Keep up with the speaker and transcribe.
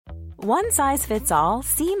One size fits all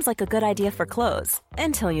seems like a good idea for clothes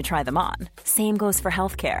until you try them on. Same goes for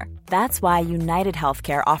healthcare. That's why United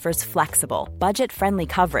Healthcare offers flexible, budget-friendly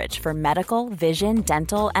coverage for medical, vision,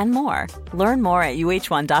 dental, and more. Learn more at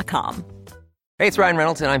uh1.com. Hey, it's Ryan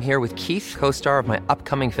Reynolds, and I'm here with Keith, co-star of my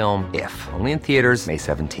upcoming film, If, only in theaters May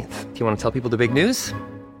 17th. Do you want to tell people the big news?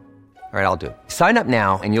 All right, I'll do it. Sign up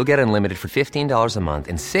now and you'll get unlimited for $15 a month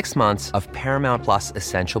and 6 months of Paramount Plus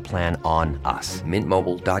Essential Plan on us.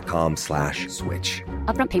 MintMobile.com/switch.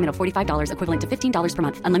 Upfront payment of $45 equivalent to $15 per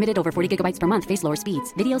month. Unlimited over 40 gigabytes per month. Face lower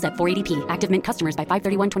speeds. Videos at 480p. Active Mint customers by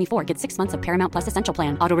 531.24 get 6 months of Paramount Plus Essential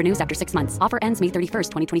Plan. Auto renews after 6 months. Offer ends May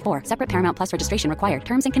 31st, 2024. Separate Paramount Plus registration required.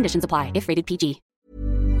 Terms and conditions apply if rated PG.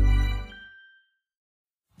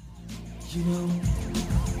 You know,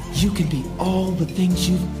 you can be all the things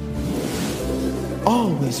you've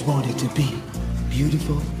always wanted to be.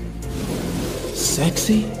 Beautiful,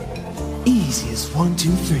 sexy, easy as 1,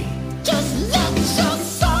 2, 3. Just let your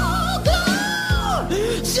soul go.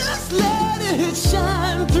 Just let it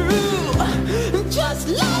shine through. Just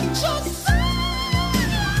let your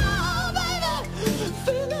soul, baby,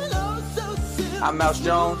 feeling oh so simple. I'm Mouse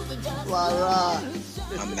Jones.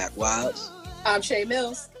 I'm Matt Wilds. I'm Shay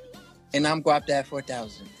Mills. And I'm Guap Dad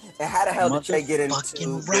 4000. And how the hell did Shay get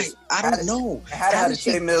into right? I don't know. How did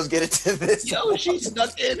Shay Mills get into this? Yo, she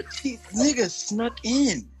snuck in. Nigga snuck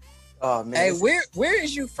in. Oh man. Hey, where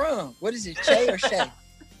is you from? What is it, Shay or Shay?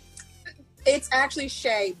 It's actually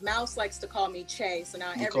Shay. Mouse likes to call me Che, so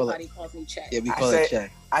now everybody calls me Che. Yeah, we call it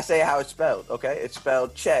Shay. I say how it's spelled, okay? It's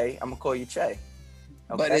spelled Che. I'm gonna call you Che. Okay?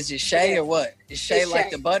 But is it Shay or what? Is Shay It's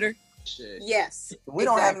like Shay. the butter? Yes. We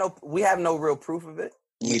don't have we have no real proof of it.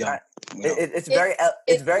 We don't. It's very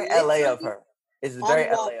LA of her. It's very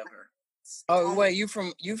LA of her. Oh wait, you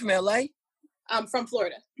from LA? I'm from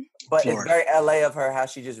Florida. But it's very LA of her how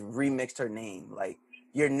she just remixed her name. Like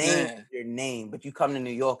your name is your name, but you come to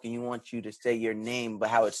New York and you want you to say your name, but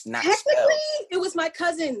how it's not Technically, spelled. it was my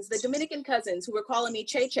cousins, the Dominican cousins, who were calling me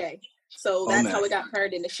Che Che. So that's how it got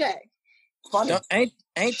turned into Shay. Funny.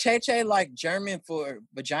 Ain't Che like German for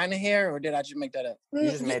vagina hair, or did I just make that up? You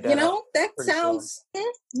just made that You know, up. that Pretty sounds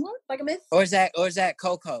like a myth. Or is that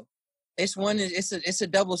Coco? It's a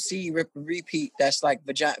double C repeat that's like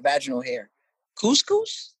vaginal hair.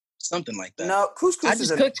 Couscous? Something like that. No, couscous is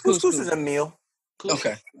a meal.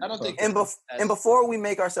 Okay. I don't think. And before we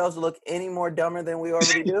make ourselves look any more dumber than we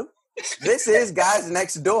already do, this is Guys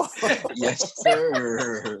Next Door. Yes,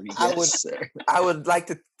 sir. I would like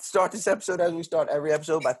to start this episode as we start every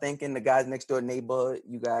episode by thanking the Guys Next Door neighborhood.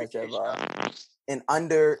 You guys have all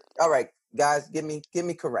right, guys, get me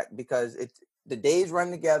correct because the days run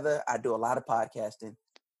together. I do a lot of podcasting.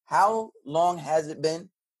 How long has it been?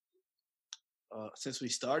 Since we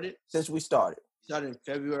started? We started in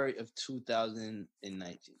February of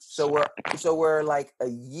 2019. So we're like a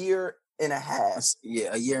year and a half.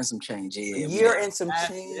 Yeah, a year and some change. Yeah, a year and some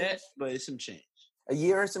change. Yeah, but it's some change. A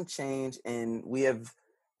year and some change, and we have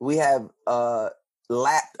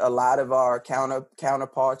lapped a lot of our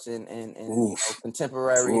counterparts and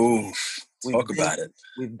contemporaries. Talk about it.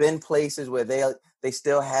 We've been places where they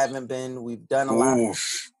still haven't been. We've done a lot. Of,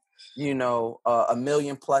 1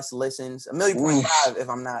 million plus listens, 1.5 million if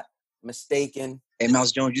I'm not mistaken. Hey,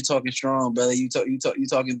 Mouse Jones, you talking strong, brother. You talking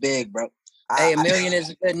big, bro. Hey, 1 million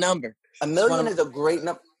is a good number. 1 million is a great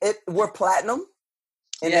number. We're platinum,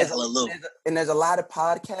 and there's a lot of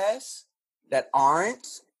podcasts that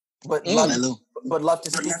aren't, but love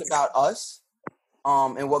to speak about us,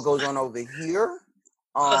 and what goes on over here.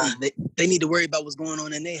 They need to worry about what's going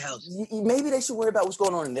on in their house. Maybe they should worry about what's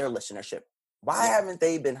going on in their listenership. Why haven't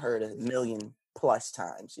they been heard 1 million plus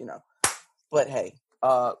times? But hey,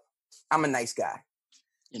 I'm a nice guy.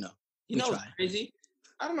 You know what's crazy?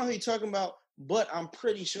 I don't know who you're talking about, but I'm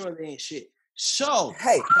pretty sure they ain't shit. So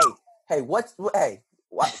hey, what's a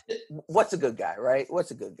good guy, right?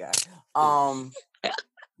 What's a good guy?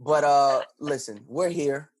 But listen, we're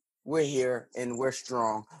here, and we're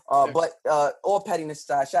strong. But all pettiness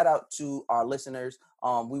aside, shout out to our listeners.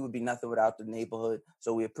 We would be nothing without the neighborhood,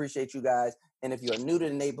 so we appreciate you guys. And if you are new to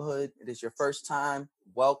the neighborhood, it is your first time,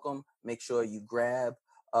 welcome. Make sure you grab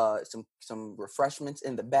some refreshments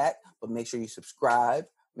in the back, but make sure you subscribe.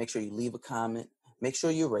 Make sure you leave a comment. Make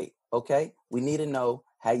sure you rate, okay? We need to know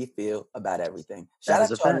how you feel about everything. Shout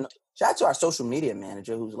out to our social media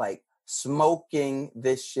manager who's like smoking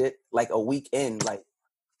this shit like a week in. Like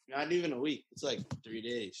not even a week. It's like 3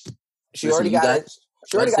 days. You guys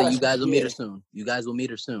will meet her soon. You guys will meet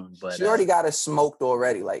her soon. But she already got us smoked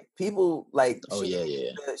already. Like people like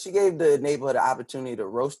she gave the neighborhood an opportunity to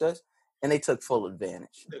roast us. And they took full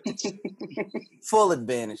advantage. Full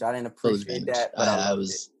advantage. I didn't appreciate that. But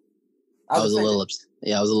I was a little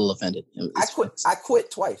offended. I quit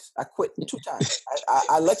twice. I quit 2 times.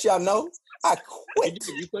 I let y'all know. I quit.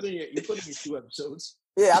 You put in your 2 episodes.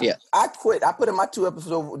 Yeah, I quit. I put in my 2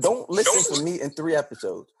 episodes. Don't listen for me in 3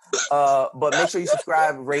 episodes. But make sure you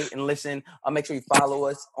subscribe, rate, and listen. Make sure you follow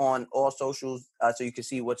us on all socials so you can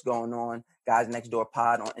see what's going on. Guys Next Door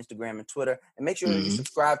Pod on Instagram and Twitter. And make sure you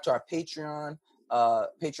subscribe to our Patreon,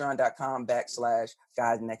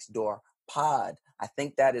 patreon.com/Guys Next Door Pod. I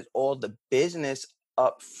think that is all the business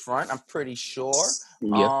up front. I'm pretty sure.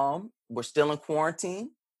 Yep. We're still in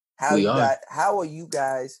quarantine. How are you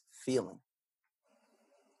guys feeling?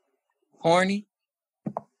 Horny.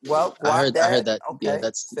 Well, I heard that. Okay. Yeah,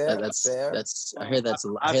 that's fair. I heard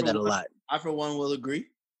that a lot. I for one will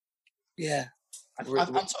agree. Yeah. I've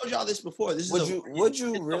told y'all this before. This is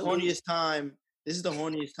the horniest time. This is the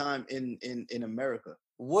horniest time in America.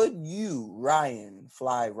 Would you, Ryan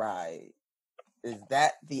Fly Ride? Is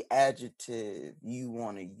that the adjective you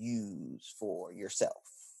want to use for yourself?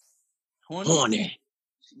 Horny.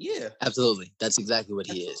 Yeah. Absolutely. That's exactly what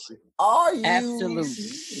he is. Are you absolutely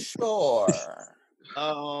sure?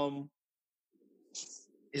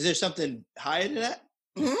 Is there something higher than that?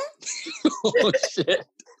 Oh shit.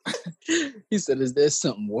 He said, is there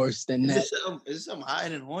something worse than that? Is there something higher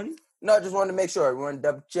than horny? No, I just wanted to make sure. We want to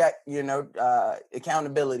double check,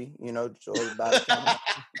 accountability, it's all about accountability.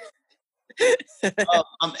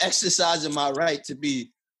 I'm exercising my right to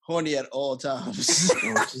be horny at all times.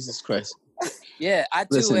 Oh, Jesus Christ. Yeah, I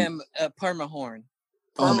too am a permahorn.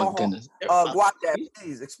 Oh my goodness. Guap Dad,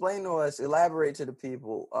 please explain to us, elaborate to the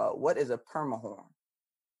people, what is a permahorn?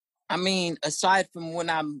 I mean, aside from when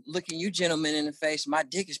I'm looking you gentlemen in the face, my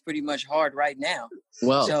dick is pretty much hard right now.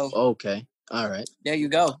 Well, okay. All right. There you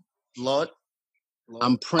go. Lord.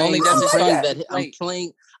 I'm praying that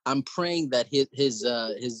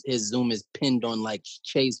his Zoom is pinned on like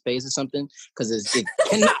Che's face or something, because it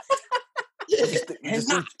cannot. You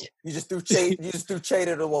just threw Che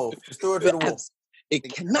to the wolf. Just threw it to the wolf. It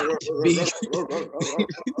cannot be.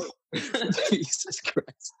 Jesus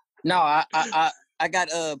Christ. No, I got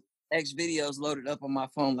X videos loaded up on my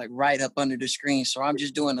phone, like right up under the screen. So I'm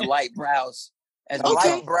just doing a light browse.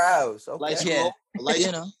 Light browse. Okay.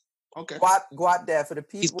 Okay. Guap Dad, for the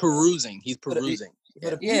people. He's perusing. Just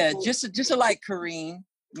a light Kareem.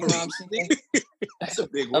 You know what I'm saying? That's a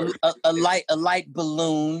big word. A light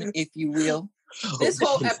balloon, if you will. This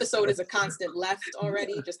whole episode is a constant left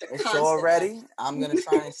already. Just a constant. Already. Left. I'm gonna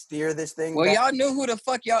try and steer this thing. Well, back. y'all knew who the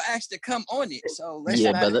fuck y'all asked to come on it, so let's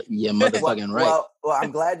motherfucking right. Well,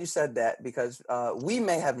 I'm glad you said that, because we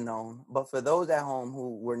may have known, but for those at home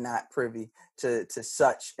who were not privy to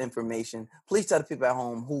such information, please tell the people at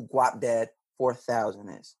home who Guap Dad 4000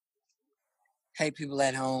 is. Hey, people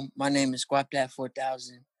at home, my name is Guap Dad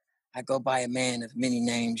 4000. I go by a man of many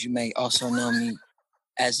names. You may also know me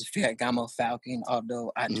as the Ferragamo Falcon,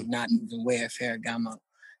 although I do not even wear Ferragamo.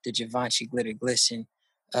 The Givenchy Glitter Glisten,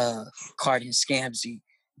 Cardin Scamsy,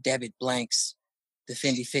 Debit Blanks, the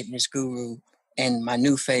Fendi Fitness Guru, and my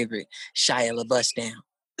new favorite, Shia LaBeouf Down.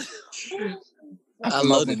 I'm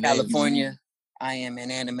from Oakland, California. I am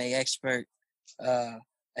an anime expert, a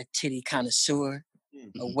titty connoisseur,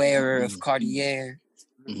 a wearer of Cartier,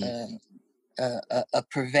 a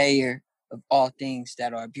purveyor of all things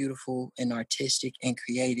that are beautiful and artistic and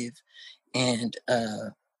creative, and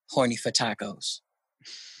horny for tacos.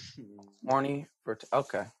 Horny for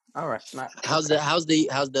okay, all right. How's the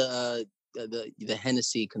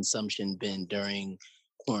Hennessy consumption been during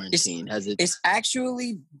quarantine? It's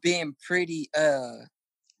actually been pretty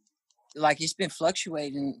it's been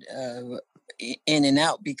fluctuating in and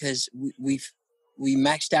out, because we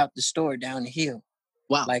maxed out the store down the hill.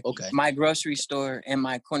 Wow. Like, okay. My grocery store and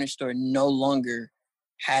my corner store no longer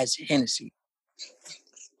has Hennessy.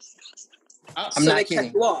 I'm not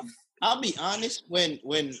kidding. I'll be honest. When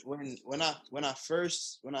I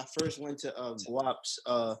first went to Guap's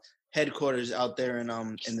headquarters out there in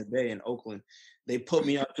the Bay in Oakland, they put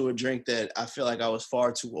me up to a drink that I feel like I was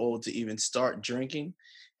far too old to even start drinking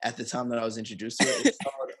at the time that I was introduced to it.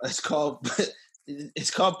 It's called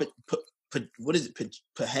what is it?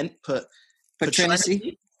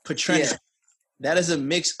 Patrenacy? Patrenacy. Yeah. That is a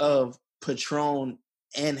mix of Patron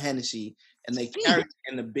and Hennessy, and they carry it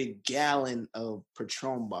in a big gallon of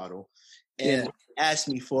Patron bottle. And when they asked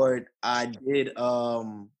me for it, I did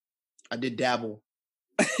dabble.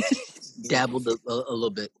 Dabbled a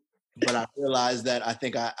little bit. But I realized that I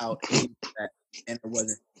think I outaged that, and it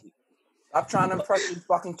wasn't. Stop trying to impress these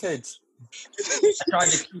fucking kids. I tried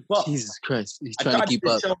to keep up. Jesus Christ. He's trying to keep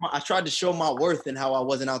up. I tried to show my worth and how I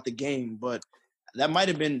wasn't out the game, but that might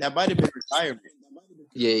have been retirement.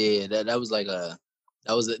 Yeah. That was like a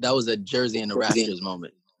That was a Jersey and the Raptors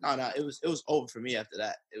moment. No, it was over for me after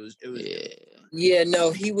that. It was. Yeah,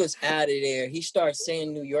 no, he was out of there. He started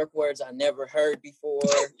saying New York words I never heard before.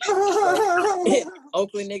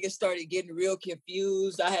 Oakland niggas started getting real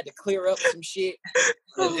confused. I had to clear up some shit.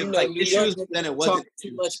 You know, New York then it wasn't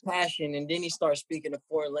too much passion, and then he started speaking a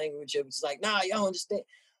foreign language. It was like, nah, y'all understand?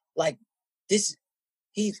 Like this,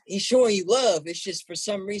 he's showing you love. It's just for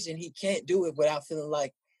some reason he can't do it without feeling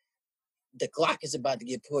like the Glock is about to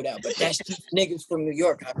get pulled out. But that's just niggas from New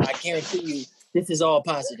York. I guarantee you, this is all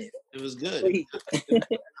positive. It was good. I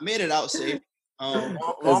made it out safe.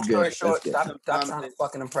 Long story short, stop trying to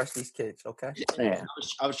fucking impress these kids, okay? Yeah.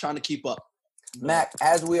 I was trying to keep up. Mac,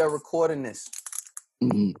 as we are recording this,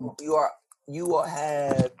 you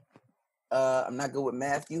have I'm not good with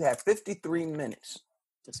math. You have 53 minutes.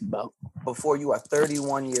 Just about. Before you are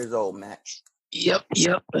 31 years old, Mac. Yep.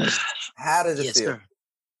 How does it feel? Sir.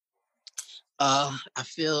 I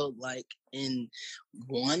feel like in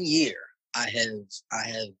 1 year, I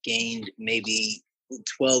have gained maybe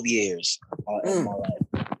 12 years of my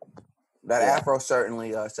life. That Afro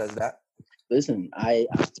certainly says that. Listen, I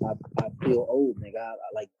feel old, nigga. I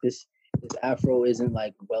like this Afro isn't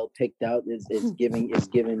like well picked out. It's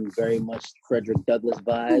giving very much Frederick Douglass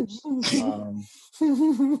vibes.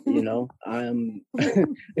 You know, I'm.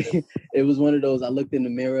 It was one of those. I looked in the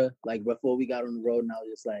mirror like before we got on the road, and I was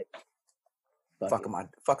just like, fuck am I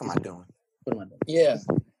doing? What am I doing? Yeah.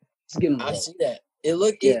 I see that.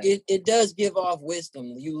 It does give off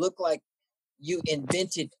wisdom. You look like you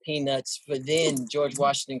invented peanuts for then George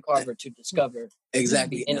Washington Carver to discover.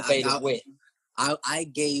 Exactly. Innovative way. I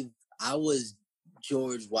was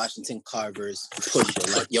George Washington Carver's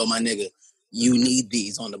pusher. Like, yo, my nigga, you need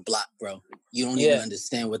these on the block, bro. You don't even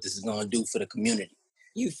understand what this is gonna do for the community.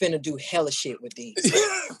 You finna do hella shit with these.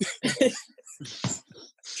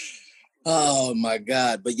 Oh my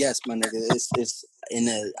God. But yes, my nigga, it's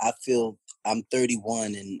I feel I'm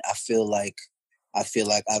 31 and I feel like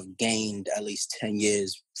I've gained at least 10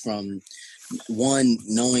 years from one,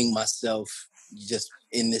 knowing myself just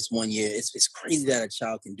in this 1 year. It's crazy that a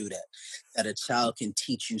child can do that a child can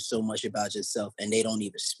teach you so much about yourself and they don't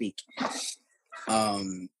even speak.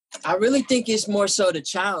 I really think it's more so the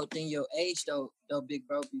child than your age though, big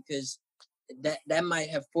bro, because that might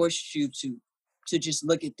have forced you to just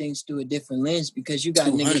look at things through a different lens, because you got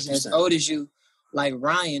 200%. Niggas as old as you, like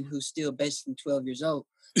Ryan, who's still basically 12 years old.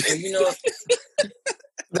 So, you know,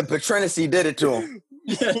 the patronacy did it to him.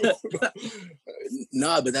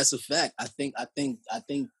 Nah, but that's a fact. I think,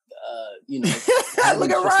 you know.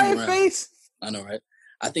 Look at Ryan's face. I know, right?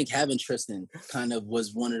 I think having Tristan kind of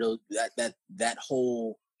was one of those, that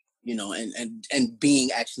whole, you know, and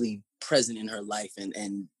being actually present in her life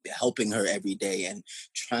and helping her every day and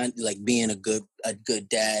trying, like, being a good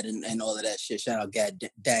dad and all of that shit. Shout out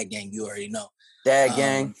Dad Gang, you already know. Dad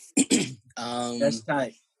Gang. That's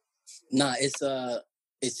tight. Nah,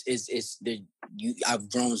 I've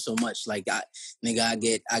grown so much. Like,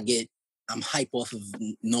 I'm hype off of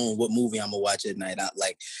knowing what movie I'm gonna watch at night.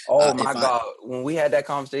 My God. When we had that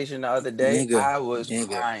conversation the other day, I was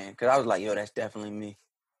crying because I was like, yo, that's definitely me.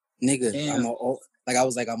 Nigga, I'm an old nigga. I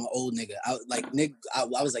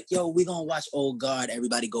was like, yo, we gonna watch Old Guard.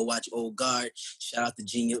 Everybody go watch Old Guard. Shout out to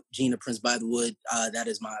Gina Prince Bythewood. That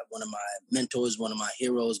is one of my mentors, one of my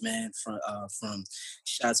heroes, man. From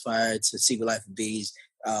Shots Fired to Secret Life of Bees.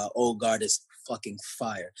 Old Guard is fucking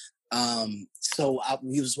fire. So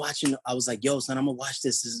we was watching. I was like, yo, son, I'm gonna watch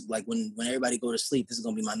this. This is like when everybody go to sleep. This is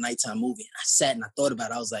gonna be my nighttime movie. And I sat and I thought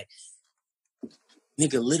about it. I was like,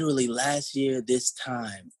 nigga, literally last year this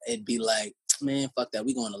time, it'd be like, man, fuck that.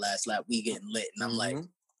 We going to last lap. We getting lit. And I'm like,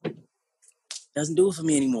 doesn't do it for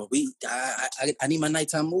me anymore. I need my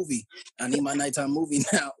nighttime movie. I need my nighttime movie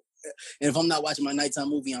now. And if I'm not watching my nighttime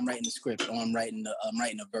movie, I'm writing a script or I'm writing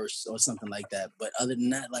a verse or something like that. But other than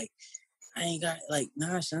that, like, I ain't got, like,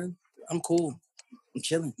 nah, son, I'm cool. I'm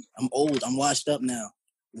chilling. I'm old. I'm washed up now.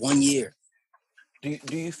 1 year. Do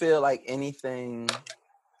you feel like anything...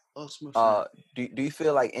 do you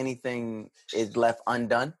feel like anything is left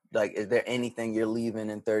undone? Like, is there anything you're leaving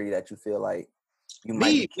in 30 that you feel like you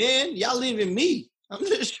might? Man, y'all leaving me. I'm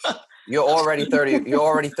just trying. You're already 30. You're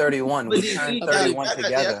already 31. We turned 31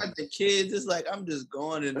 together. I got the kids. It's like I'm just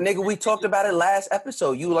going and nigga. We talked about it last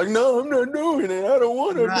episode. You were like, no, I'm not doing it. I don't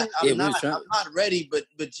want to. I'm not ready. But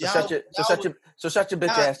y'all. So shut your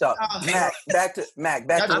bitch ass up, Mac. Back to.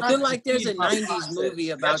 I feel like there's a '90s movie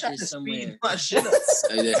about this somewhere.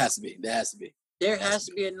 There has to be. There has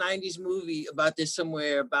to be a '90s movie about this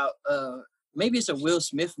somewhere. About maybe it's a Will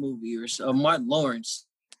Smith movie or Martin Lawrence.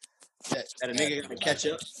 That a nigga gonna catch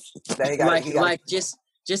up.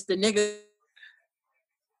 Just the nigga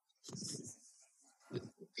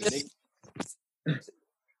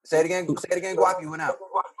Say it again, Guap. You went out.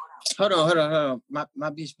 Hold on. My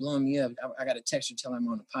bitch blowing me up. I got a text her telling I'm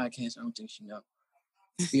on the podcast. I don't think she know.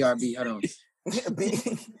 BRB, hold on.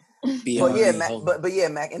 But yeah, Mac. But yeah,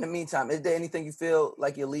 Mac. In the meantime, is there anything you feel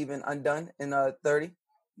like you're leaving undone in 30?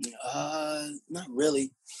 Not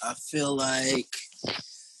really. I feel like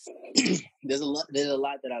there's a lot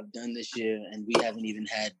that I've done this year, and we haven't even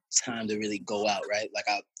had time to really go out, right?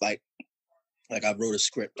 I wrote a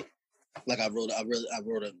script. I wrote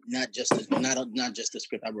a not just a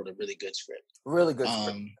script. I wrote a really good script. Really good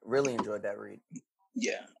script. Really enjoyed that read.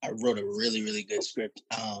 Yeah, I wrote a really, really good script.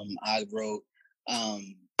 I wrote.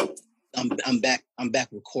 I'm back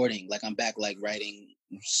recording. Like I'm back writing,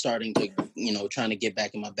 starting to trying to get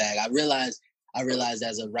back in my bag. I realized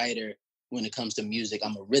as a writer, when it comes to music,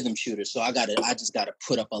 I'm a rhythm shooter. So I just gotta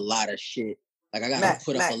put up a lot of shit. Like I gotta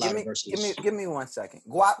put up a lot of verses. Give me 1 second.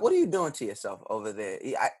 Guap, what are you doing to yourself over there?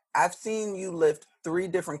 I've seen you lift 3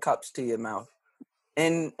 different cups to your mouth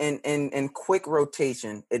in quick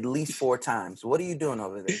rotation at least 4 times. What are you doing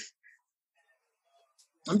over there?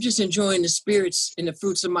 I'm just enjoying the spirits and the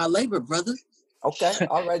fruits of my labor, brother. Okay,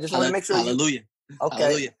 all right. Just want to make sure. Hallelujah. Okay,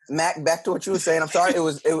 Hallelujah. Mac. Back to what you were saying. I'm sorry.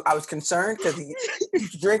 I was concerned because he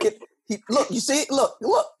drink it. Look. You see? Look.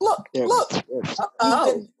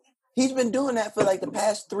 He's been doing that for like the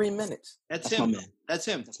past 3 minutes. That's him. That's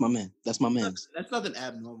him. That's my man. That's my man. That's nothing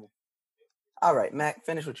abnormal. All right, Mac.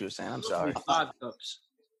 Finish what you were saying. I'm sorry. 5 cups.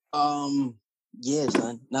 Yeah,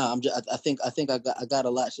 son. No, I think I got a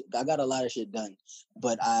lot. I got a lot of shit done,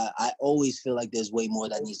 but I always feel like there's way more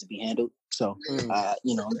that needs to be handled. So,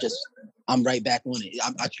 I'm right back on it.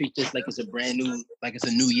 I treat this like it's a brand new, like it's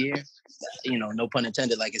a new year. No pun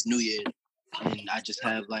intended. Like it's New Year, and I just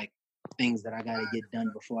have like things that I gotta get done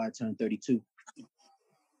before I turn 32.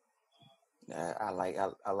 Yeah, I like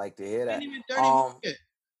to hear that. Even 30 yet.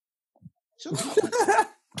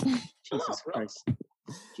 Jesus Christ.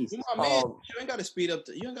 Jesus. Come on, man. You ain't gotta speed up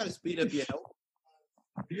your health.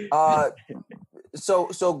 So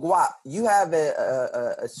Guap, you have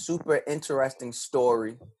a super interesting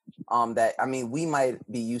story. That we might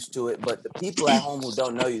be used to it, but the people at home who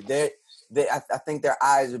don't know you, I think their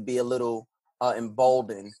eyes would be a little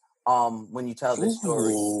emboldened when you tell this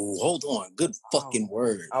story. Ooh, hold on, good fucking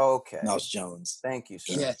word. Okay, Mouse Jones. Thank you,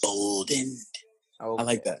 sir. Yes. Emboldened. Okay.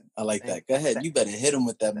 I like that. Go ahead. You better hit him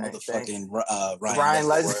with that motherfucking Ryan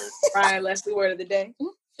Leslie word. Ryan Leslie word of the day.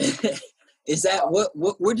 Is that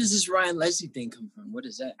where does this Ryan Leslie thing come from? What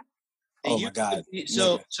is that? My God.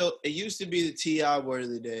 So it used to be the T.I. word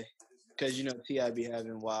of the day, because T.I. be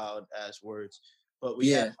having wild ass words. But we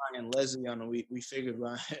had Ryan Leslie on, and we figured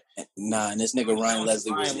Ryan. Nah, and this nigga Ryan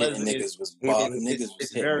Leslie was hitting niggas was bars. Niggas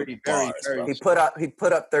was hitting bars. He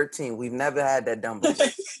put up 13. We've never had that done before.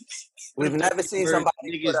 We've never seen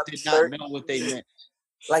somebody put up did not 13. know what they meant.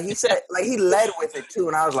 Like he said, like he led with it too,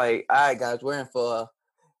 and I was like, "All right, guys, we're in for."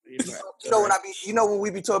 When we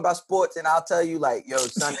be talking about sports, and I'll tell you like, "Yo,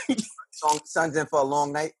 son's in for a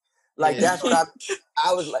long night." Like that's what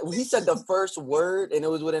I was like. When he said the first word, and it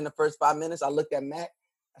was within the first 5 minutes, I looked at Mac.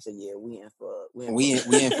 I said, "Yeah, we in for one. We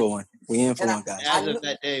in for one, guys." As of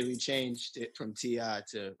that day, we changed it from T.I.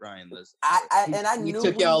 to Ryan Leslie. I knew we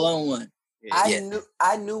took y'all on one.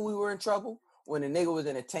 I knew we were in trouble when the nigga was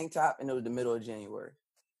in a tank top and it was the middle of January.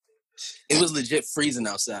 It was legit freezing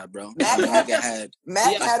outside, bro. Mac had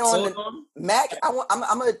on.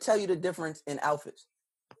 I'm gonna tell you the difference in outfits.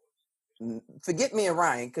 Forget me and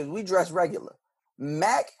Ryan because we dress regular.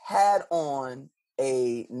 Mac had on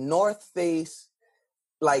a North Face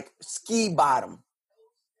like ski bottom.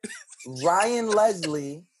 Ryan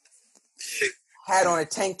Leslie had on a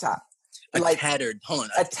tank top. A tattered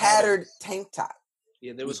tank top.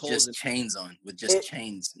 Yeah, there was holes just chains on with just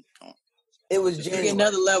chains on. It was January.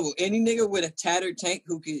 Another level. Any nigga with a tattered tank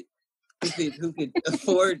who could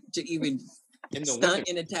afford to even stunt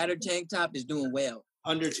in a tattered tank top is doing well.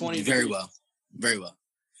 Under 20. Very well.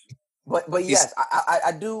 But yes,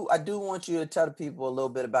 I do want you to tell the people a little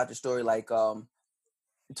bit about your story. Like tell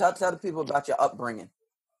the people about your upbringing.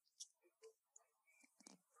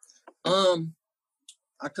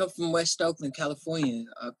 I come from West Oakland, California.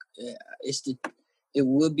 It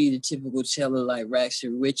would be the typical tale of like rags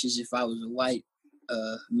to riches if I was a white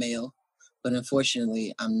male, but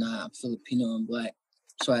unfortunately I'm not. I'm Filipino and black,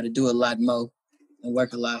 so I had to do a lot more and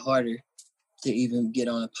work a lot harder to even get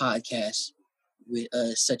on a podcast with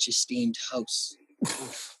such esteemed hosts,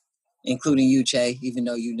 including you, Che, even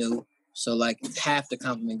though you knew. So like half the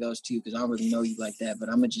compliment goes to you because I don't really know you like that, but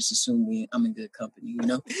I'm gonna just assume I'm in good company,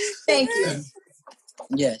 Thank you.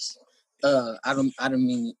 Yes. I don't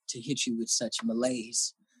mean to hit you with such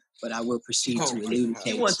malaise, but I will proceed to elude the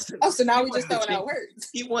case. So now we're just throwing out words.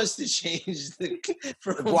 He wants to change the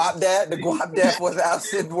from The guap dad was out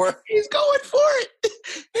sitting work. He's going for it.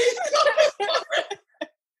 He's going for it.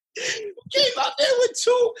 Came out there with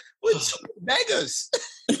two beggars.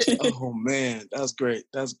 Oh man, that's great.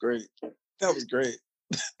 That was great.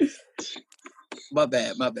 My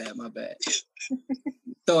bad.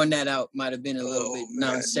 Throwing that out might have been a little bit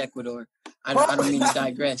non sequitur. I don't mean to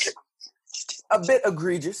digress. A bit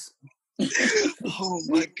egregious. Oh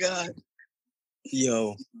my God.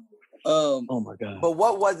 Yo. Oh my God. But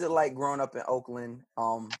what was it like growing up in Oakland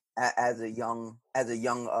as a young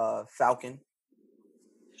Falcon?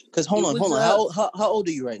 Because hold on. How old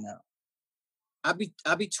are you right now? I'll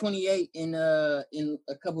be 28 in a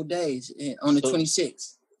couple days on the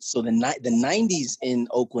 26th. So the 90s in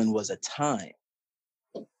Oakland was a time.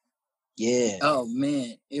 Yeah. Oh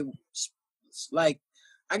man, it was like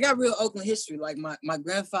I got real Oakland history. Like my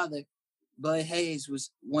grandfather, Bud Hayes,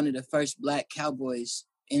 was one of the first black cowboys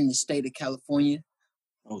in the state of California.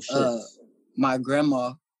 Oh shit. My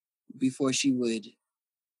grandma, before she would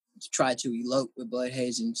try to elope with Bud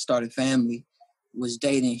Hayes and start a family, was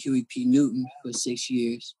dating Huey P. Newton for 6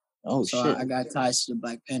 years. Oh, so shit. I got ties to the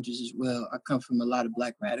Black Panthers as well. I come from a lot of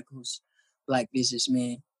black radicals, black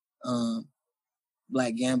businessmen,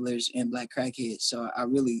 black gamblers, and black crackheads. So I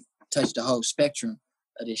really touched the whole spectrum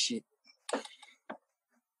of this shit.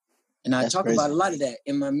 And I talk about a lot of that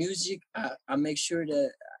in my music. I make sure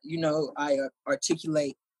that, I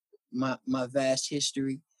articulate my vast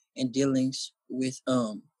history and dealings with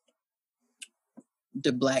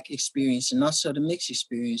the black experience and also the mixed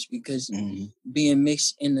experience, because being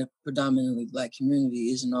mixed in the predominantly black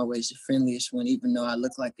community isn't always the friendliest one. Even though I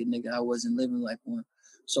look like a nigga, I wasn't living like one.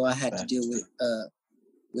 So I had to deal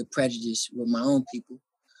with prejudice with my own people.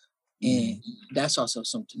 And that's also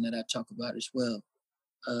something that I talk about as well.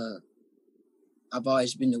 I've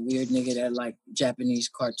always been the weird nigga that like Japanese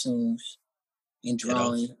cartoons and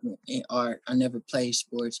drawing and art. I never played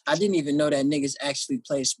sports. I didn't even know that niggas actually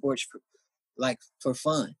play sports for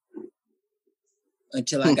fun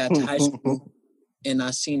until I got to high school and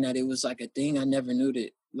I seen that it was like a thing. I never knew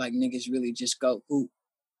that like niggas really just go hoop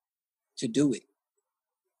to do it.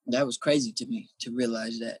 That was crazy to me to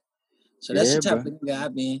realize that. So that's the type of nigga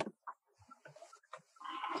I've been.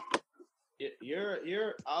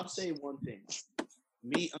 I'll say one thing.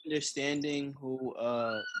 Me understanding who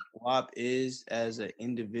WAP is as an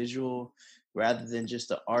individual rather than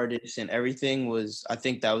just an artist and everything I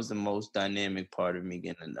think that was the most dynamic part of me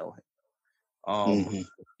getting to know him.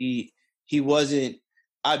 He wasn't,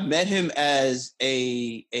 I met him as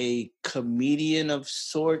a comedian of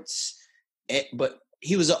sorts, but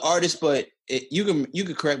he was an artist, but you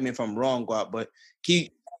can correct me if I'm wrong, Guap, but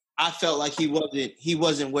I felt like he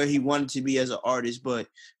wasn't where he wanted to be as an artist, but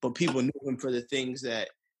people knew him for the things that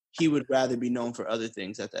he would rather be known for other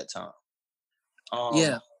things at that time.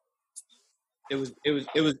 It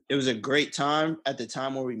was a great time at the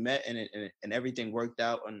time where we met, and everything worked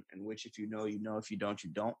out. In which if you know, you know. If you don't,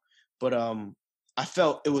 you don't. But I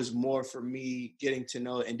felt it was more for me getting to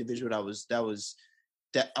know an individual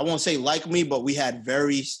that I won't say like me, but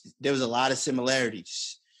there was a lot of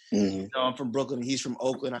similarities. I'm from Brooklyn, he's from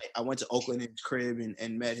Oakland. I went to Oakland in his crib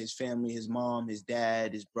and met his family, his mom, his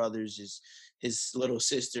dad, his brothers, his little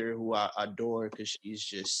sister, who I adore because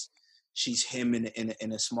she's him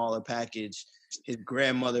in a smaller package. His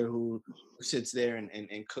grandmother who sits there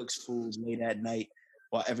and cooks food late at night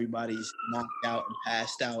while everybody's knocked out and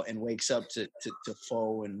passed out and wakes up to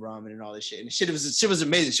pho and ramen and all this shit. And shit was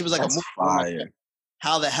amazing. She was like, fire.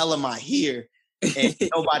 How the hell am I here? And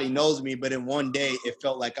nobody knows me, but in one day it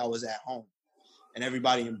felt like I was at home and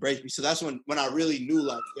everybody embraced me. So that's when I really knew,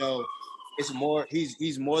 like, yo, it's more,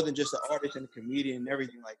 he's more than just an artist and a comedian and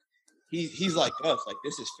everything. Like he's like us, like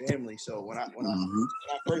this is family. So when I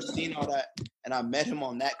first seen all that and I met him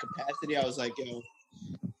on that capacity, I was like, yo,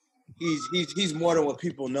 he's more than what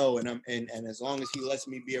people know. And as long as he lets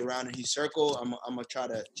me be around in his circle, I'm gonna try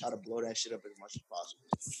to blow that shit up as much as possible.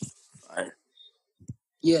 All right.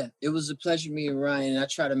 Yeah, it was a pleasure meeting Ryan. I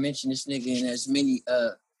try to mention this nigga in as many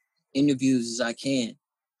interviews as I can.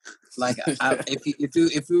 Like, if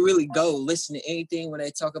you really go listen to anything when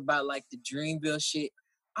they talk about like the Dreamville shit,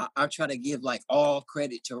 I try to give like all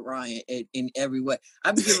credit to Ryan in every way.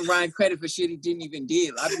 I be giving Ryan credit for shit he didn't even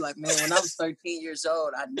do. I be like, man, when I was 13 years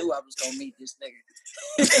old, I knew I was gonna meet this nigga.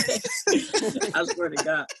 I swear to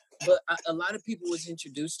God. But a lot of people was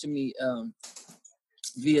introduced to me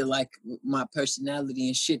via like my personality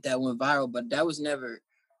and shit that went viral, but that was never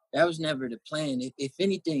the plan. If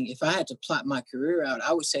anything, if I had to plot my career out,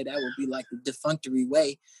 I would say that would be like a defunctory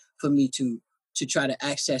way for me to to try to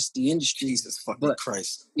access the industry. Jesus fucking but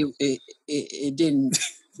Christ. It didn't,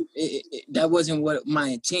 that wasn't what my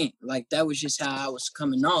intent. Like, that was just how I was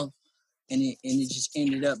coming off, and it just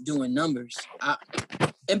ended up doing numbers.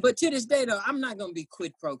 But to this day, though, I'm not going to be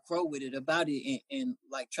quid pro quo with it about it and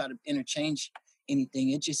like try to interchange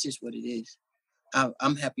anything. It just is what it is.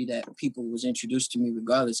 I'm happy that people was introduced to me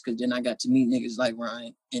regardless, because then I got to meet niggas like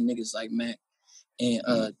Ryan and niggas like Mac and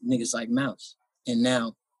niggas like Mouse. And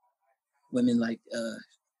now women like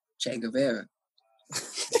Che Guevara.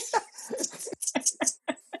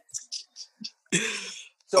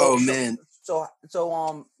 Man. So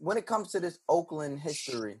when it comes to this Oakland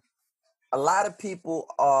history, a lot of people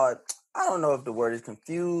are, I don't know if the word is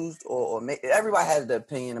confused or everybody has their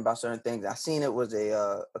opinion about certain things. I seen it was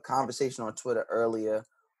a conversation on Twitter earlier.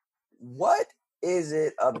 What is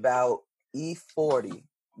it about E40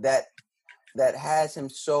 that has him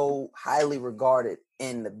so highly regarded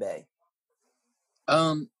in the Bay?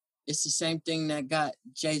 It's the same thing that got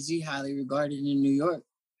Jay-Z highly regarded in New York.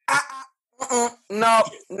 No.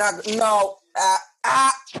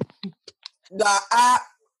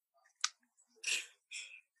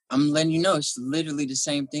 I'm letting you know, it's literally the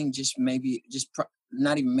same thing, just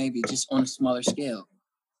not even maybe, just on a smaller scale.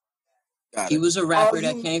 He was a rapper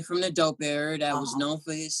that came from the dope era that was known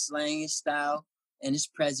for his slang, his style, and his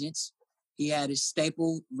presence. He had his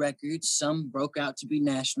staple records. Some broke out to be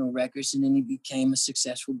national records, and then he became a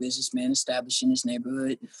successful businessman, established in his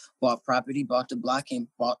neighborhood, bought property, bought the block, and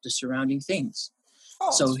bought the surrounding things.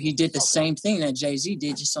 So he did the same thing that Jay-Z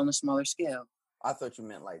did, just on a smaller scale. I thought you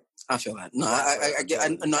meant like. I feel that. No, I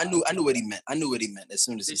knew what he meant. I knew what he meant as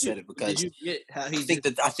soon as he said it, because did you get how he I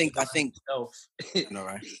think. No,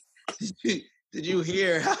 right. Did you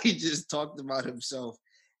hear how he just talked about himself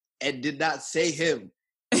and did not say him?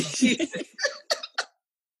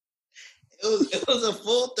 It was a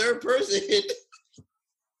full third person.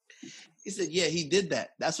 He said, "Yeah, he did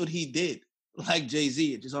that. That's what he did. Like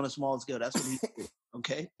Jay-Z, just on a small scale. That's what he did."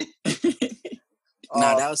 Okay.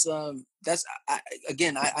 No, that's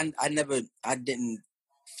I didn't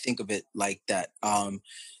think of it like that.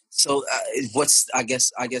 So I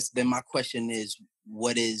guess then my question is,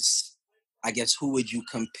 who would you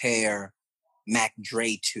compare Mac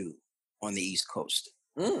Dre to on the East Coast?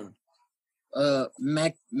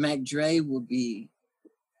 Mac Dre would be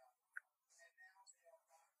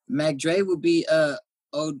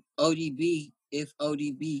ODB if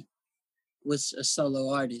ODB was a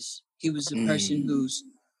solo artist. He was a person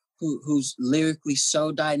who's lyrically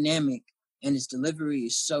so dynamic and his delivery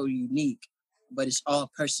is so unique, but it's all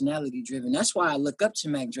personality driven. That's why I look up to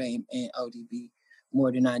Mac Dre and ODB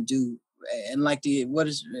more than I do. And like I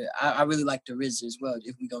really like the RZA as well,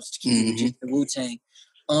 if we go to keep just the Wu-Tang.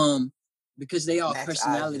 Because they are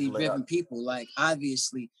personality driven people. Like,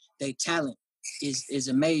 obviously their talent is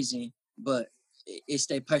amazing, but it's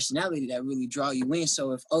their personality that really draw you in.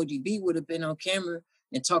 So if ODB would have been on camera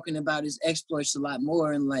and talking about his exploits a lot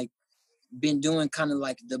more and like been doing kind of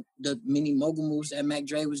like the mini mogul moves that Mac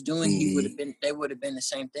Dre was doing, they would have been the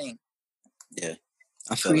same thing. Yeah.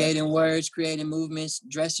 Creating words, creating movements,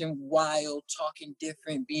 dressing wild, talking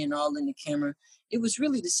different, being all in the camera. It was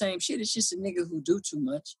really the same shit. It's just a nigga who do too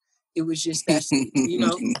much. It was just that's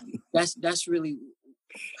really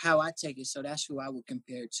how I take it. So that's who I would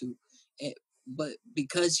compare it to. But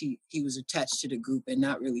because he was attached to the group and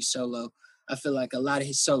not really solo, I feel like a lot of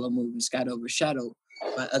his solo movements got overshadowed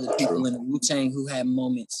by other people in the Wu-Tang who had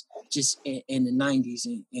moments just in the 90s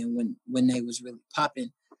and when they was really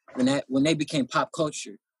popping. When they became pop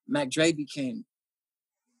culture, Mac Dre became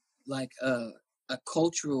like a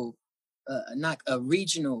cultural, not a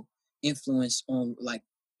regional influence on like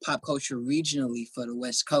pop culture regionally for the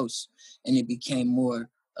West Coast, and it became more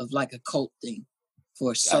of like a cult thing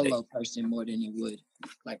for a solo person more than it would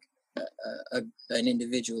like an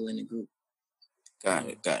individual in a group. Got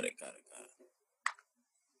it.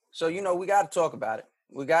 So we got to talk about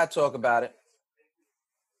it.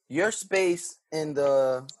 Your space in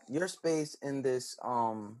this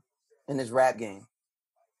rap game.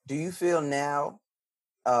 Do you feel now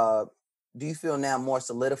more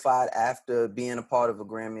solidified after being a part of a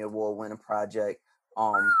Grammy Award winning project?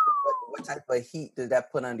 What type of heat does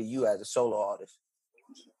that put under you as a solo artist?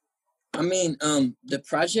 I mean, the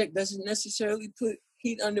project doesn't necessarily put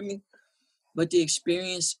heat under me, but the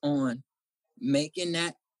experience on making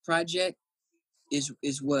that project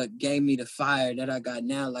is what gave me the fire that I got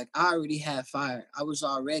now. Like, I already had fire. I was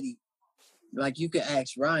already, like, you could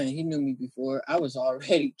ask Ryan, he knew me before. I was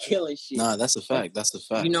already killing shit. Nah, that's a fact. That's a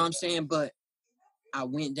fact. You know what I'm saying? But I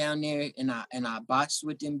went down there and I boxed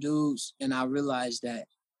with them dudes, and I realized that,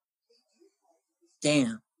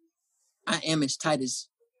 damn, am as tight as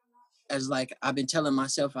like I've been telling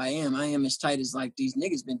myself I am. I am as tight as like these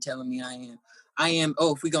niggas been telling me I am. I am,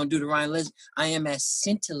 if we're gonna do the Ryan Leslie, I am as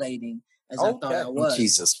scintillating as I thought I was.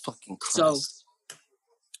 Jesus fucking Christ.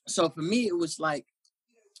 So for me, it was like,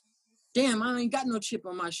 damn, I ain't got no chip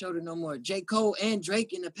on my shoulder no more. J. Cole and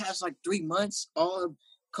Drake in the past like 3 months all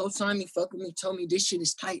co-signed me, fuck with me, told me this shit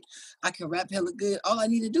is tight. I can rap hella good. All I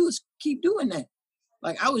need to do is keep doing that.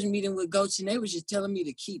 Like I was meeting with Goats and they was just telling me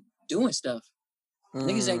to keep doing stuff.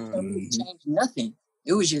 Niggas ain't telling me to change nothing.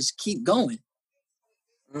 It was just keep going.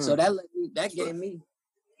 So that gave me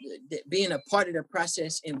being a part of the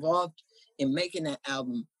process involved in making that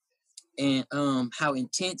album, and how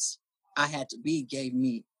intense I had to be gave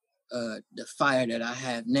me the fire that I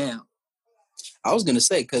have now. I was gonna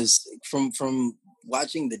say, because from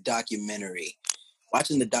watching the documentary,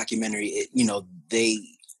 it, you know, they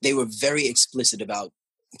were very explicit about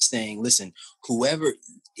saying, listen, whoever,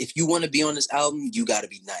 if you want to be on this album, you got to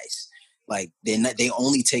be nice. Like they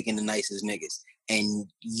only taking the nicest niggas.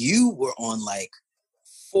 And you were on like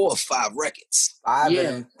 4 or 5 records. 5 of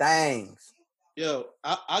them things. Yo,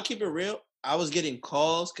 I'll keep it real. I was getting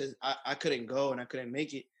calls because I couldn't go and I couldn't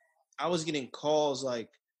make it. I was getting calls like,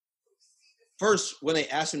 first when they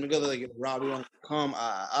asked him to go, they're like, Rob, we want to come,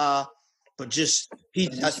 but just he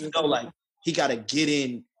has to know, like, he got to get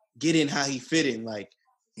in how he fit in. Like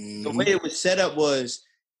the way it was set up was,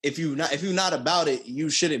 if you're not about it, you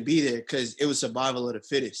shouldn't be there, because it was survival of the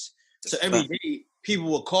fittest. So every day people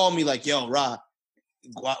will call me like, yo, Rob,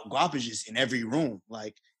 Guap is just in every room.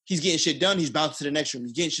 Like, he's getting shit done. He's bouncing to the next room.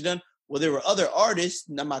 He's getting shit done. Well, there were other artists,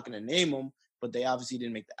 and I'm not going to name them, but they obviously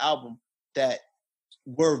didn't make the album, that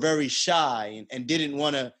were very shy and didn't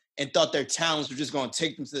want to, and thought their talents were just going to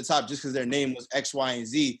take them to the top just because their name was X, Y, and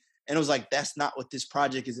Z. And it was like, that's not what this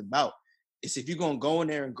project is about. It's if you're going to go in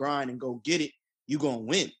there and grind and go get it, you're going to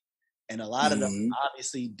win. And a lot of them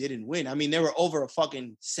obviously didn't win. I mean, there were over a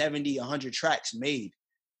fucking 70, 100 tracks made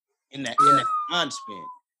in that time span.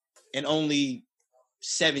 And only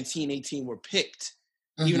 17, 18 were picked.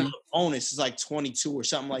 Even though the bonus is like 22 or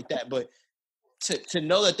something like that. But to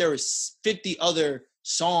know that there was 50 other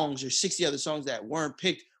songs or 60 other songs that weren't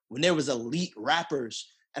picked when there was elite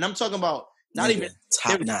rappers. And I'm talking about not even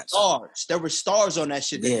top notch stars. There were stars on that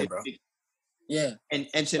shit. Yeah, bro. Yeah.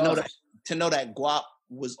 And to know that Guap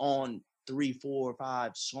was on 3, 4,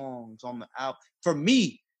 5 songs on the album. For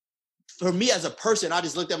me as a person, I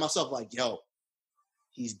just looked at myself like, yo,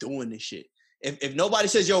 he's doing this shit. If nobody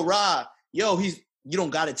says, yo, Rob, yo, you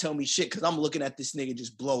don't gotta tell me shit, because I'm looking at this nigga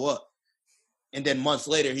just blow up. And then months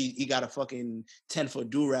later, he got a fucking 10-foot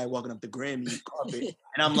do-rag walking up the Grammy carpet.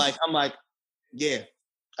 And I'm like, yeah,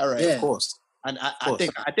 all right, yeah. Of course. And I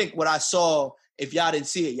think what I saw, if y'all didn't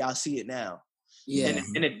see it, y'all see it now. Yeah.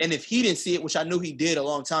 And if he didn't see it, which I knew he did a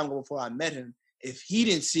long time ago before I met him, if he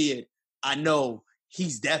didn't see it, I know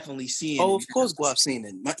he's definitely seeing it. Oh, of course Guap seen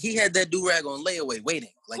it. He had that do-rag on layaway waiting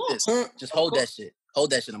like this. Just hold that shit.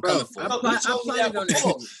 Hold that shit. I'm coming for it. I plotted on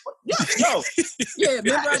that. Yo. Yeah,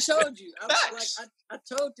 remember I told you. I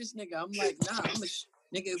told this nigga, I'm like, nah,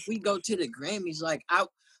 nigga, if we go to the Grammys, like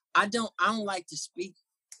I don't like to speak.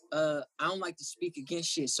 I don't like to speak against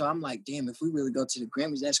shit. So I'm like, damn, if we really go to the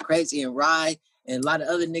Grammys, that's crazy. And Rye and a lot of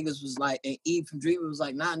other niggas was like, and Eve from Dreamer was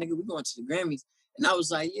like, nah, nigga, we going to the Grammys. And I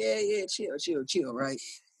was like, yeah, chill, right?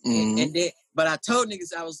 And then, but I told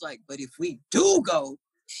niggas, I was like, but if we do go,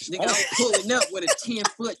 nigga, I'm pulling up with a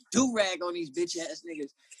 10-foot do-rag on these bitch ass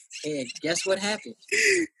niggas. And guess what happened?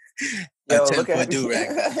 A 10-foot do-rag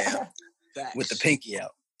with the pinky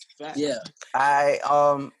out. Yeah.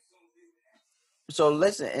 So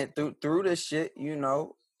listen, and through this shit, you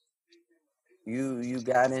know, you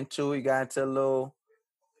got into a little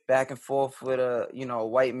back and forth with a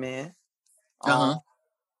white man. How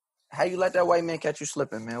you let that white man catch you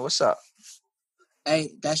slipping, man? What's up?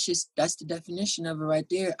 Hey, that's the definition of it right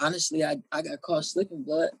there. Honestly, I got caught slipping,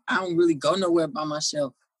 but I don't really go nowhere by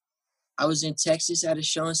myself. I was in Texas at a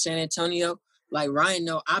show in San Antonio. Like Ryan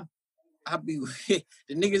know, I be with the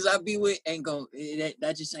niggas I be with ain't gonna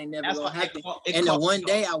that just ain't never gonna happen. And the one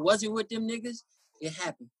day I wasn't with them niggas, it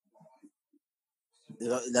happened.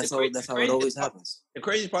 That's how it always happens. The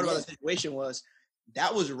crazy part about the situation was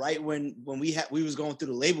that was right when we was going through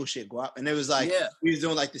the label shit, Guap, and it was like we was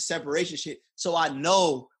doing like the separation shit. So I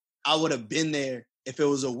know I would have been there if it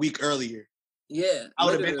was a week earlier. Yeah, I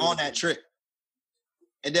would have been on that trip.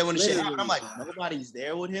 And then when the shit happened, I'm like, nobody's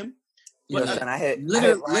there with him. Listen,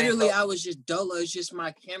 Literally, I was just dolo. It's just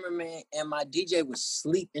my cameraman and my DJ was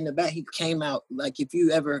asleep in the back. He came out, like, if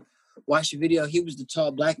you ever watch the video, he was the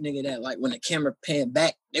tall black nigga that, like, when the camera panned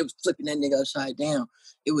back, they was flipping that nigga upside down.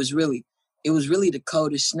 It was really, it was really the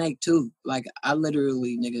coldest snake too. Like I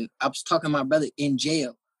literally, nigga, I was talking to my brother in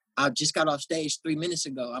jail. I just got off stage 3 minutes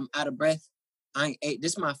ago. I'm out of breath. I ain't ate.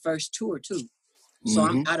 This is my first tour too. So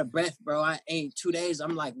I'm out of breath, bro. I ate 2 days.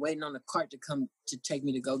 I'm like waiting on the cart to come to take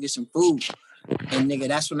me to go get some food. And nigga,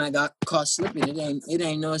 that's when I got caught slipping. It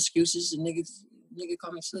ain't no excuses. The nigga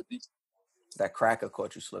caught me slipping. That cracker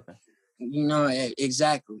caught you slipping. You know,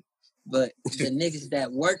 exactly. But the niggas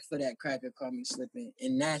that work for that cracker caught me slipping.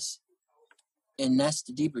 And that's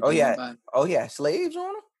the deeper thing about it. Oh yeah, slaves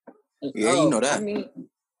on him? Yeah, you know that. I mean,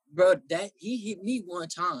 bro, that he hit me one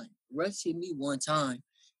time. Russ hit me one time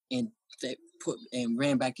and they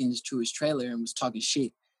ran back into his trailer and was talking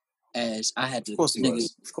shit as I had to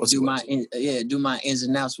do my ins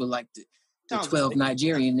and outs with like the 12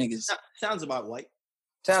 Nigerian niggas. Sounds about white.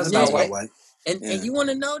 Sounds about white. And you want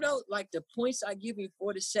to know though, like the points I give you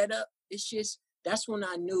for the setup, it's just that's when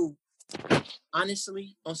I knew,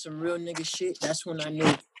 honestly, on some real nigga shit. That's when I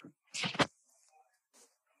knew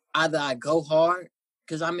either I go hard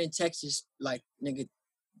because I'm in Texas, like nigga.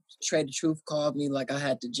 Trey the Truth called me like I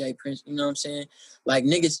had the J Prince, you know what I'm saying? Like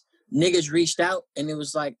niggas reached out and it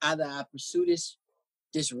was like either I pursue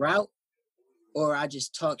this route or I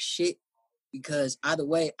just talk shit because either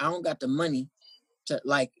way I don't got the money to,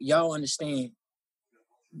 like, y'all understand,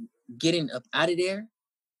 getting up out of there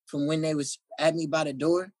from when they was at me by the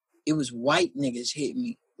door, it was white niggas hitting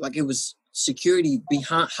me. Like it was security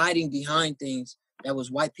hiding behind things that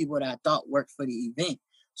was white people that I thought worked for the event.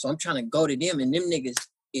 So I'm trying to go to them and them niggas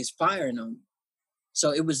is firing on me.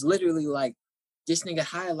 So it was literally like this nigga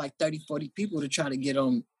hired like 30, 40 people to try to get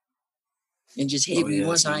on me and just hit me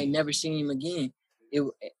once. I ain't never seen him again.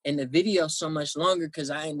 And the video so much longer because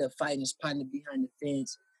I ended up fighting his partner behind the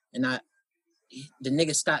fence. And the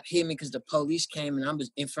nigga stopped hitting me because the police came and I was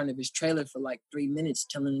in front of his trailer for like 3 minutes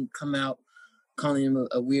telling him to come out, calling him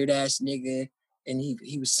a weird ass nigga. And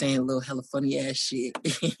he was saying a little hella funny ass shit.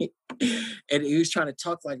 And he was trying to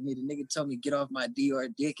talk like me. The nigga told me, get off my Dior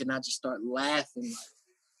dick. And I just start laughing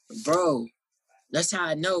like, bro, that's how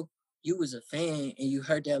I know you was a fan and you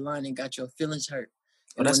heard that line and got your feelings hurt.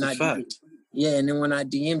 And that's a fact. Yeah, and then when I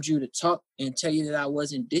DM'd you to talk and tell you that I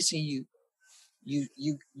wasn't dissing you, you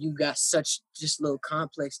got such just little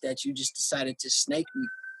complex that you just decided to snake me.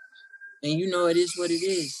 And you know it is what it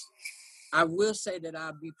is. I will say that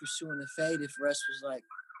I'd be pursuing the fade if Russ was like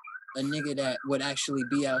a nigga that would actually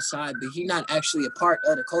be outside, but he not actually a part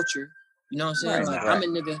of the culture. You know what I'm saying? Right, like I'm a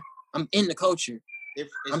nigga, I'm in the culture. If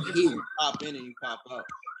I'm here. You pop in and you pop out.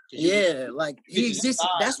 Yeah, like he exists.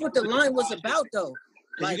 That's what the line was about, though.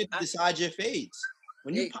 Like, you get to decide your fades.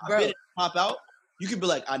 When you pop in and pop out, you could be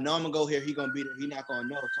like, I know I'm gonna go here. He gonna be there. He not gonna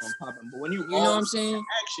know, so I'm popping. But when you know what I'm saying?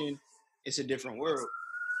 Action, it's a different world.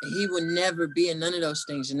 He would never be in none of those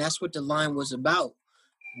things, and that's what the line was about.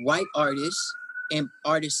 White artists and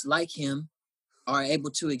artists like him are able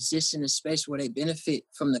to exist in a space where they benefit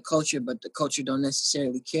from the culture, but the culture don't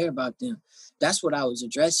necessarily care about them. That's what I was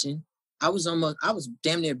addressing. I was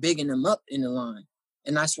damn near bigging him up in the line.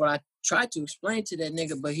 And that's what I tried to explain to that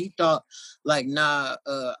nigga, but he thought like, nah,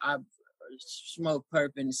 I smoke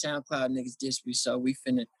perp and the SoundCloud niggas diss me, so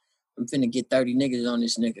I'm finna get 30 niggas on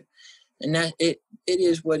this nigga. And that it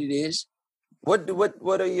is what it is. What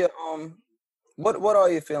are your what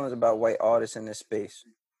are your feelings about white artists in this space,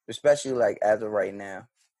 especially like as of right now?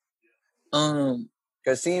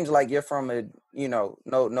 Because it seems like you're from a, you know,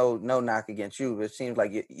 no knock against you, but it seems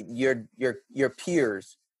like your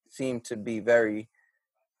peers seem to be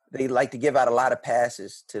they like to give out a lot of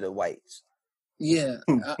passes to the whites. Yeah,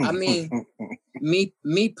 I mean,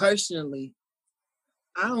 me personally,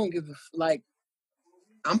 I don't give a like.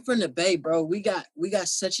 I'm from the Bay, bro. We got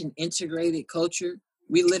such an integrated culture.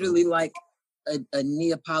 We literally like a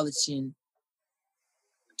Neapolitan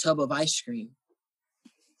tub of ice cream.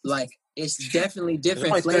 Like, it's definitely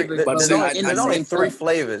different flavors. But there's only 3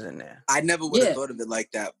 flavors in there. I never would have thought of it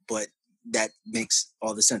like that, but that makes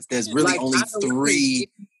all the sense. There's really only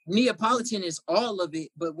 3. Neapolitan is all of it,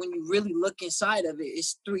 but when you really look inside of it,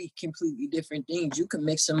 it's 3 completely different things. You can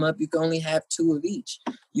mix them up. You can only have 2 of each.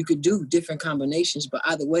 You could do different combinations, but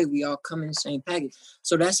either way, we all come in the same package.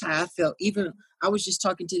 So that's how I felt. Even I was just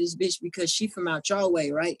talking to this bitch because she from out y'all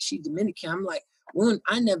way, right? She Dominican. I'm like,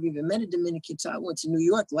 I never even met a Dominican until I went to New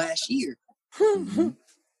York last year.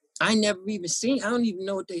 I never even I don't even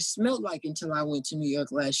know what they smelled like until I went to New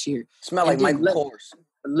York last year. Smell like Michael Kors.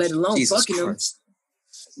 Let alone Jesus fucking Christ. them.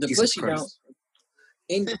 The pussy don't.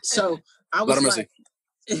 And so I was like,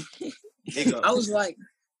 I was like,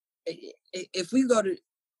 if we go to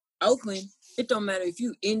Oakland, it don't matter if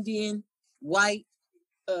you Indian, white,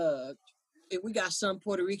 we got some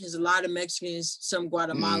Puerto Ricans, a lot of Mexicans, some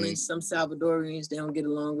Guatemalans, some Salvadorians. They don't get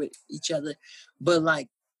along with each other, but like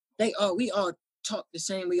we all talk the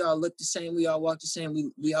same. We all look the same. We all walk the same.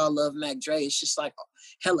 We all love Mac Dre. It's just like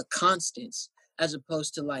hella constants, as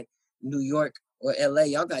opposed to like New York or LA.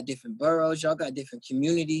 Y'all got different boroughs. Y'all got different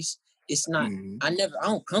communities. It's not. I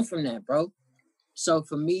don't come from that, bro. So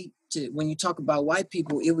for me when you talk about white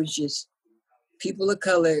people, it was just people of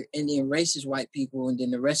color and then racist white people, and then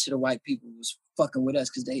the rest of the white people was fucking with us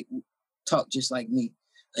because they talk just like me.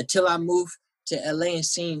 Until I moved to LA and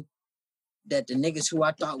seen that the niggas who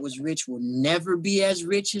I thought was rich will never be as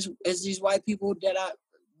rich as these white people that I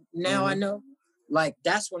know. Like,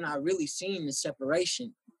 that's when I really seen the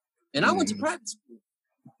separation. And I went to private school.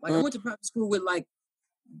 Like, I went to private school with, like,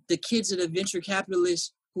 the kids of the venture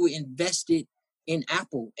capitalists who invested in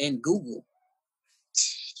Apple and Google.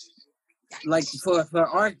 Like, for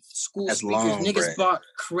our school speakers, niggas bought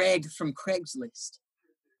Craig from Craigslist.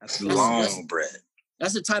 That's long bread.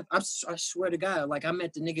 That's the type, I swear to God, like, I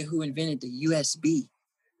met the nigga who invented the USB.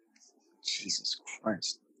 Jesus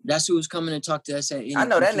Christ. That's who was coming to talk to us at I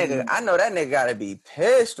know that nigga gotta be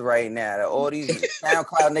pissed right now that all these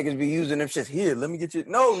SoundCloud niggas be using them shit. Here, let me get you.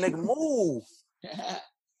 No, nigga, move.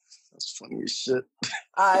 That's funny as shit.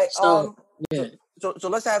 All right, So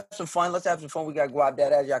let's have some fun. We got Guap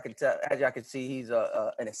Dad, as y'all can see, he's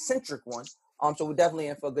an eccentric one. So we're definitely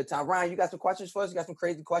in for a good time. Ryan, you got some questions for us? You got some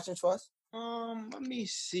crazy questions for us? Let me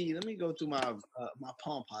see. Let me go through my my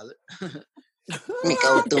Palm Pilot. Let me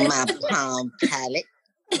go through my Palm Pilot.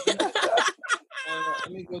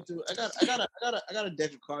 Let me go through. I got a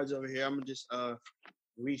deck of cards over here. I'm gonna just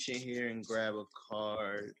reach in here and grab a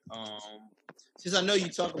card. Since I know you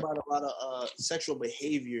talk about a lot of sexual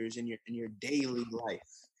behaviors in your daily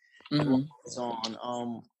life. It's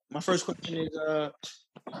on. My first question is, what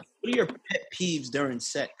are your pet peeves during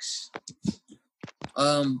sex?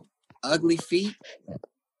 Ugly feet.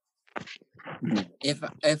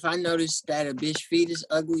 If I notice that a bitch feet is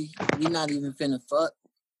ugly, we not even finna fuck.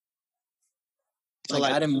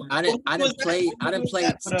 Like, I didn't play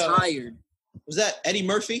tired. Was that Eddie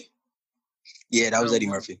Murphy? Yeah, that was Eddie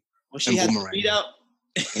Murphy. When she had the feet out.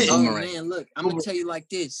 Oh man, look, I'm gonna tell you like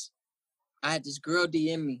this. I had this girl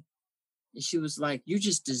DM me, and she was like, "You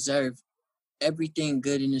just deserve everything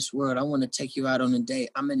good in this world. I want to take you out on a date.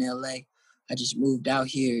 I'm in LA. I just moved out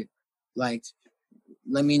here. Like,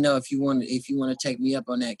 let me know if you want to take me up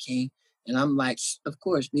on that, King." And I'm like, "Of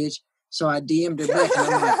course, bitch." So I DM'd her back,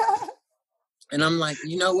 and I'm like,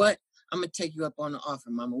 "You know what? I'm gonna take you up on the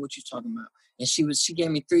offer, mama. What you talking about?" And she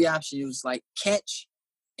gave me 3 options. It was like Catch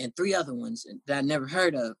and 3 other ones that I never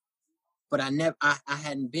heard of. But I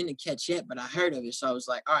hadn't been to Catch yet, but I heard of it. So I was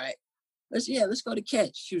like, all right, let's go to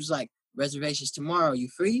Catch. She was like, reservations tomorrow. You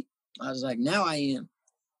free? I was like, now I am.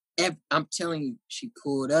 I'm telling you, she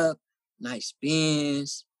pulled up, nice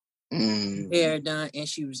Benz, hair done, and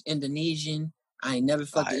she was Indonesian. I ain't never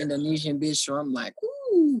fucked an Indonesian bitch, so I'm like,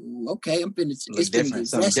 ooh, okay, I'm finna. It's different,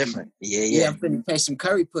 something different. Yeah. I'm finna taste some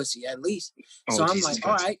curry pussy at least. So I'm like,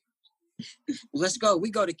 all right, let's go.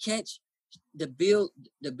 We go to Catch. The bill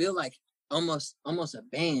like almost a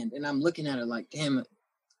band, and I'm looking at her like, damn it,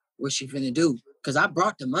 what's she finna do? Because I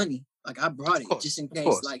brought the money, like I brought it just in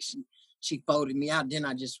case, like she folded me out. Then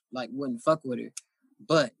I just like wouldn't fuck with her,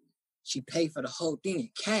 but she paid for the whole thing in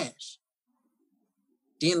cash.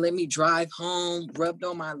 Then let me drive home, rubbed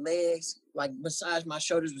on my legs, like massaged my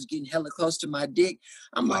shoulders, was getting hella close to my dick.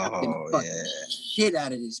 I'm like, I'm gonna fuck the shit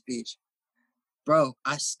out of this bitch. Bro,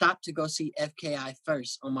 I stopped to go see FKI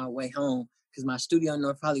first on my way home because my studio in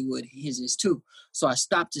North Hollywood, his is too. So I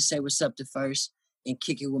stopped to say what's up to First and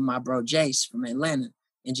kick it with my bro Jace from Atlanta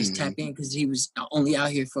and just tap in because he was only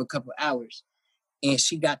out here for a couple hours. And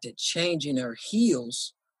she got to change in her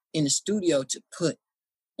heels in the studio to put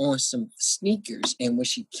on some sneakers. And when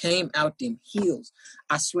she came out them heels,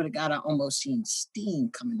 I swear to God, I almost seen steam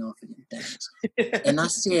coming off of them things. And I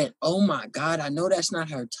said, oh my God, I know that's not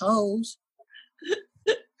her toes.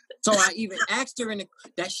 So I even asked her, and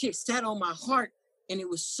that shit sat on my heart, and it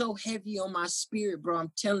was so heavy on my spirit, bro.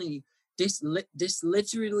 I'm telling you, this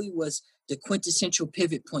literally was the quintessential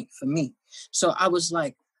pivot point for me. So I was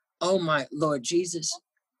like, oh my Lord Jesus.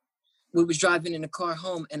 We was driving in the car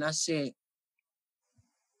home, and I said,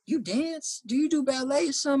 you dance? Do you do ballet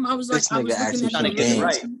or something? I was like, I was looking at you.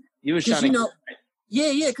 Right. You was trying to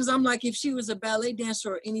Yeah, because I'm like, if she was a ballet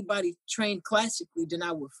dancer or anybody trained classically, then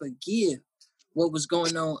I would forgive what was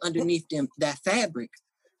going on underneath that fabric.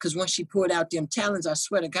 Because when she pulled out them talons, I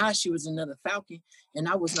swear to God, she was another Falcon, and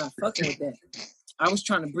I was not fucking with that. I was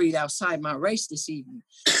trying to breathe outside my race this evening.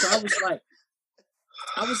 So I was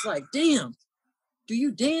like, damn, do you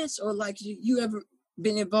dance or like you ever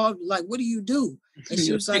been involved? Like, what do you do? And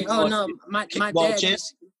she was like, oh no, my dad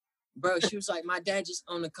just, bro, she was like, my dad just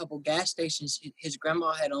owned a couple gas stations. His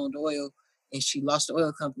grandma had owned oil and she lost the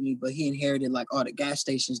oil company, but he inherited like all the gas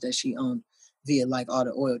stations that she owned via like all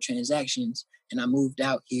the oil transactions. And I moved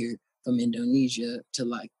out here from Indonesia to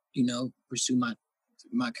like, you know, pursue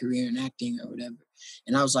my career in acting or whatever.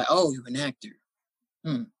 And I was like, oh, you're an actor.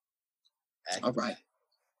 All right.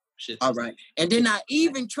 All right. And then I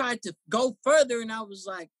even tried to go further and I was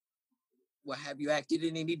like, well, have you acted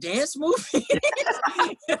in any dance movies?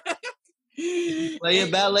 Play a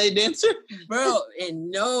ballet dancer? Bro,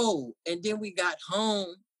 and no. And then we got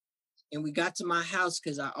home and we got to my house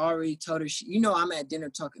because I already told her, you know, I'm at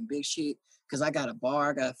dinner talking big shit because I got a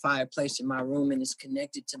bar, I got a fireplace in my room and it's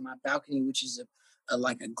connected to my balcony, which is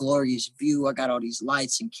like a glorious view. I got all these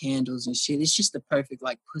lights and candles and shit. It's just the perfect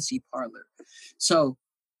like pussy parlor. So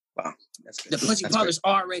wow, the pussy parlor's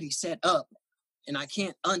already set up and I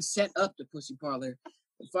can't unset up the pussy parlor.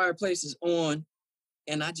 The fireplace is on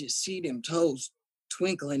and I just see them toes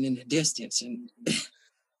twinkling in the distance. And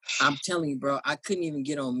I'm telling you, bro, I couldn't even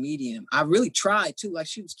get on medium. I really tried too. Like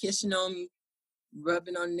she was kissing on me,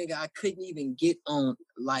 rubbing on nigga. I couldn't even get on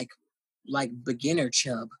like beginner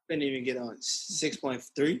chub. Couldn't even get on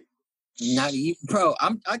 6.3. Not even, bro.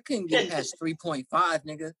 I couldn't get past 3.5,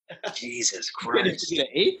 nigga. Jesus Christ. Couldn't get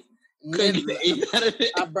an 8? Couldn't get the 8 out of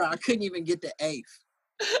it. Bro, I couldn't even get the 8th.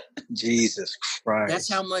 Jesus Christ.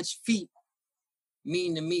 That's how much feet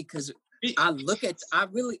mean to me, because I'm not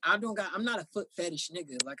a foot fetish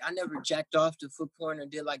nigga. Like I never jacked off to foot porn or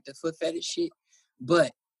did like the foot fetish shit.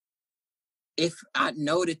 But if I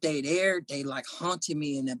know that they there, they like haunted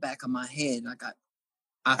me in the back of my head. Like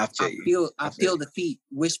I feel the feet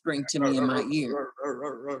whispering to me in my ear.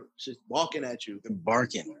 Just walking at you. They're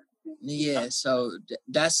barking. Yeah, so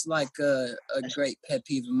that's like a great pet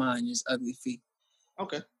peeve of mine is ugly feet.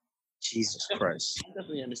 Okay. Jesus Christ. I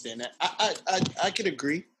definitely understand that. I could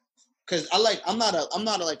agree. Cause I'm not a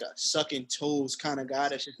sucking toes kind of guy.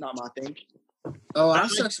 That's just not my thing. Oh, I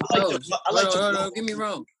suck some toes. No, get me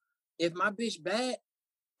wrong. If my bitch bad,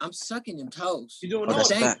 I'm sucking them toes. You doing them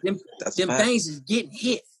things is getting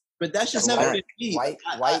hit. But that's just never been me.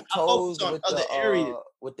 White toes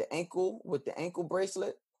with the ankle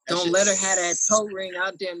bracelet. Don't let her have that toe ring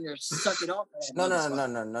out there and suck it off. No.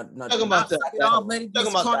 Talking about the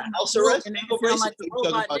house arrest and they feel like the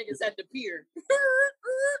robot niggas at the pier.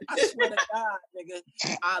 I swear to God, nigga,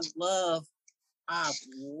 I love a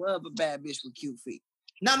bad bitch with cute feet.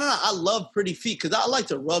 No. I love pretty feet because I like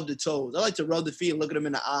to rub the toes. I like to rub the feet and look at them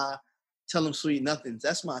in the eye, tell them sweet nothings.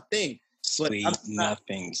 That's my thing. Sweet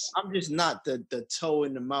nothings. I'm just not the toe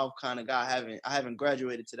in the mouth kind of guy. I haven't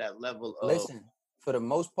graduated to that level of. Listen, for the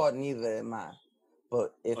most part, neither am I.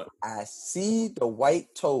 But if I see the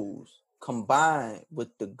white toes combined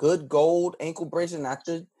with the good gold ankle bracelet,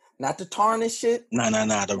 not the tarnished shit. No,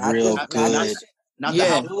 the real good. Not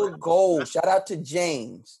the real gold. Shout out to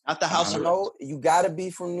James. Not the house. You gotta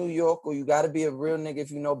be from New York or you gotta be a real nigga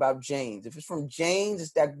if you know about James. If it's from James,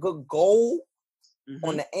 it's that good gold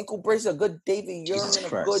on the ankle bracelet, a good David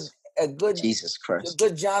Yurman, a good Jesus Christ, a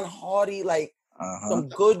good John Hardy, like some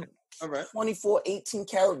good 24, 18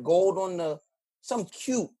 karat gold on some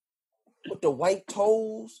cute with the white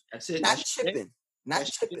toes. That's it. Not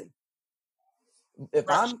chipping. If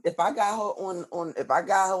I got her on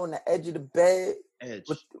the edge of the bed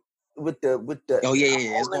with the oh yeah,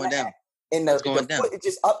 it's going down. And the foot is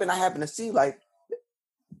just up, and I happen to see like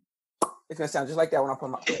it's gonna sound just like that when I put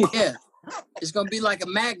my yeah. It's gonna be like a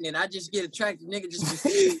magnet. I just get attracted, nigga. Just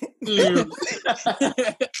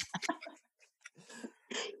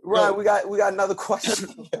right. We got another question.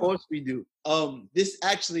 Of course we do. This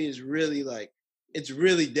actually is really it's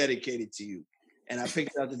really dedicated to you. And I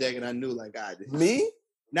picked it out the deck and I knew me?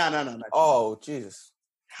 No. Oh, Jesus.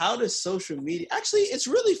 How does social media actually it's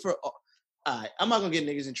really for I'm not gonna get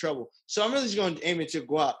niggas in trouble. So I'm really just gonna aim at your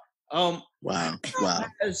guap. Wow. How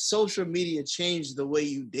has social media changed the way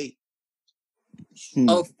you date?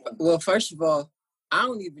 Oh well, first of all, I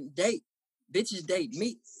don't even date. Bitches date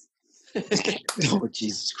me. Oh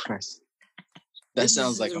Jesus Christ. That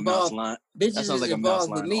sounds like a mouse line. That sounds like a mouse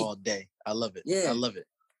line all day. I love it. Yeah. I love it.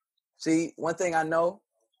 See, one thing I know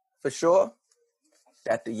for sure,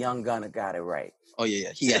 that the young gunner got it right. Oh, yeah.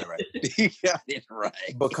 He got it right. He got it right.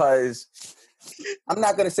 Because I'm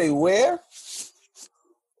not going to say where,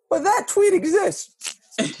 but that tweet exists.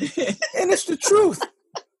 And it's the truth.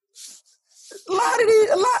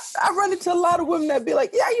 I run into a lot of women that be like,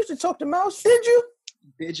 yeah, I used to talk to Mouse. Did you?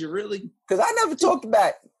 Did you really? Because I never talked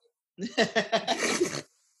back. I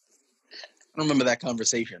don't remember that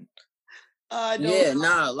conversation.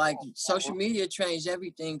 Like social media changed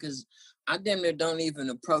everything because I damn near don't even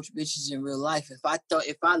approach bitches in real life. If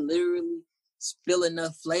I literally spill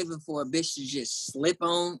enough flavor for a bitch to just slip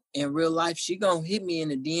on in real life, she gonna hit me in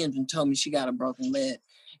the DMs and tell me she got a broken leg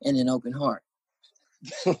and an open heart.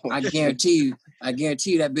 I guarantee you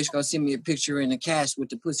that bitch gonna send me a picture in a cast with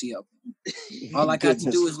the pussy open. All I got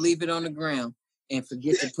to do is leave it on the ground and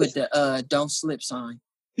forget to put the don't slip sign.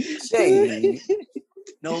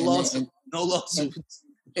 No lawsuit. No lawsuits.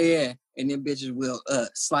 Yeah, and then bitches will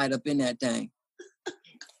slide up in that thing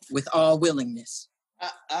with all willingness. All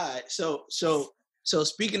right, so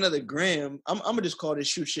speaking of the gram, I'm gonna just call this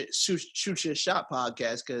shoot your shot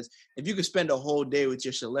podcast because if you could spend a whole day with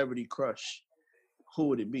your celebrity crush, who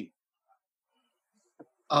would it be?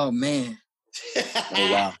 Oh man.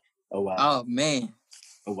 Oh wow. Oh man.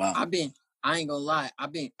 Oh wow. I ain't gonna lie.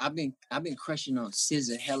 I've been crushing on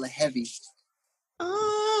SZA hella heavy.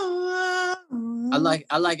 I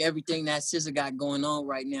like everything that SZA got going on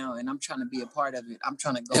right now, and I'm trying to be a part of it. I'm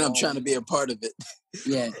trying to be a part of it.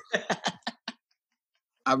 Yeah.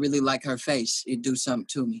 I really like her face. It do something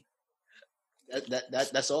to me.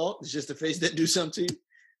 That's all? It's just the face that do something to you?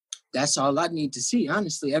 That's all I need to see.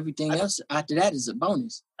 Honestly, everything else after that is a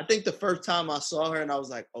bonus. I think the first time I saw her and I was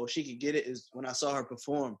like, oh, she could get it is when I saw her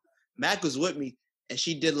perform. Mac was with me, and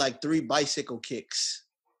she did like 3 bicycle kicks.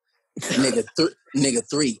 Nigga,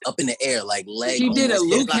 3 up in the air, like leg. She did a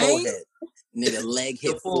Luke forehead. Nigga, leg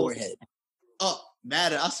hit forehead. Oh,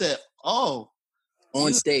 matter. I said, oh.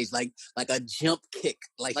 On stage, like a jump kick.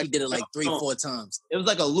 Like he did it like 3-4 times. It was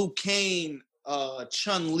like a Liu Kang,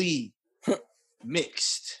 Chun-Li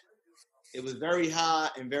mixed. It was very high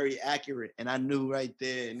and very accurate, and I knew right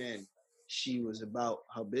there and then she was about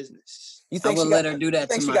her business. You think I would let her do that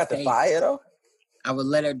to my face? She got the fire though? I would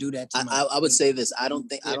let her do that to I would say this. I don't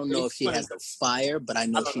know if she has the fire, but I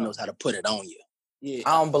know she knows how to put it on you. Yeah.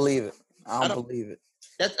 I don't believe it. I don't believe it.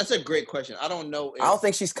 That's a great question. I don't know. I don't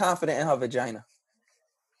think she's confident in her vagina.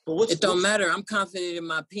 But it don't matter. I'm confident in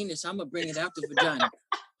my penis. I'm going to bring it out the vagina.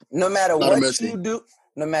 No matter what you do,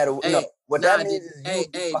 no matter what that means is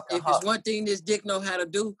if it's one thing this dick know how to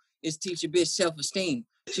do, is teach a bitch self-esteem.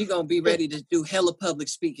 She going to be ready to do hella public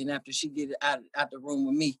speaking after she get out the room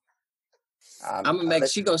with me. I'm going to make,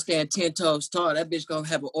 she going to stand 10 toes tall. That bitch going to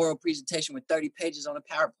have an oral presentation with 30 pages on a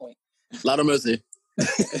PowerPoint. Lot of mercy.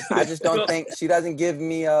 I just don't think, she doesn't give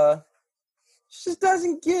me the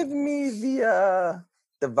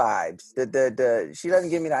vibes. She doesn't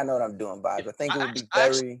give me the I know what I'm doing vibes. I think it would be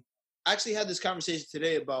very... I actually had this conversation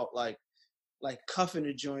today about like cuffing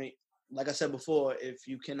a joint. Like I said before, if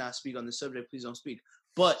you cannot speak on the subject, please don't speak.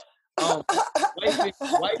 But wiping a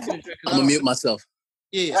joint, I'm gonna mute myself.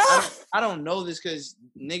 Yeah, I don't know this because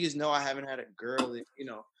niggas know I haven't had a girl,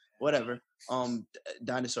 whatever.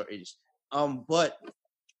 Dinosaur ages. But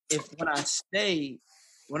when I say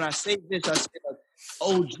this, I say like,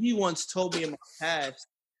 OG once told me in my past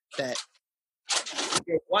that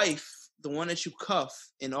your wife, the one that you cuff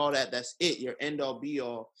and all that, that's it. Your end all be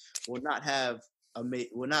all will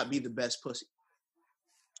not be the best pussy.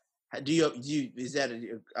 Is that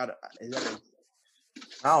a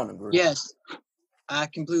I don't agree. Yes, I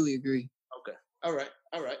completely agree. Okay. All right.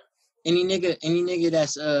 Any nigga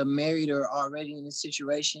that's married or already in a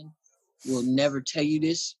situation will never tell you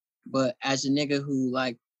this, but as a nigga who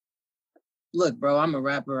like, look, bro, I'm a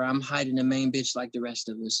rapper. I'm hiding the main bitch like the rest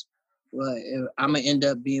of us. Well, I'm gonna end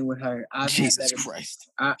up being with her. Jesus Christ.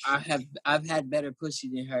 I've had better pussy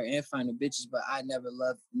than her and finer bitches, but I never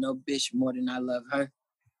loved no bitch more than I love her.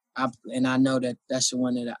 And I know that that's the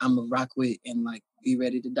one that I'm gonna rock with and like be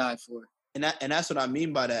ready to die for. And that's what I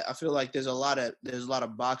mean by that. I feel like there's a lot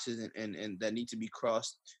of boxes and that need to be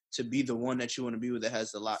crossed to be the one that you want to be with that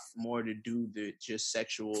has a lot more to do with just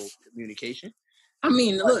sexual communication. I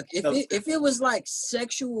mean, look, if it was like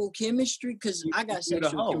sexual chemistry, because I got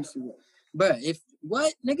sexual chemistry, but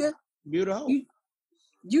what, nigga? Beautiful.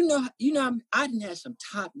 You know, I didn't have some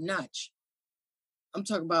top notch. I'm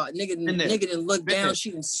talking about nigga didn't look down.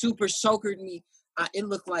 She didn't super soakered me. It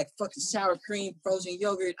looked like fucking sour cream, frozen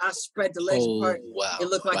yogurt. I spread the legs apart. Wow. It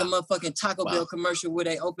looked like a motherfucking Taco Bell commercial where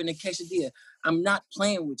they open a quesadilla. I'm not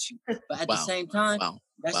playing with you, but at the same time,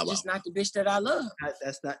 that's just not the bitch that I love.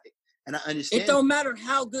 That's not. And I understand. It don't matter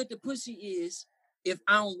how good the pussy is if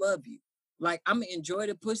I don't love you. Like, I'm going to enjoy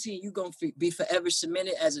the pussy and you going to be forever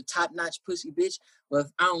cemented as a top-notch pussy bitch. But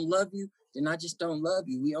if I don't love you, then I just don't love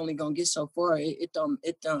you. We only going to get so far. I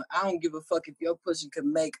don't give a fuck if your pussy could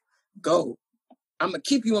make gold. I'm going to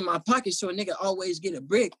keep you in my pocket so a nigga always get a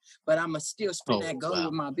brick, but I'm going to still spend that gold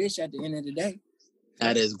with my bitch at the end of the day.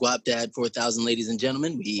 That is Guap Dad 4000, ladies and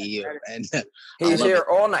gentlemen. He's here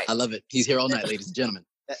all night. I love it. He's here all night, ladies and gentlemen.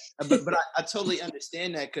 But I totally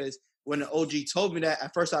understand that, because when the OG told me that,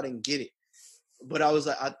 at first I didn't get it. But I was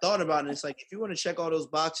like, I thought about it. And it's like, if you want to check all those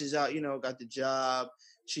boxes out, got the job,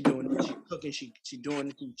 she doing it, she cooking, she doing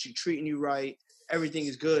it, she treating you right, everything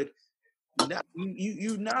is good. Now,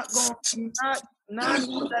 you not going to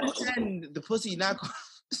end. The pussy not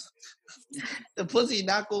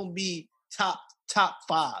going to be top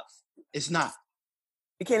 5. It's not.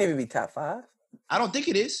 It can't even be top 5. I don't think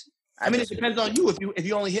it is. I mean, it depends on you. If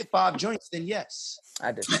you only hit 5 joints, then yes.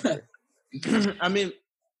 I disagree. I mean,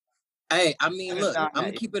 hey, look, I'm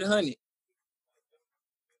gonna keep it 100.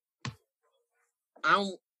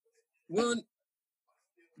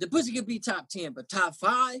 The pussy could be top 10, but top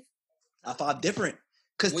 5. Top 5 different.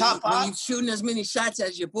 Because top 5, when you shooting as many shots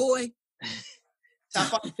as your boy. Top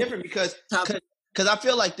 5 is different because I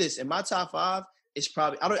feel like this. In my top 5, it's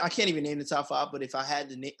probably I can't even name the top 5, but if I had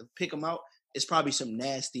to pick them out, it's probably some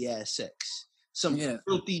nasty ass sex, some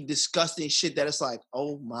filthy, disgusting shit that it's like,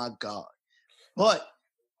 oh my God. But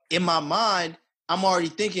in my mind, I'm already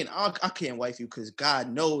thinking, I can't wife you because God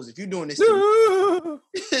knows if you're doing this to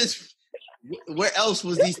me, where else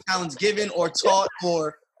was these talents given or taught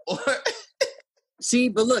or See,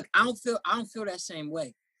 but look, I don't feel that same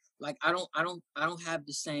way. Like I don't have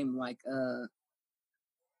the same like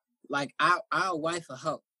I'll wife a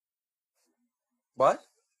hoe. What?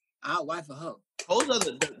 I'll wife a hoe. Hoes are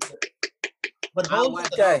the but hoes are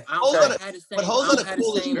the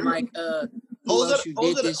coolest. Hoes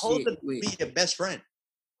are be your best friend.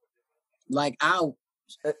 Like I'll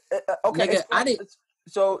okay. Nigga, I did.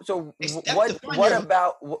 So what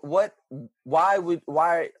about what? Why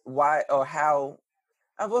or how?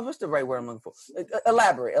 What's the right word I'm looking for?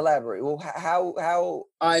 Elaborate. Well, how? All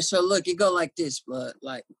right. So look, it go like this, but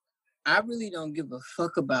like, I really don't give a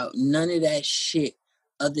fuck about none of that shit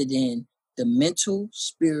other than the mental,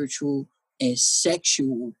 spiritual, and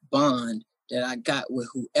sexual bond that I got with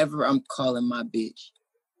whoever I'm calling my bitch.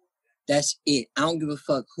 That's it. I don't give a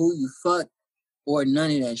fuck who you fuck or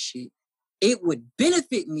none of that shit. It would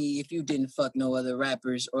benefit me if you didn't fuck no other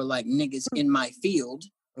rappers or like niggas in my field.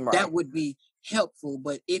 Right. That would be helpful.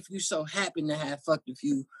 But if you so happen to have fucked a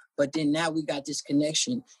few, but then now we got this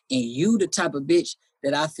connection and you the type of bitch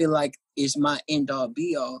that I feel like is my end all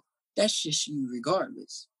be all, that's just you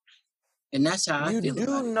regardless. And that's how I feel about it. You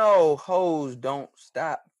do know hoes don't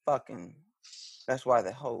stop fucking. That's why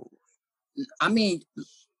they're hoes. I mean,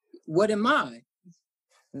 what am I?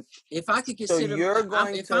 If I could consider,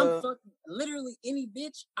 if I'm fucking literally any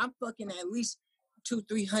bitch, I'm fucking at least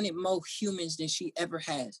 200-300 more humans than she ever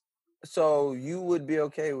has. So you would be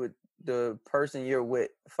okay with the person you're with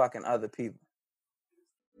fucking other people?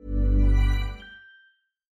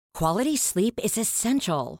 Quality sleep is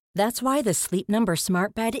essential. That's why the Sleep Number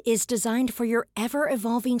Smart Bed is designed for your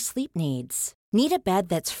ever-evolving sleep needs. Need a bed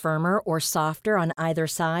that's firmer or softer on either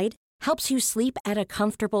side? Helps you sleep at a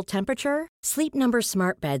comfortable temperature? Sleep Number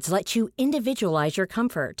Smart Beds let you individualize your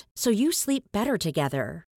comfort, so you sleep better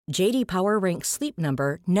together. J.D. Power ranks Sleep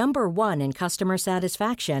Number number 1 in customer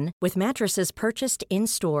satisfaction with mattresses purchased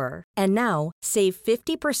in-store. And now, save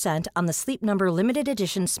 50% on the Sleep Number Limited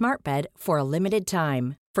Edition Smart Bed for a limited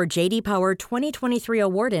time. For J.D. Power 2023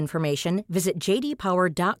 award information, visit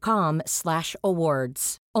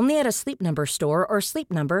jdpower.com/awards. Only at a Sleep Number store or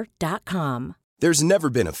sleepnumber.com. There's never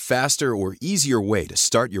been a faster or easier way to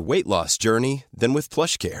start your weight loss journey than with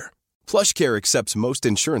PlushCare. PlushCare accepts most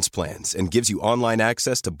insurance plans and gives you online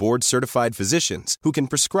access to board-certified physicians who can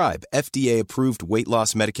prescribe FDA-approved weight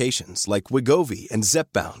loss medications like Wegovy and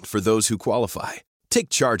Zepbound for those who qualify. Take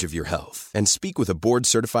charge of your health and speak with a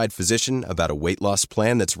board-certified physician about a weight loss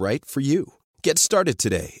plan that's right for you. Get started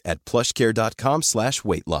today at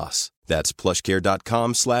plushcare.com/weight-loss. That's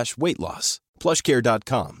plushcare.com/weight-loss.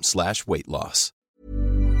 plushcare.com/weight-loss.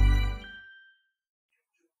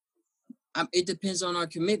 It depends on our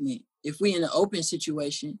commitment. If we in an open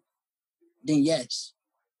situation, then yes.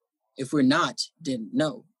 If we're not, then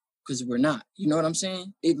no, because we're not. You know what I'm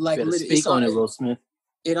saying? It like speak on it, Will Smith.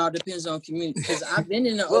 It all depends on community. Because I've been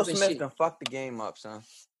in the Will open Smith shit. done fucked the game up, son.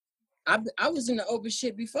 I was in the open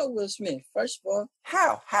shit before Will Smith. First of all,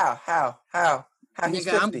 how?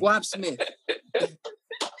 Nigga, I'm Guap Smith.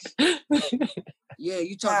 Yeah,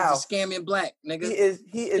 you talking to scamming black, nigga.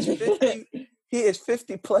 He is 50. He is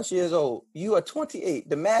 50 plus years old. You are 28.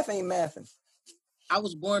 The math ain't mathing. I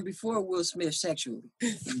was born before Will Smith sexually.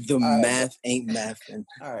 The math ain't mathing.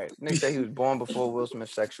 All right. Nick said he was born before Will Smith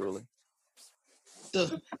sexually.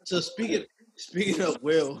 So speaking of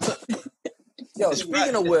Will. Yo,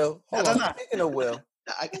 speaking of Will. Hold on. Speaking of Will.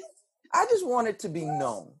 I just want it to be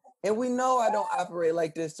known. And we know I don't operate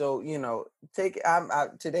like this, so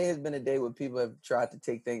today has been a day where people have tried to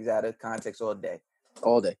take things out of context all day.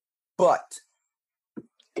 But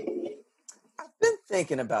I've been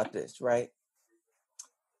thinking about this, right?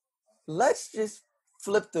 Let's just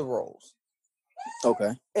flip the roles.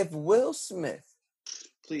 Okay. If Will Smith,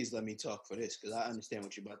 please let me talk for this because I understand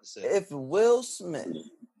what you're about to say. If Will Smith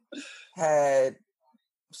had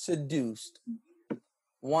seduced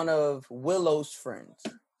one of Willow's friends,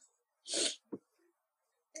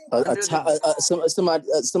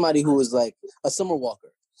 somebody who was like a Summer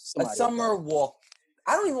Walker.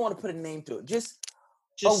 I don't even want to put a name to it. Just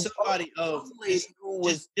somebody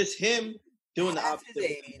just him doing the opposite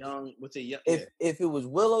with a young. If it was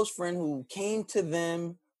Willow's friend who came to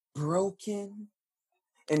them broken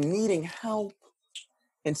and needing help,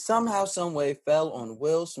 and somehow, some way, fell on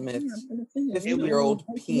Will Smith's 50-year-old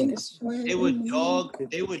penis, they would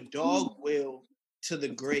dog Will to the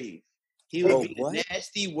grave. He would be a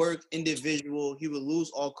nasty work individual. He would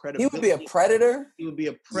lose all credibility. He would be a predator.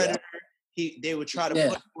 Yeah. They would try to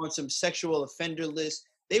put him on some sexual offender list.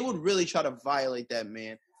 They would really try to violate that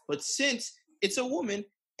man. But since it's a woman,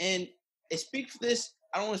 and I speak for this,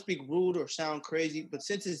 I don't want to speak rude or sound crazy, but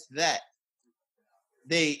since it's that,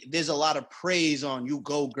 there's a lot of praise on you,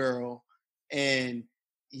 go girl, and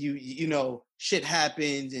you know shit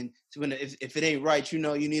happens, and if it ain't right, you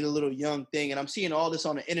know you need a little young thing, and I'm seeing all this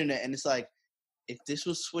on the internet, and it's like, if this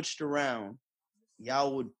was switched around,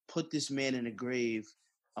 y'all would put this man in a grave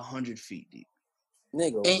 100 feet deep.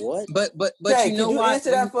 Nigga, what? But Jay, you know could you why?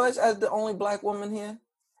 answer that for us as the only black woman here?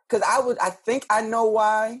 Because I think I know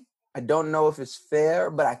why. I don't know if it's fair,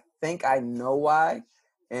 but I think I know why.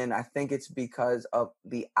 And I think it's because of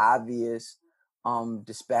the obvious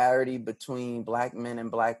disparity between black men and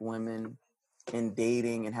black women in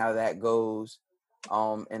dating and how that goes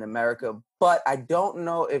in America. But I don't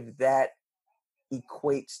know if that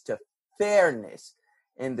equates to fairness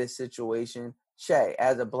in this situation. Shay,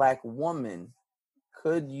 as a black woman,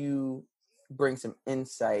 could you bring some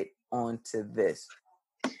insight onto this?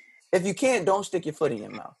 If you can't, don't stick your foot in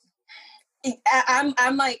your mouth.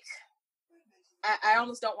 I'm like, I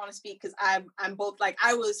almost don't want to speak because I'm both like,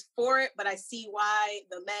 I was for it, but I see why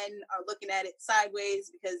the men are looking at it sideways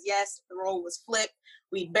because yes, the role was flipped.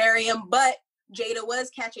 We'd bury him, but Jada was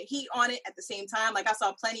catching heat on it at the same time. Like I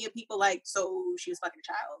saw plenty of people like, so she was fucking a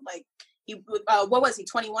child. Like he, what was he,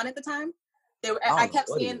 21 at the time? I kept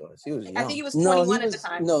seeing. He was young. I think he was 21 at the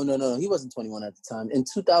time. No, he wasn't 21 at the time. In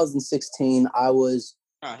 2016, in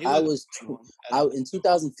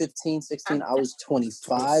 2015, 16, I was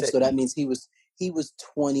 25. So that means he was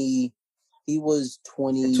 20. He was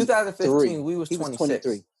 20. In 2015, we was 26.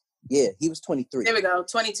 23. Yeah, he was 23. There we go.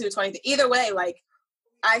 22, 23. Either way, like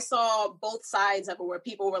I saw both sides of it where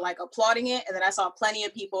people were like applauding it, and then I saw plenty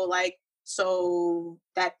of people like, so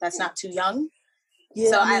that's not too young. Yeah,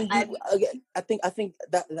 so I think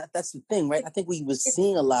that's the thing, right? I think we was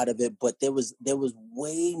seeing a lot of it, but there was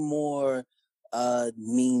way more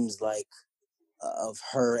memes like of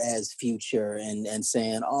her as Future and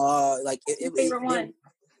saying, oh, like favorite one.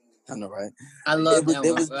 I know, right? I love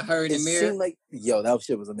that one. Her in the mirror. Seemed like, that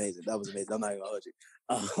shit was amazing. That was amazing. I'm not gonna hold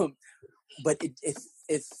you. But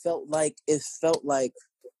it felt like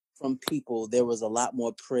from people there was a lot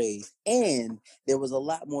more praise, and there was a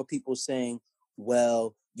lot more people saying,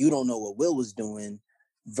 well, you don't know what Will was doing,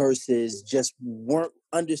 versus just weren't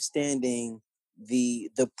understanding the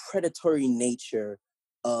predatory nature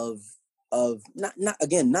of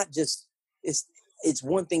not just it's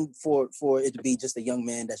one thing for it to be just a young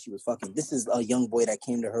man that she was fucking. This is a young boy that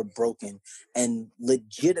came to her broken and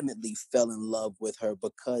legitimately fell in love with her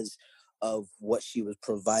because of what she was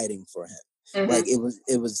providing for him. Mm-hmm. Like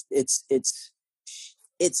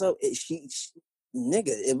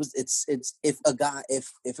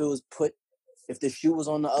if the shoe was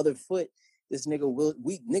on the other foot, this nigga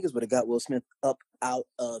niggas would have got Will Smith up out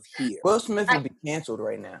of here. Will Smith would be canceled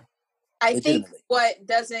right now. I think what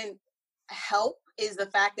doesn't help is the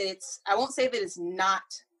fact that I won't say that it's not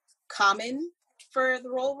common for the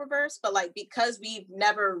role reverse, but like because we've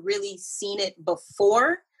never really seen it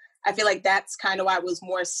before, I feel like that's kind of why it was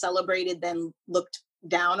more celebrated than looked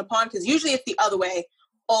down upon. Because usually it's the other way,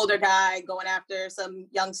 older guy going after some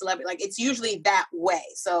young celebrity, like it's usually that way.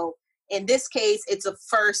 So in this case, it's a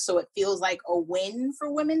first, so it feels like a win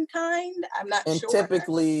for womankind. I'm not sure. And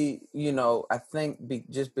typically, I think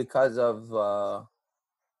just because of the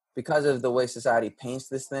way society paints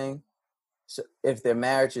this thing, so if their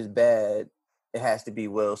marriage is bad, it has to be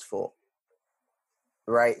Will's fault,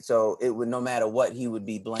 right? So it would, no matter what, he would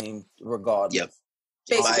be blamed regardless. Yep.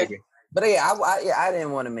 Basically. But yeah, I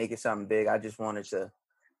didn't want to make it something big. I just wanted to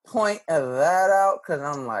point that out because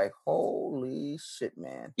I'm like, holy shit,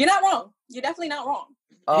 man. You're not wrong. You're definitely not wrong.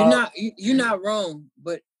 You're not wrong.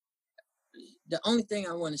 But the only thing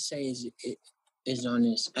I want to say is on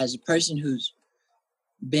this, as a person who's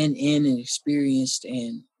been in and experienced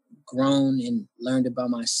and grown and learned about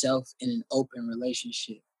myself in an open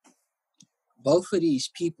relationship. Both of these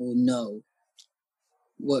people know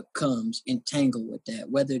what comes entangled with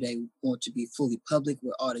that, whether they want to be fully public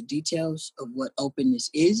with all the details of what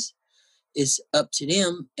openness is up to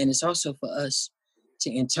them, and it's also for us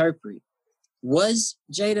to interpret. Was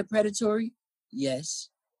Jada predatory? Yes.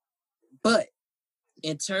 But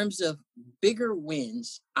in terms of bigger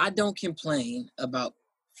wins, I don't complain about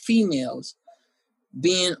females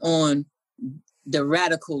being on the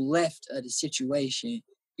radical left of the situation,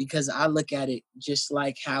 because I look at it just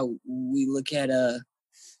like how we look at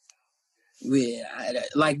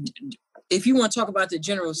like, if you want to talk about the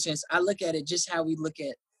general sense, I look at it just how we look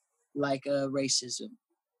at like racism.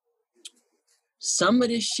 Some of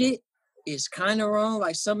this shit is kind of wrong.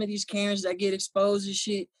 Like some of these Karens that get exposed and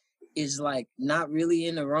shit is like not really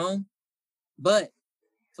in the wrong, but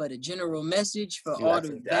for the general message, for all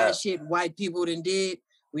the bad shit white people done did,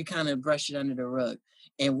 we kind of brush it under the rug.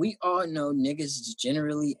 And we all know niggas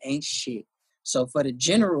generally ain't shit. So for the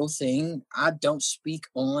general thing, I don't speak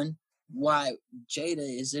on why Jada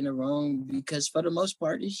is in the wrong, because for the most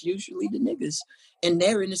part, it's usually the niggas. And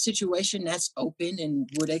they're in a situation that's open and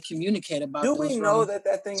where they communicate about Do we know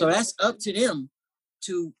that thing? So that's up to them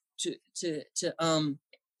to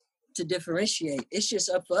differentiate. It's just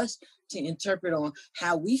up for us to interpret on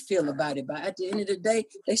how we feel about it. But at the end of the day,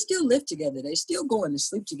 they still live together. They still going to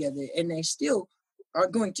sleep together, and they still are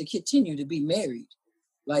going to continue to be married.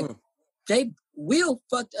 Like they will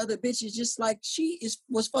fuck other bitches just like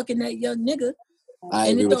was fucking that young nigga.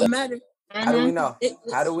 And it don't matter. How do we know?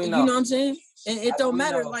 How do we know? You know what I'm saying? And it don't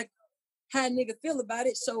matter like how a nigga feel about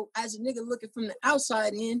it. So as a nigga looking from the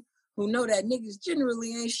outside in, who know that niggas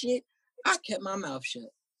generally ain't shit, I kept my mouth shut.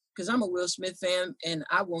 Because I'm a Will Smith fan, and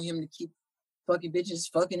I want him to keep fucking bitches,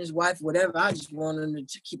 fucking his wife, whatever. I just want him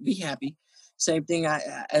to be happy. Same thing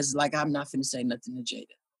as like I'm not finna say nothing to Jada.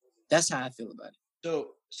 That's how I feel about it.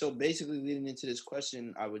 So basically, leading into this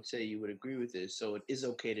question, I would say you would agree with this. So it is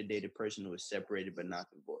okay to date a person who is separated but not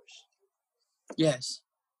divorced. Yes.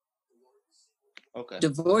 Okay.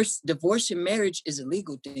 Divorce and marriage is a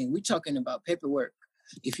legal thing. We're talking about paperwork.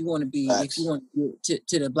 If you want to be, if you want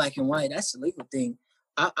to the black and white, that's a legal thing.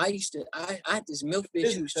 I had this MILF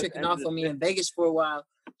bitch who was tricking off on me in Vegas for a while.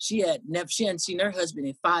 She hadn't seen her husband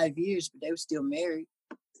in 5 years, but they were still married.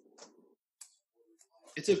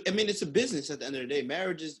 It's a business at the end of the day.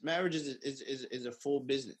 Marriage is a full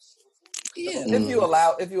business. Yeah. If you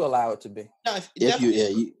allow it to be. No,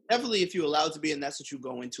 definitely if you allow it to be, and that's what you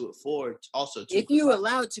go into it for. Also, too. If you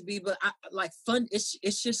allow it to be, but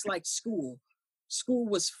it's just like school. School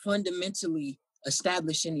was fundamentally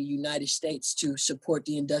established in the United States to support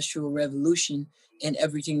the Industrial Revolution and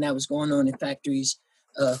everything that was going on in factories,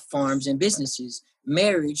 farms, and businesses.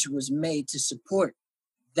 Marriage was made to support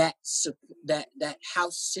that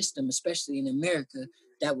house system, especially in America,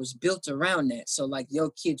 that was built around that. So like your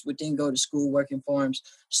kids would then go to school, work in farms,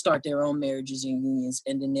 start their own marriages and unions,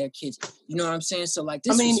 and then their kids, you know what I'm saying? So like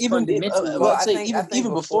this even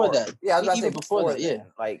before that. Yeah, I was about to say before that, yeah.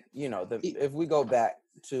 Like, you know, if we go back,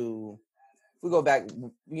 you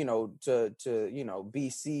know, to you know,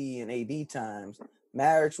 BC and AD times,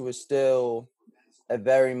 marriage was still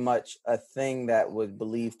very much a thing that was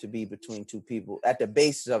believed to be between two people. At the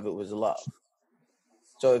basis of it was love.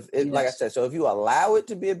 So like I said, so if you allow it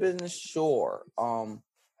to be a business, sure.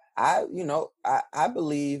 I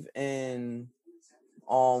believe in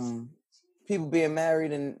people being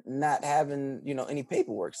married and not having, you know, any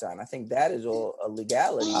paperwork signed. I think that is all a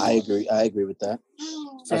legality. I agree with that.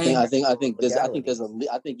 I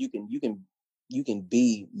think you can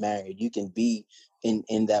be married, you can be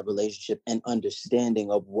in that relationship and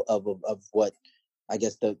understanding of what I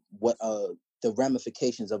guess the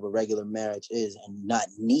ramifications of a regular marriage is, and not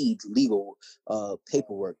need legal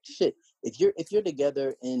paperwork. Shit, if you're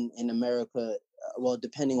together in America, well,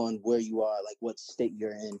 depending on where you are, like what state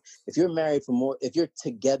you're in, if you're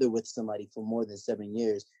together with somebody for more than 7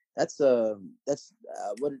 years, that's what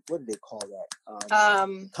do they call that?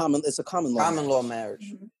 It's a common law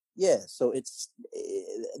marriage. Mm-hmm. Yeah, so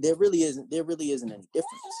there really isn't any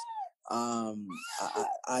difference.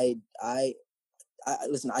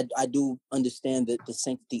 Listen, I do understand the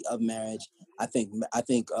sanctity of marriage. I think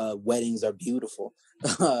weddings are beautiful.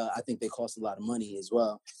 I think they cost a lot of money as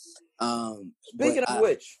well. Speaking of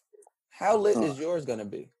which, how lit is yours gonna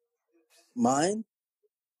be? Mine,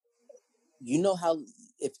 you know how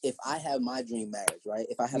if I have my dream marriage, right?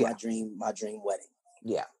 If I have my dream wedding.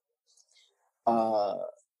 Yeah.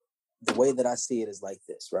 The way that I see it is like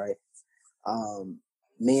this, right?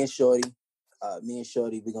 Me and Shorty,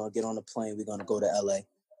 we're gonna get on a plane, we're gonna go to LA.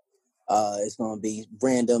 It's gonna be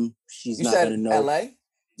random. She's you not said gonna know. LA?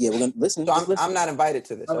 Yeah, we're gonna listen. So listen. I'm not invited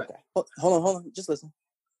to this. All okay. Right. Hold on. Just listen.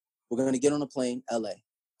 We're gonna get on a plane, LA.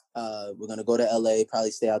 We're gonna go to LA,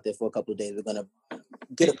 probably stay out there for a couple of days. We're gonna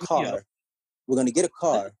get a car. We're gonna get a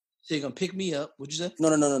car. So you're gonna pick me up? What'd you say?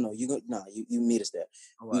 No. You meet us there.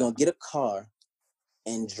 We're gonna get a car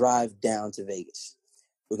and drive down to Vegas.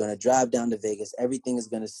 We're gonna drive down to Vegas. Everything is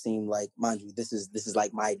gonna seem like, mind you, this is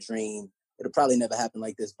like my dream. It'll probably never happen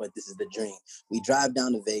like this, but this is the dream. We drive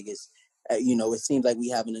down to Vegas. It seems like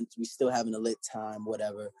we still having a lit time,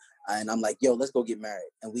 whatever. And I'm like, yo, let's go get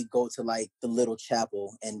married. And we go to like the little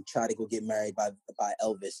chapel and try to go get married by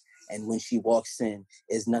Elvis. And when she walks in,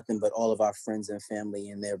 it's nothing but all of our friends and family,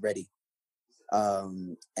 and they're ready.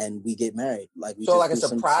 And we get married. Like we so like a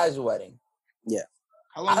surprise wedding. Yeah.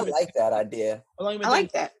 How long I like that idea. How long you been I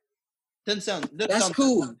like that. Doesn't sound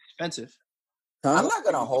cool. Expensive. Huh? I'm not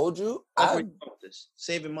gonna hold you.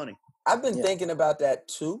 Saving money. I've been thinking about that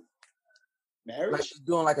too. Marriage? Like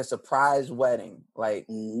doing like a surprise wedding. Like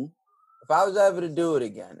if I was ever to do it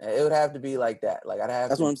again, it would have to be like that. Like I'd have.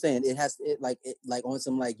 That's what I'm saying. It has like on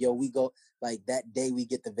some like, yo, we go like that day we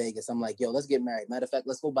get to Vegas. I'm like, yo, let's get married. Matter of fact,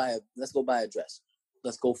 let's go buy a dress.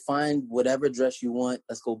 Let's go find whatever dress you want.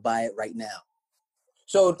 Let's go buy it right now.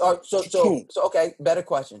 So okay. Better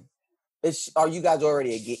question. Are you guys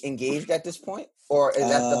already engaged at this point, or is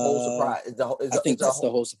that the whole surprise? I think that's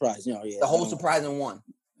the whole surprise. Yeah. The whole surprise in one.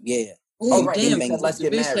 Yeah. Oh, right. damn. Let's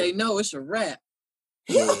get married. Say, no, it's a wrap.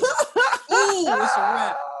 Yeah. Ooh, it's a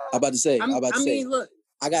wrap. I'm about to say. Look.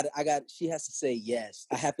 I got. She has to say yes.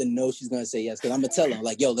 I have to know she's gonna say yes, because I'm gonna tell her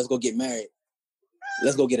like, yo, let's go get married.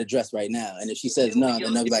 Let's go get a dress right now. And if she says no,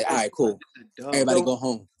 then I'll be like, all right, cool. Everybody go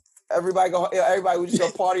home. Everybody, we just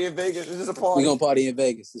gonna party in Vegas. It's just a party. We're gonna party in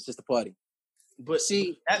Vegas. It's just a party. But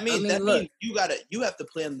see, that means you have to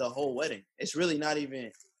plan the whole wedding. It's really not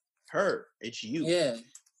even her. It's you. Yeah.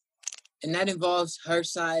 And that involves her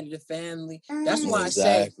side of the family. That's why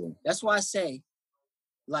I say,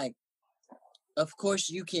 like, of course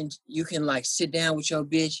you can like sit down with your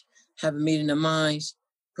bitch, have a meeting of minds,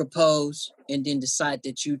 propose, and then decide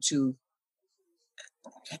that you two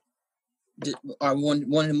are want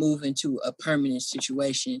to move into a permanent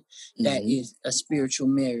situation that is a spiritual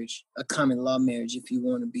marriage, a common law marriage, if you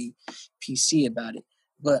want to be PC about it.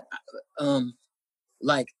 But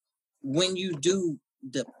like when you do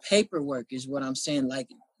the paperwork is what I'm saying, like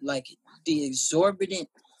the exorbitant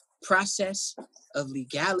process of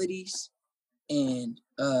legalities and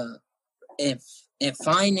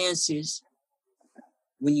finances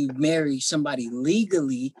when you marry somebody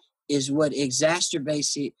legally is what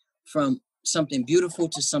exacerbates it from something beautiful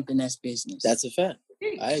to something that's business. That's a fact.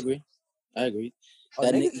 I agree. Oh,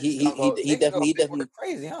 that he definitely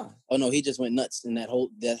crazy, huh? Oh no, he just went nuts in that whole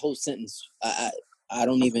sentence. I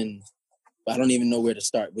don't even know where to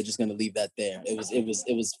start. We're just gonna leave that there.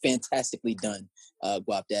 It was fantastically done,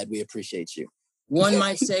 Guap Dad. We appreciate you. One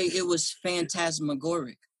might say it was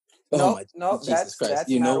phantasmagoric. No, Jesus Christ. that's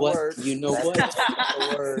you know not what? a word. You know that's what? Not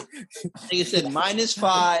a word. I think it said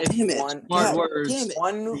 -5. Damn it. Smart words.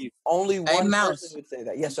 Only one Mouse. person would say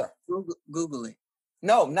that. Yes, sir. Google it.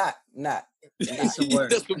 No, not. It's a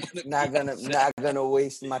word. Not gonna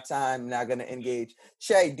waste my time. Not gonna engage.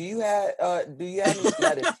 Shay, do you have any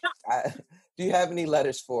letters? Do you have any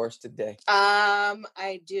letters for us today?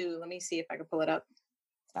 I do. Let me see if I can pull it up.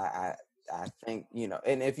 I think,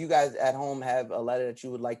 and if you guys at home have a letter that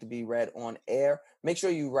you would like to be read on air, make sure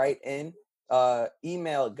you write in,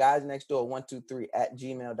 email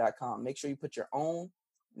guysnextdoor123@gmail.com. Make sure you put your own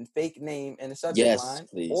fake name in the subject line,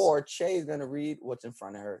 please. Or Shay's going to read what's in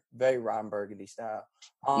front of her. Very Ron Burgundy style.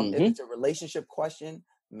 If it's a relationship question,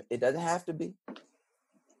 it doesn't have to be,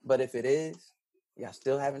 but if it is, you're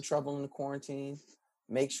still having trouble in the quarantine,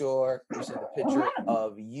 make sure you send a picture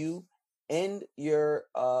of you and your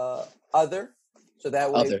other, so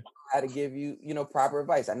that way I to give you, proper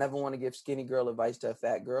advice. I never want to give skinny girl advice to a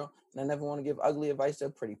fat girl, and I never want to give ugly advice to a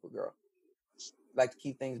pretty girl. I like to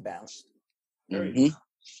keep things balanced.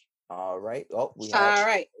 All right. Oh, we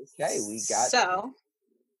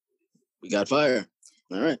got fire.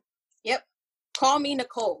 All right. Yep. Call me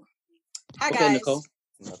Nicole. Hi, okay, guys.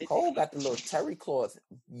 Nicole got the little terry cloth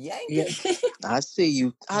yanking. I see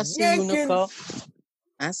you. I see you,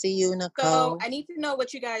 Nicole. So I need to know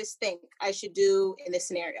what you guys think I should do in this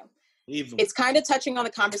scenario. It's kind of touching on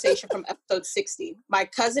the conversation from episode 60. My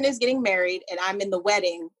cousin is getting married and I'm in the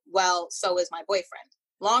wedding. Well, so is my boyfriend.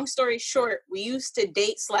 Long story short, we used to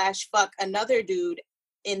date / fuck another dude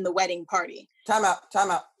in the wedding party. Time out.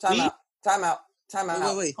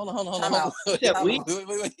 Wait, hold on.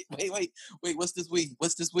 Wait, what's this we?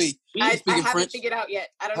 I haven't figured out yet.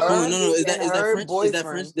 I don't know. No, is that French? Is that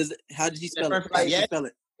French? How did you spell it? How did you spell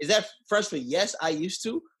it? Is that French for yes, I used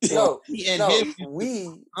to? No, him. We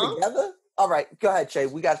together? All right, go ahead, Che.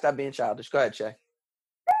 We got to stop being childish. Go ahead, Che.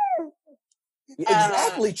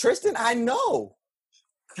 Exactly, Tristan. I know.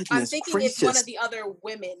 I'm thinking it's one of the other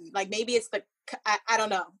women. Like maybe it's the, I don't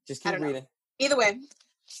know. Just keep reading. Either way,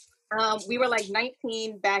 we were like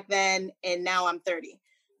 19 back then and now I'm 30.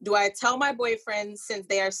 Do I tell my boyfriend since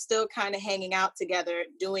they are still kind of hanging out together,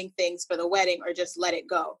 doing things for the wedding, or just let it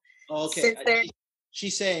go? Okay.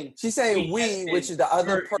 She's saying we, which is the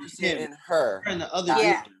other person in her. And the other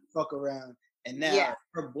dude fuck around. And now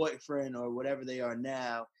her boyfriend or whatever they are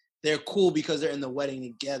now, they're cool because they're in the wedding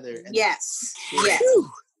together. And yes.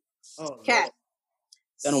 Oh, Cat.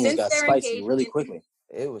 That almost got spicy really quickly.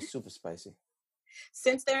 It was super spicy.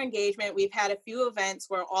 Since their engagement, we've had a few events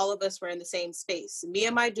where all of us were in the same space. Me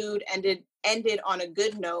and my dude ended on a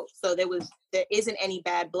good note, so there isn't any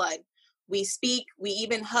bad blood. We speak. We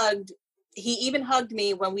even hugged. He even hugged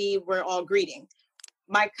me when we were all greeting.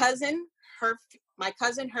 My cousin, her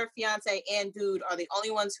fiance, and dude are the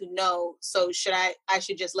only ones who know. So I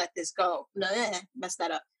should just let this go? Mess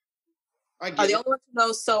that up. Are the only ones who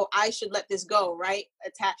know? So I should let this go, right?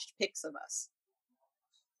 Attached pics of us.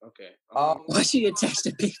 Okay. Why she attached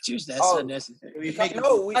the pictures? That's unnecessary.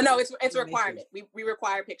 It's a requirement. We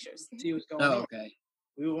require pictures. See what's going on. Okay.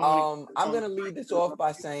 I'm gonna lead this off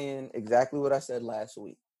by saying exactly what I said last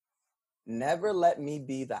week. Never let me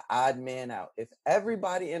be the odd man out. If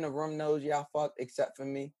everybody in the room knows y'all fucked except for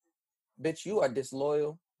me, bitch, you are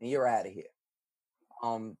disloyal and you're out of here.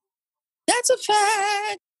 That's a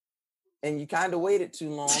fact. And you kind of waited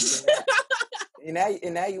too long.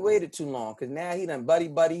 and now you waited too long because now he done buddy,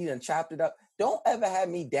 he done chopped it up. Don't ever have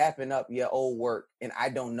me dapping up your old work and I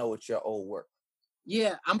don't know it's your old work.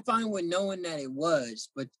 Yeah, I'm fine with knowing that it was,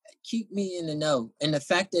 but keep me in the know. And the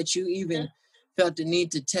fact that you even felt the need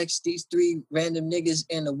to text these 3 random niggas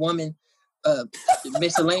and a woman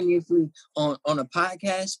miscellaneously on a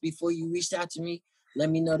podcast before you reached out to me, let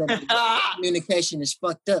me know that the communication is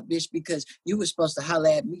fucked up, bitch, because you were supposed to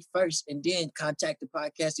holler at me first and then contact the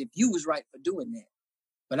podcast if you was right for doing that.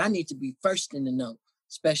 But I need to be first in the know,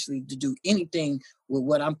 especially to do anything with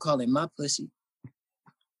what I'm calling my pussy.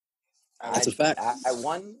 That's a fact. I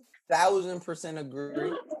 1,000%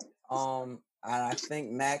 agree. And I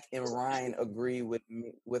think Mac and Ryan agree with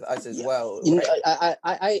us as well. You know,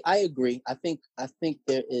 I agree. I think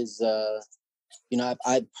there is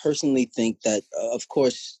I personally think that of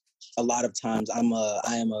course a lot of times I am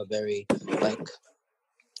a very like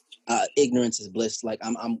ignorance is bliss. Like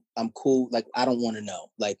I'm cool. Like I don't want to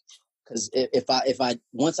know. Like because if I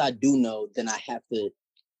once I do know, then I have to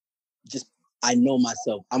just I know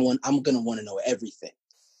myself. I'm gonna want to know everything,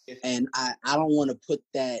 and I don't want to put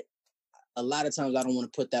that. A lot of times I don't want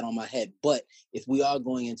to put that on my head, but if we are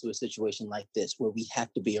going into a situation like this where we have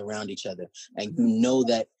to be around each other and you know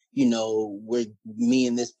that, me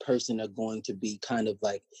and this person are going to be kind of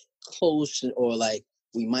like close or like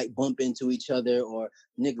we might bump into each other or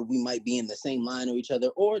nigga, we might be in the same line or each other.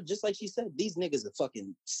 Or just like she said, these niggas are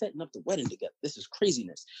fucking setting up the wedding together. This is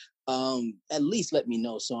craziness. At least let me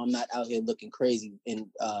know so I'm not out here looking crazy and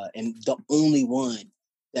the only one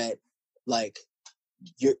that like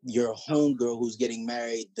your homegirl who's getting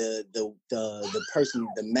married, the person,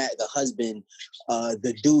 the husband,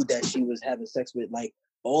 the dude that she was having sex with, like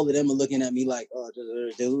all of them are looking at me like, oh,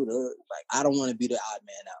 dude, like I don't want to be the odd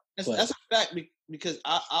man out. That's a fact because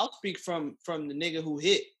I'll speak from the nigga who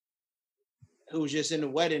was just in the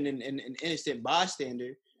wedding and an innocent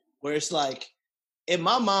bystander, where it's like, in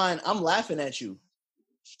my mind, I'm laughing at you.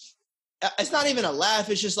 It's not even a laugh.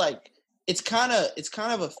 It's just like it's kind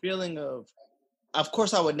of a feeling of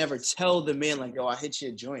course, I would never tell the man like, yo, I hit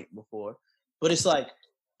your joint before. But it's like,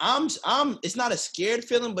 it's not a scared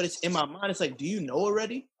feeling, but it's in my mind. It's like, do you know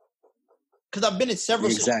already? Because I've been in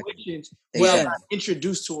several situations where I got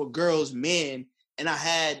introduced to a girl's man and I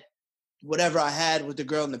had whatever I had with the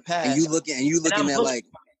girl in the past. And you looking at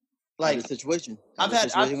like the situation. I've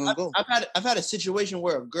had a situation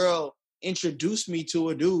where a girl introduced me to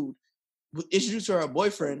a dude, introduced her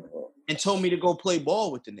boyfriend, and told me to go play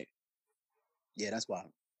ball with the nigga. Yeah, that's wild.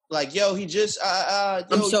 Like, yo, he just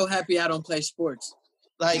I'm so happy I don't play sports.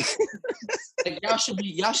 Like y'all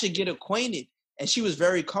should get acquainted. And she was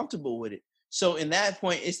very comfortable with it. So in that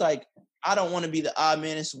point, it's like, I don't want to be the odd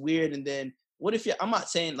man. It's weird. And then what if I'm not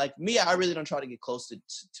saying like me, I really don't try to get close to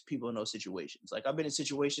people in those situations. Like I've been in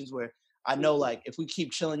situations where I know like if we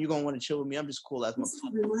keep chilling, you're going to want to chill with me. I'm just cool as my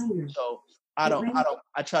So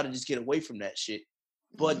I try to just get away from that shit.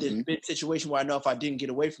 But there's been a situation where I know if I didn't get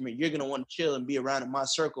away from it, you're going to want to chill and be around in my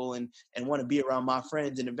circle and want to be around my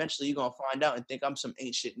friends. And eventually you're going to find out and think I'm some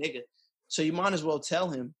ain't shit nigga. So you might as well tell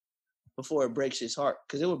him before it breaks his heart,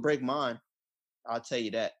 because it would break mine. I'll tell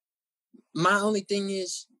you that. My only thing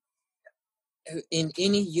is, in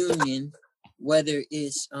any union, whether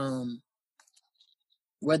it's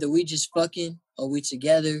whether we just fucking or we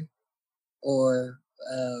together or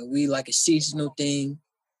we like a seasonal thing,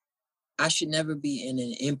 I should never be in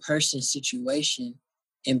an in-person situation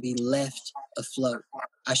and be left afloat.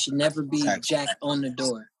 I should never be Jack on the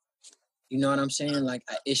door. You know what I'm saying? Like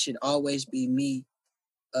it should always be me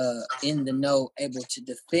in the know, able to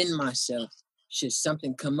defend myself. Should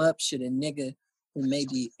something come up, should a nigga who may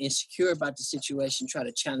be insecure about the situation try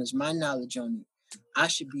to challenge my knowledge on it, I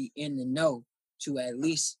should be in the know to at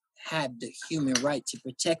least have the human right to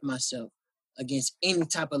protect myself against any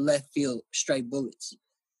type of left field straight bullets.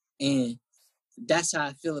 And that's how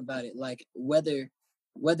I feel about it. Like whether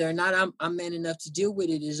or not I'm man enough to deal with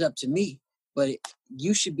it is up to me. But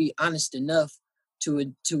you should be honest enough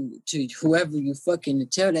to whoever you fucking to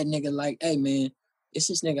tell that nigga like, hey man, it's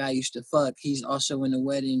this nigga I used to fuck. He's also in the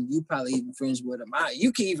wedding. You probably even friends with him.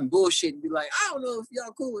 You can even bullshit and be like, I don't know if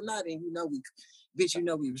y'all cool or not. And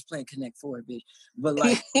we was playing Connect 4, bitch. But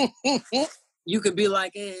like, you could be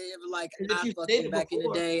like, hey, like I fucked him back in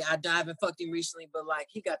the day. I haven't fucked him recently, but like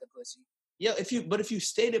he got the pussy. Yeah, if you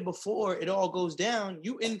stated before it all goes down,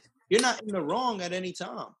 you're not in the wrong at any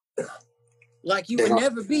time. Like you would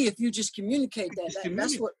never be if you just communicate that.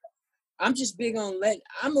 That's what. I'm just big on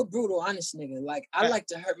I'm a brutal, honest nigga. Like, I like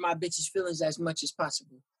to hurt my bitches' feelings as much as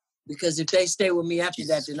possible. Because if they stay with me after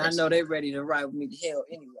that, then I know they're ready to ride with me to hell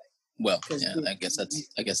anyway. Well, yeah, I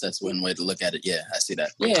guess that's one way to look at it. Yeah, I see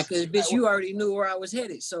that. Yeah, because, bitch, you already knew where I was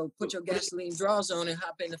headed. So put your gasoline drawers on and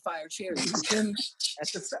hop in the fire cherry. You feel me?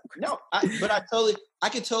 That's a fact. No, I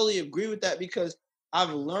can totally agree with that because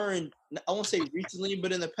I've learned, I won't say recently,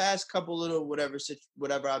 but in the past couple little whatever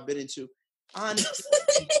I've been into, honestly,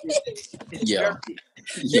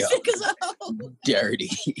 dirty.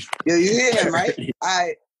 Yo, you hear him, right?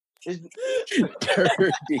 Dirty.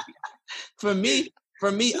 For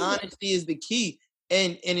me, honesty is the key.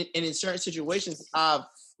 And in certain situations, I've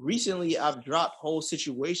dropped whole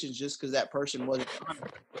situations just because that person wasn't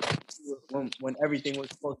honest. When everything was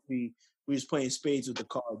supposed to be, we was playing spades with the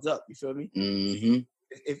cards up. You feel me? Mm-hmm.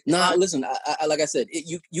 Listen. I like I said,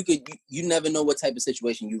 you never know what type of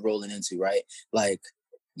situation you rolling into, right? Like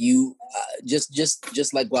you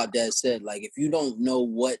just like Guap said, like if you don't know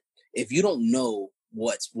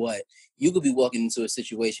what's what, you could be walking into a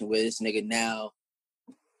situation where this nigga now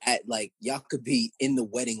at like y'all could be in the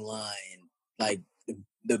wedding line, like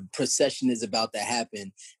the procession is about to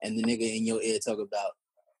happen, and the nigga in your ear talk about,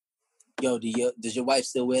 yo, does your wife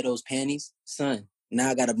still wear those panties, son? Now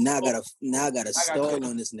I gotta stall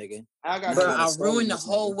on this nigga. I ruined the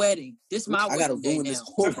whole wedding. This my wedding. I gotta ruin this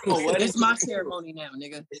whole wedding. This my ceremony now,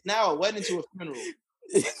 nigga. It's now a wedding to a funeral.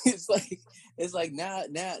 It's like now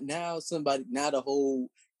the whole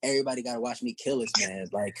everybody gotta watch me kill this man.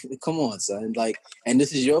 Like, come on, son. Like, and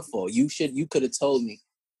this is your fault. You could have told me,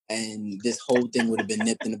 and this whole thing would have been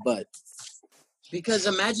nipped in the bud. Because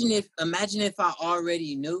imagine if I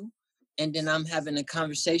already knew. And then I'm having a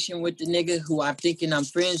conversation with the nigga who I'm thinking I'm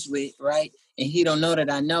friends with, right? And he don't know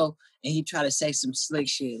that I know. And he try to say some slick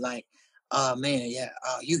shit like, oh, man, yeah,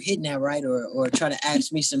 you hitting that, right? Or try to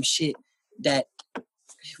ask me some shit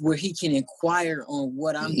where he can inquire on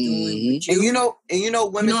what I'm doing with you. And you know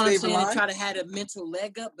women's favorite line? And try to have a mental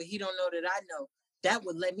leg up, but he don't know that I know. That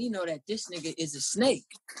would let me know that this nigga is a snake.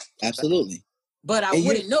 Absolutely. But I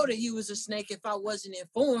wouldn't know that he was a snake if I wasn't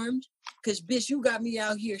informed. Because, bitch, you got me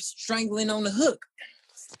out here strangling on the hook.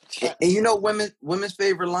 And you know women's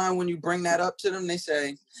favorite line when you bring that up to them? They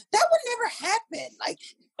say, that would never happen. Like,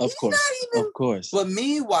 of course. But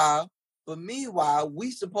meanwhile,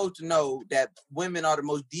 we supposed to know that women are the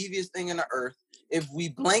most devious thing in the earth. If we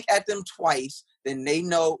blink at them twice, then they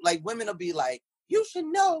know. Like, women will be like, you should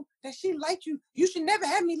know that she likes you. You should never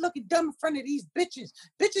have me looking dumb in front of these bitches.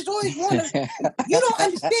 Bitches always want to. You don't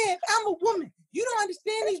understand. I'm a woman. You don't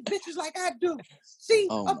understand these bitches like I do. See,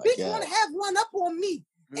 a bitch want to have one up on me,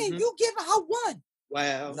 and you give her one.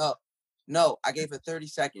 Wow. No, I gave her 30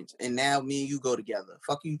 seconds, and now me and you go together.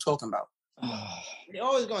 Fuck are you talking about? They're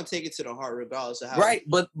always going to take it to the heart regardless of how. Right,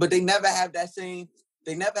 but they never have that same,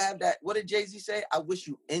 They never have that. What did Jay-Z say? I wish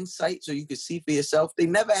you insight so you could see for yourself. They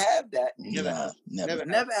never have that. Never have that. No, that'll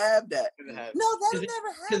never happen.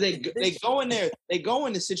 Because they go in there, they go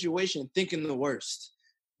in the situation thinking the worst,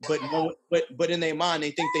 but in their mind they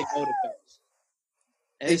think they know the best.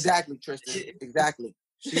 Exactly, Tristan. Exactly.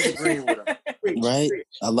 She's agreeing with him. Right?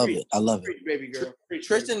 I love it. Baby girl.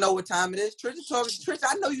 Tristan know what time it is. Tristan talking. Tristan,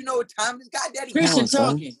 I know you know what time it is. God daddy. Tristan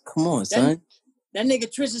talking. Come on, son. That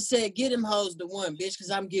nigga Tristan said, get him hoes the one, bitch,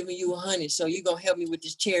 because I'm giving you 100. So you gonna help me with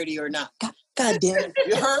this charity or not? God damn it.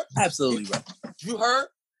 You heard? Absolutely right. You heard?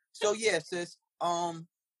 So yeah, sis. I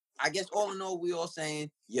guess all in all, we all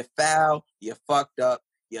saying you're foul, you're fucked up,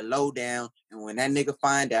 you're low down, and when that nigga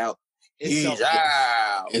find out, he's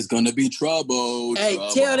out. It's gonna be trouble. Hey,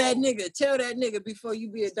 tell that nigga before you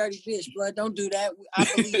be a dirty bitch, blood. Don't do that. I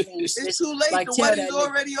believe in you. It's too late. Like, the wedding's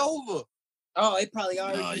already over. Oh, it probably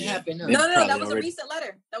already happened. Huh? No, that was a recent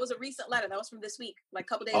letter. That was a recent letter. That was from this week, like a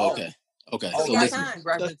couple days ago. Okay. Oh, So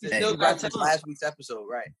listen. Still got last week's episode,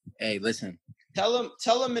 right? Hey, listen. Tell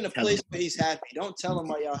him in a place where he's happy. Don't tell him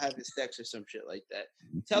while y'all having sex or some shit like that.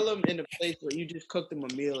 Tell him in a place where you just cooked him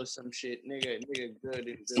a meal or some shit, nigga,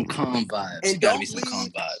 good. Some calm vibes. And gotta be some calm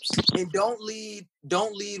vibes. And don't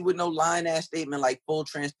lead with no lying ass statement like full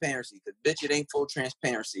transparency. Cause bitch, it ain't full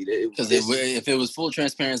transparency. Because if it was full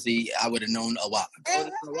transparency, I would have known a while ago.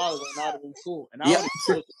 A while ago, and I'd have been cool. And I would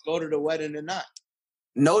have go to the wedding or not.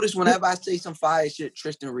 Notice whenever I say some fire shit,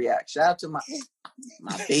 Tristan reacts. Shout out to my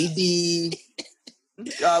baby.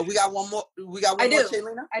 We got one more. We got one more,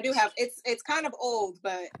 Shaylina? I do have. It's kind of old,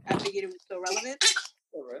 but I figured it was still relevant.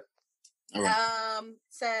 All right.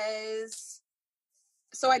 Says,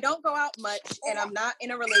 so I don't go out much, and I'm not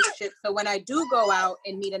in a relationship. So when I do go out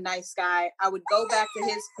and meet a nice guy, I would go back to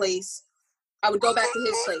his place.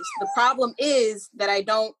 The problem is that I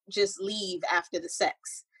don't just leave after the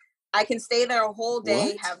sex. I can stay there a whole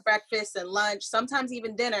day, have breakfast and lunch, sometimes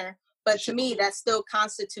even dinner. But to me, that still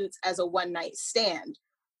constitutes as a one-night stand.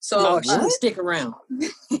 So stick around.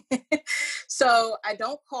 So I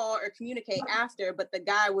don't call or communicate after, but the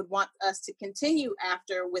guy would want us to continue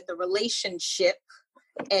after with a relationship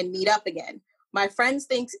and meet up again. My friends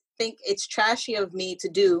think it's trashy of me to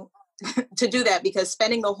do that because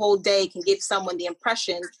spending the whole day can give someone the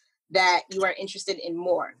impression that you are interested in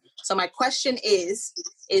more. So my question is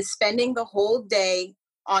spending the whole day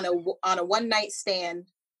on a one-night stand.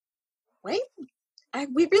 Wait,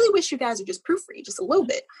 we really wish you guys would just proofread just a little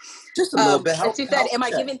bit. Just a little bit. Is she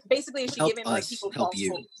giving like people false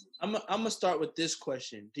hope? I'm gonna start with this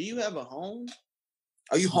question. Do you have a home?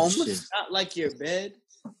 Are you homeless? Not like your bed.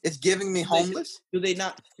 It's giving me homeless. Do they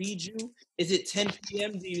not feed you? Is it 10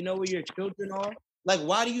 p.m.? Do you know where your children are? Like,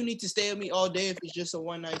 why do you need to stay with me all day if it's just a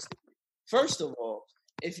one night stand? First of all,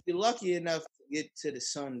 if you're lucky enough to get to the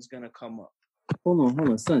sun's gonna come up. Hold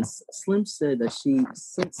on, son. Slim said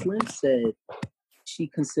she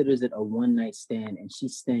considers it a one night stand, and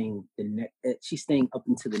she's staying up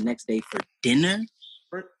until the next day for dinner.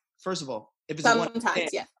 First of all, if it's sometimes, a one night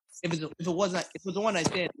stand, if it was a one night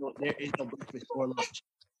stand, there is no breakfast or lunch.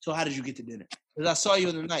 So how did you get to dinner? Because I saw you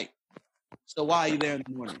in the night. So why are you there in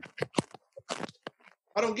the morning?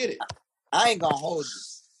 I don't get it. I ain't gonna hold you.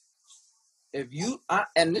 If you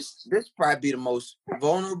and this probably be the most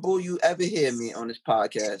vulnerable you ever hear me on this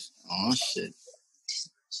podcast. Oh shit!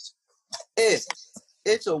 If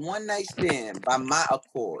it's a one night stand by my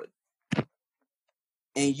accord,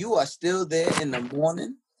 and you are still there in the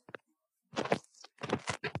morning,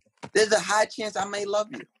 there's a high chance I may love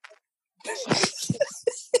you.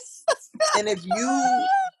 And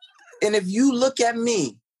if you look at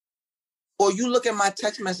me, or you look at my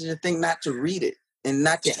text message and think not to read it and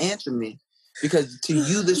not to answer me, because to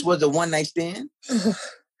you this was a one night stand,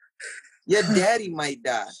 your daddy might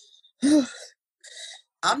die.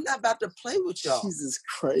 I'm not about to play with y'all. Jesus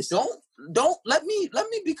Christ! Don't let me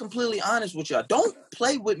be completely honest with y'all. Don't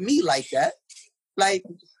play with me like that. Like,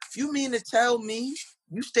 you mean to tell me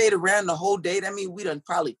you stayed around the whole day? That means we done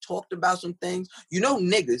probably talked about some things. You know,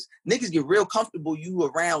 niggas get real comfortable you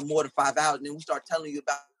around more than 5 hours, and then we start telling you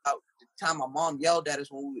about the time my mom yelled at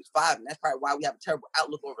us when we was 5, and that's probably why we have a terrible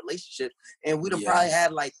outlook on relationships. And we done probably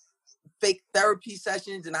had like fake therapy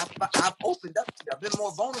sessions, and I've opened up to you. I've been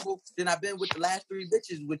more vulnerable than I've been with the last 3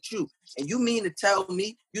 bitches with you. And you mean to tell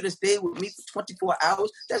me you done stayed with me for 24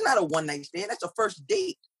 hours? That's not a one night stand. That's a first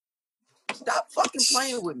date. Stop fucking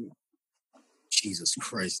playing with me. Jesus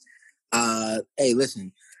Christ. Hey,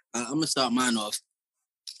 listen. I'm gonna start mine off.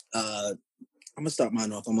 I'm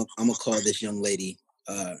gonna call this young lady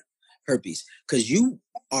herpes, because you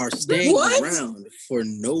are staying around for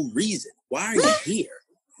no reason. Why are you here?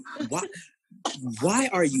 Why? why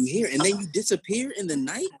are you here? And then you disappear in the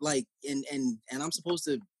night, like, and I'm supposed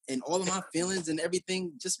to, and all of my feelings and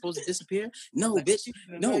everything just supposed to disappear? No, bitch.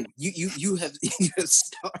 No, you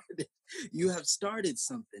have started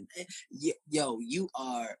something. Yo, you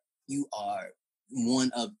are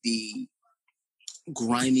one of the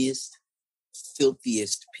grimiest,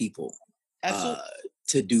 filthiest people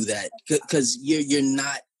to do that, because you're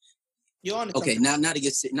not. You're on okay. something. Now to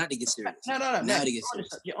get serious. Now to get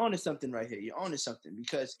serious. You're on to something right here. You're on to something,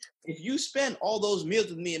 because if you spend all those meals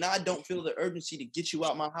with me and I don't feel the urgency to get you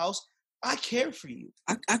out my house, I care for you.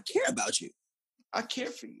 I care about you. I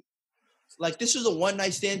care for you. Like, this is a one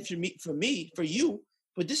night stand for you,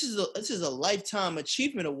 but this is a lifetime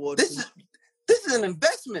achievement award. This is an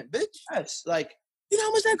investment, bitch. Yes, like, you know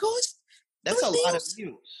how much that costs? That's a lot of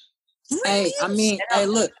views. Hey, I mean, hey,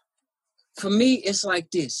 look, for me, it's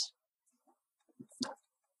like this.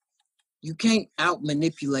 You can't out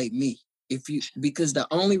manipulate me because the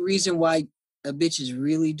only reason why a bitch is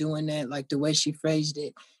really doing that, like the way she phrased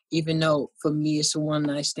it, even though for me it's a one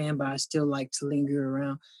night stand, but I still like to linger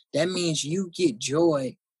around. That means you get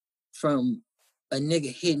joy from a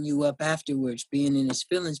nigga hitting you up afterwards, being in his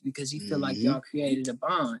feelings because he feel like y'all created a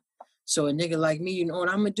bond. So a nigga like me, you know what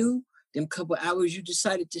I'm gonna do? Them couple hours you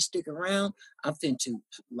decided to stick around, I'm finna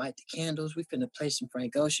light the candles. We finna play some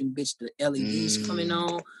Frank Ocean, bitch. The LEDs coming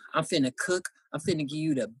on. I'm finna cook. I'm finna give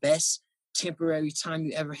you the best temporary time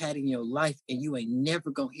you ever had in your life, and you ain't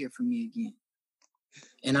never gonna hear from me again.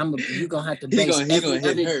 And you gonna have to base every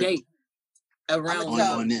other date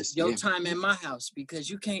around your time in my house, because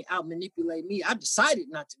you can't out manipulate me. I decided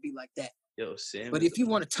not to be like that. Yo, Sam. But if you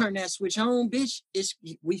want to turn that switch on, bitch,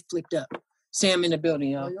 we flipped up. Sam in the building,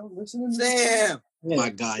 y'all. Sam. Yeah. My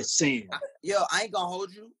guy, Sam. Yo, I ain't gonna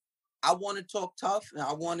hold you. I want to talk tough and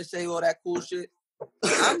I want to say all that cool shit.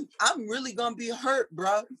 I'm really gonna be hurt,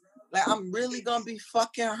 bro. Like, I'm really gonna be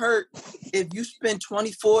fucking hurt if you spend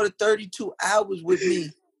 24 to 32 hours with me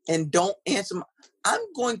and don't answer I'm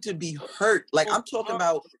going to be hurt. Like, I'm talking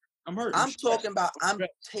about I'm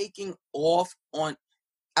taking off on.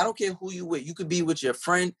 I don't care who you with. You could be with your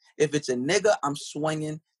friend. If it's a nigga, I'm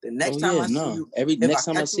swinging. The next time I see you, next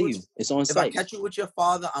time I see you, it's on site. If I catch you with your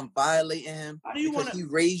father, I'm violating him. How do you want? He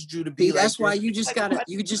raised you to be like. That's why you just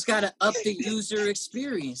gotta up the user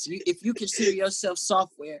experience. If you consider yourself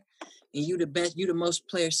software, and you the best, you the most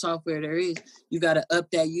player software there is, you gotta up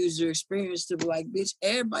that user experience to be like, bitch,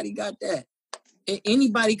 everybody got that.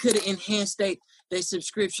 Anybody could have enhanced their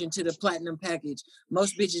subscription to the platinum package.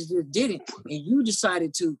 Most bitches just didn't, and you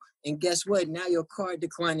decided to. And guess what? Now your card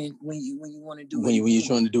declining when you want to do it. When you're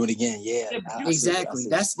trying to do it again, yeah. Exactly.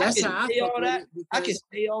 That's how I feel. I can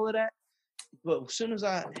say all of that, but as soon as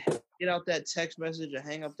I get out that text message or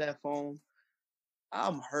hang up that phone,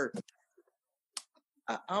 I'm hurt.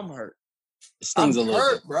 I'm hurt. It stings a little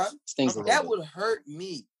bit, bro. That would hurt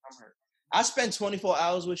me. I'm hurt. I spent 24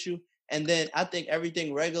 hours with you, and then I think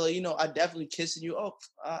everything regular. You know, I definitely kissing you. Oh,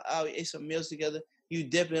 I ate some meals together. You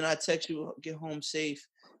dip and I text you, get home safe.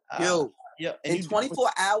 Yo, yeah. In 24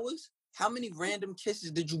 hours, how many random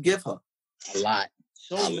kisses did you give her? A lot.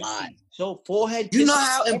 A lot. So forehead kisses. You know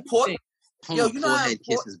how important. Yo, you know how important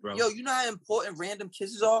kisses, bro. Yo, you know how important random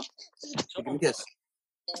kisses are? Give me a kiss.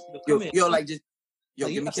 Yo, like just. Yo,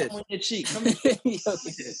 give me a kiss. On your cheek. Come here.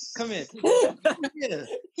 Come here.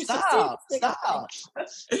 Stop.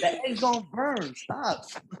 That egg's gonna burn. Stop.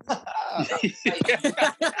 Stop.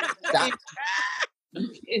 You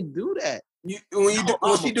can't do that.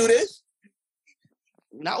 When she do this?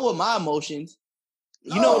 Not with my emotions.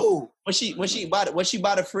 You know, when she by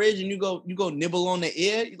the fridge and you go nibble on the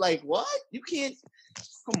ear, you're like, what? You can't.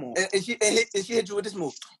 Come on. And she hit you with this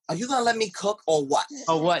move. Are you gonna let me cook or what?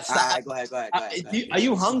 Or what? Stop. All right, go ahead. Are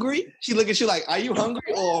you hungry? She look at you like, are you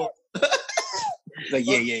hungry or? Like,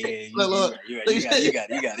 yeah. Look. You got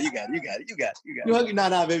it. You hungry?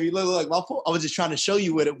 Nah, baby. Look. My fault. I was just trying to show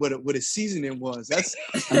you what a seasoning was. That's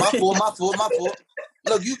my fault.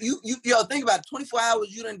 Look, yo, think about it. 24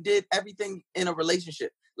 hours, you done did everything in a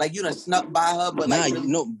relationship. Like, you done snuck by her, but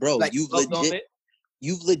bro, like,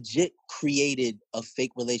 you've legit created a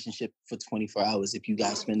fake relationship for 24 hours if you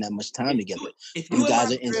guys spend that much time together. If you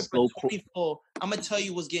guys are in slow 24, I'm gonna tell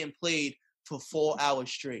you what's getting played for 4 hours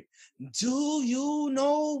straight. Do you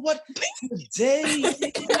know what day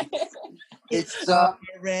it's our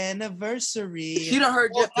anniversary? She done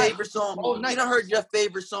heard your favorite song. She done heard your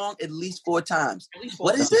favorite song at least 4 times.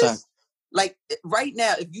 What is this? Like, right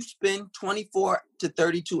now, if you spend 24 to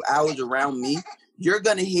 32 hours around me, you're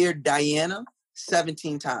gonna hear Diana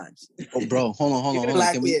 17 times. Oh, bro, hold on.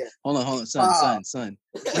 Hold on, son.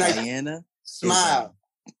 Diana. Smile.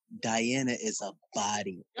 Diana is a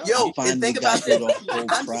body. Yo, and think about this.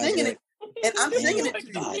 I'm singing it. And I'm singing it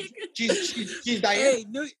to you. She's Diana. Hey,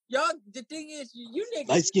 y'all, the thing is, you niggas.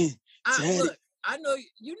 Light skin. Look, I know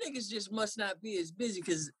you niggas just must not be as busy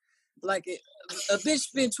because, like, a bitch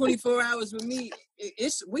spent 24 hours with me.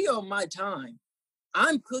 We on my time.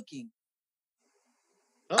 I'm cooking.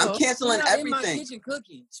 I'm canceling I'm everything. in my kitchen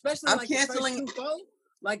cooking, especially I'm like canceling. the first 2-4.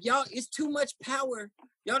 Like y'all, it's too much power.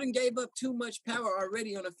 Y'all done gave up too much power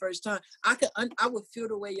already on the first time. I would feel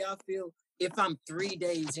the way y'all feel if I'm 3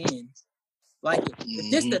 days in. Like,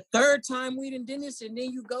 if this the third time we done this and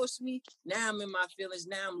then you ghost me, now I'm in my feelings.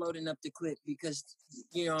 Now I'm loading up the clip because,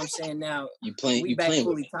 you know what I'm saying, now we back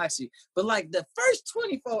fully toxic. But, like, the first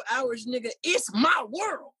 24 hours, nigga, it's my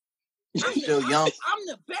world. I'm still young. I'm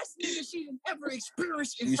the best nigga she ever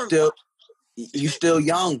experienced in her life. You still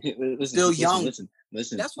young. Still young.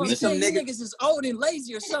 Listen. That's what I'm saying. You niggas is old and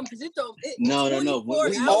lazy or something because it don't. No. We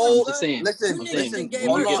Listen, old. I'm saying. Listen.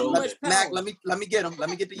 Hold on. Mac, let me get him. Let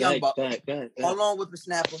me get the young buck. Hold on,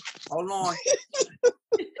 whippersnapper. Hold on.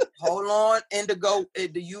 Hold on, Indigo.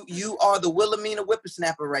 You are the Wilhelmina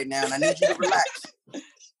whippersnapper right now, and I need you to relax.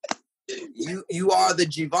 You are the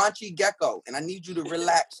Givenchy Gecko, and I need you to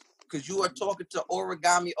relax because you are talking to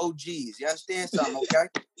origami OGs. You understand something, okay?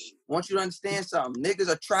 I want you to understand something. Niggas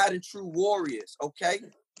are tried and true warriors, okay?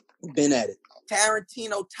 Been at it.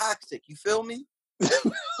 Tarantino toxic, you feel me?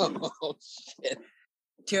 Oh, shit.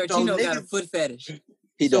 Tarantino got a foot fetish.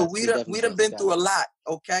 We done been through a lot,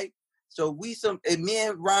 okay? So me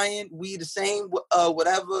and Ryan, we the same,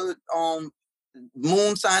 whatever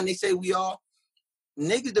moon sign they say we are.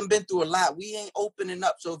 Niggas done been through a lot. We ain't opening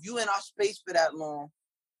up. So if you in our space for that long,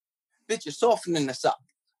 bitch, you're softening us up,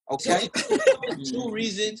 okay? 2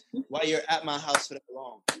 reasons why you're at my house for that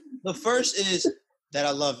long. The first is that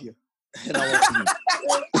I love you. And I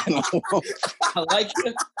want you. I like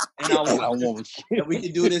you. And I want you. And we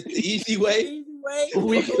can do this the easy way.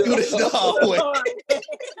 We can do this the hard way.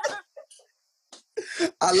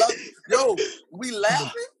 I love you. Yo, we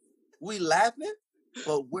laughing,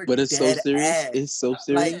 but it's so serious. Ass. It's so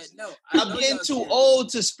serious. Like, I'm getting too old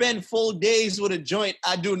to spend full days with a joint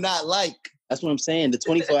I do not like. That's what I'm saying. The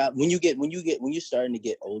 24 hours, when you're starting to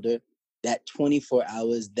get older, that 24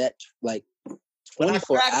 hours, that like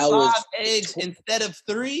 24 hours. 5 eggs instead of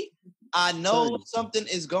 3, I know something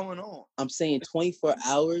is going on. I'm saying 24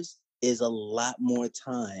 hours is a lot more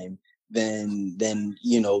time than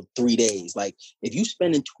 3 days. Like if you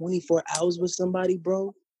spending 24 hours with somebody,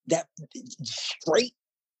 bro, that straight,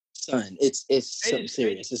 son, it's something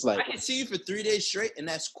serious. It's like I can see you for 3 days straight, and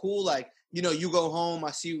that's cool. Like, you go home,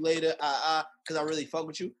 I see you later, because I really fuck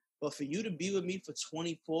with you. But for you to be with me for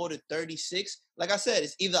 24 to 36, like I said,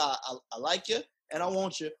 it's either I like you and I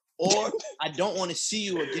want you, or I don't want to see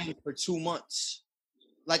you again for 2 months.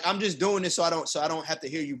 Like I'm just doing this so I don't have to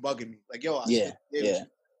hear you bugging me. Like, yo, I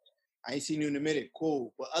ain't seen you in a minute.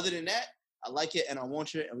 Cool. But other than that, I like it and I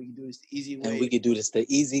want you, and we can do this the easy way. And we can do this the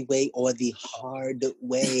easy way or the hard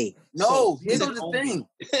way. No, here's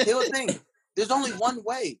the thing. There's only one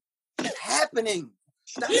way. It's happening.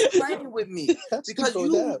 Stop playing with me. Because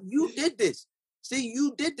you did this. See,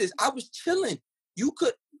 you did this. I was chilling. You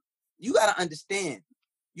gotta understand.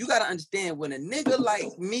 You gotta understand when a nigga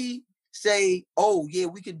like me say, oh yeah,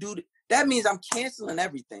 we could do that means I'm canceling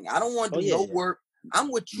everything. I don't want to do no work.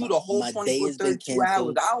 I'm with you the whole 24, 32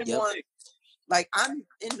 hours. I don't want, like, I'm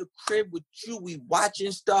in the crib with you. We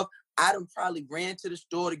watching stuff. I done probably ran to the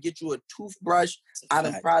store to get you a toothbrush. I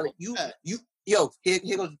done probably, here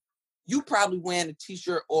goes. You probably wearing a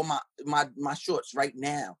t-shirt or my shorts right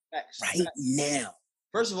now. Right now.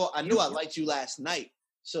 First of all, I knew I liked you last night.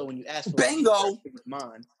 So when you asked for bingo,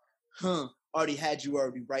 mine, already had you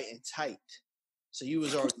already right and tight. So you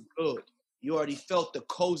was already good. You already felt the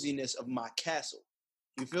coziness of my castle.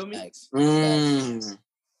 You feel me?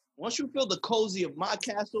 Once you feel the cozy of my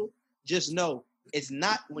castle, just know it's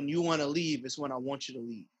not when you want to leave, it's when I want you to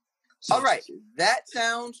leave. So, all right, that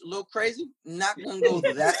sounds a little crazy. Not gonna go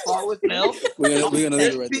that far with me. We're gonna leave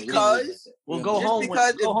it right there. Because we'll go home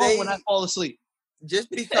when I fall asleep. Just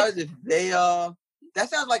because if they that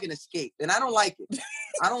sounds like an escape, and I don't like it.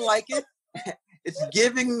 I don't like it. It's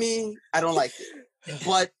giving me. I don't like it.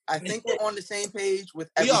 But I think we're on the same page with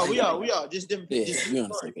everything. We are. Just different. Yeah, we're on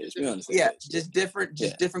the same page. Just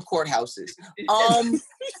different courthouses. All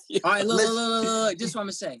right, look. Just want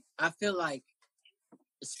to say, I feel like,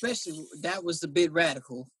 especially that was a bit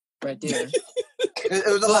radical right there. It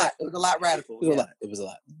was a lot. It was a lot radical. It was a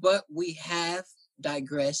lot. But we have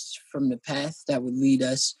digressed from the path that would lead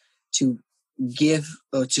us to give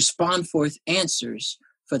or to spawn forth answers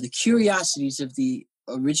for the curiosities of the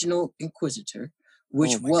original Inquisitor,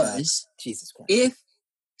 which was Jesus Christ. If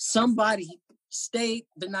somebody stayed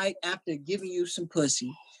the night after giving you some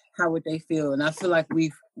pussy, how would they feel? And I feel like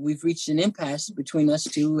we've reached an impasse between us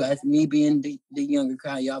two, as me being the younger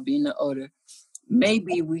crowd, y'all being the older.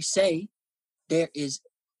 Maybe we say there is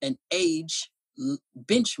an age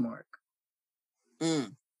benchmark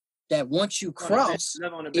that once you cross,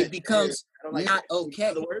 it becomes not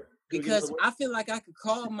okay. Because I feel like I could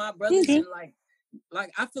call my brothers and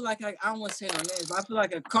like I feel like I don't want to say no names, but I feel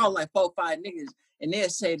like I could call like 4 or 5 niggas and they'll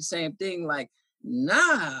say the same thing, like,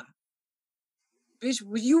 nah, bitch,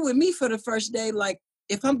 were you with me for the first day? Like,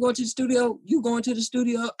 if I'm going to the studio, you going to the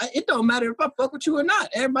studio. It don't matter if I fuck with you or not.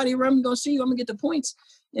 Everybody around me gonna see you. I'm gonna get the points.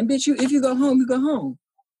 And bitch, if you go home, you go home.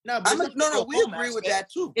 No, but we agree with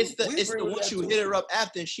that too. It's the once you hit her up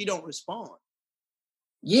after and she don't respond.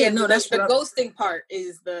 Yeah, no, that's the ghosting part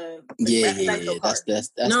is the part.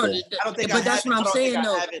 That's no, the, I don't think but that's what I'm saying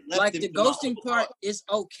though. Like the ghosting part is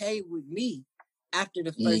okay with me after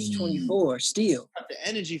the first 24. Still, got the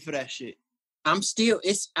energy for that shit. I'm still.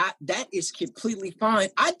 That is completely fine.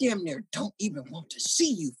 I damn near don't even want to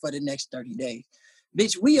see you for the next 30 days,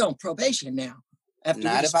 bitch. We on probation now. After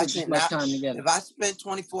we spend this much time together. If I spend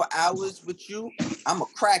 24 hours with you, I'm a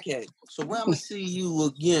crackhead. So when I'm gonna see you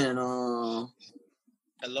again?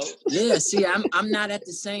 Hello? Yeah, see, I'm not at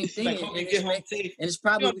the same thing. Like, and it's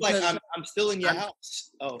probably because like I'm still in your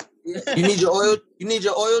house. Oh. You need your oil? You need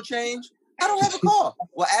your oil change? I don't have a car.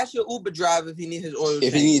 Well, ask your Uber driver if he needs his oil change.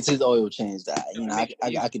 If he needs his oil change,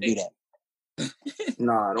 I could do that.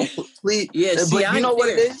 Nah, don't please. Yeah, see, but you know what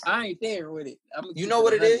it is? I ain't there with it. You know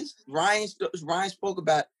what it is? Ryan spoke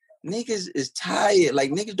about niggas is tired.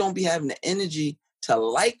 Like, niggas don't be having the energy to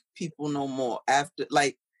like people no more after,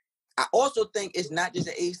 like, I also think it's not just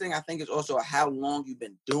an age thing. I think it's also how long you've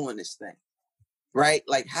been doing this thing, right?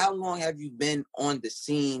 Like, how long have you been on the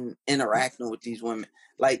scene interacting with these women?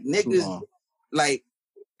 Like, niggas, like,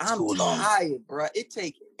 I'm tired, bro. It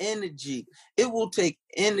take energy. It will take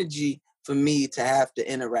energy for me to have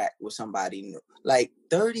to interact with somebody new. Like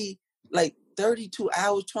 32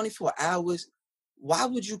 hours, 24 hours. Why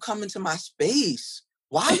would you come into my space?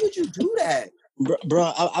 Why would you do that?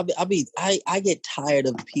 Bro, I get tired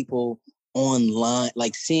of people online,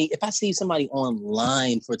 like if I see somebody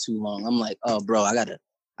online for too long, I'm like, oh, bro, I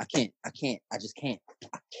can't.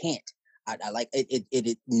 I like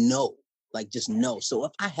it. No, like, just no. So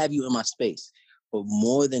if I have you in my space for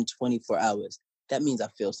more than 24 hours, that means I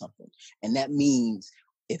feel something. And that means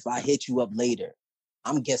if I hit you up later,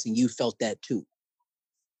 I'm guessing you felt that too.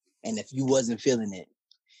 And if you wasn't feeling it,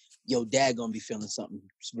 your dad gonna be feeling something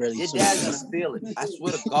really Your soon. dad's gonna feel it. I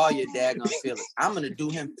swear to God, your dad gonna feel it. I'm gonna do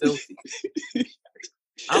him filthy.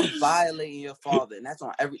 I'm violating your father, and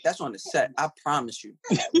that's on the set. I promise you.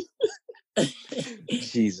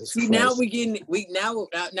 Jesus. See, Christ. now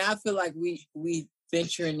I feel like we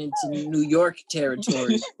venturing into New York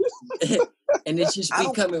territory, and it's just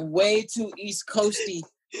becoming way too East Coasty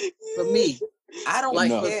for me. I don't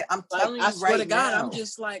care. I'm telling you, I swear to God, now. I'm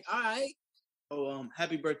just like, all right. Oh,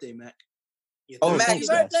 happy birthday, Mac. Oh, Mac, happy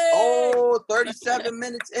birthday! Oh, 37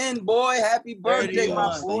 minutes in, boy. Happy birthday,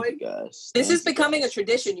 my boy. This is becoming a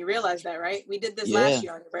tradition. You realize that, right? We did this last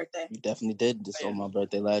year on your birthday. We definitely did this on my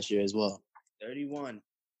birthday last year as well. 31.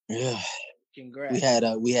 Yeah. Congrats. We had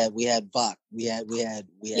Vok. We had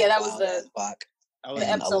that was the Vok.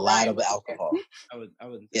 And a lot of alcohol. I was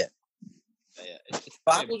yeah.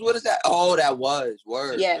 Vok was with us. Oh, that was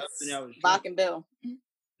word. Yes, Vok and Bill.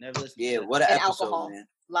 Never listened. Yeah, what an episode, alcohol. Man.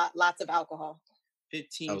 Lots of alcohol.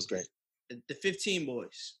 15. That was great. The 15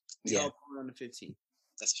 boys. We all on the 15.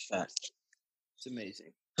 That's a fact. It's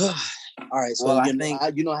amazing. All right, so well,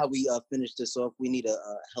 you know how we finish this off. We need a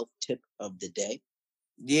health tip of the day.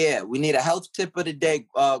 Yeah, we need a health tip of the day.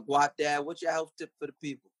 Guap Dad, what's your health tip for the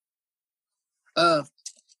people?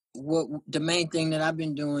 What the main thing that I've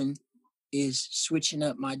been doing is switching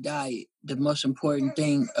up my diet. The most important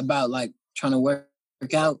thing about like trying to work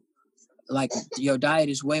out, like your diet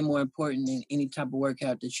is way more important than any type of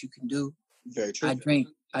workout that you can do. Very true.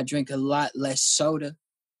 I drink a lot less soda,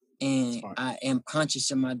 and I am conscious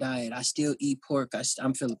of my diet. I still eat pork.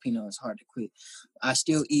 I'm Filipino. It's hard to quit. I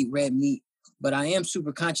still eat red meat, but I am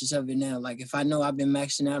super conscious of it now. Like if I know I've been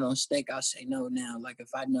maxing out on steak, I'll say no now. Like if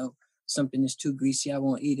I know something is too greasy, I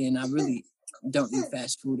won't eat it. And I really don't eat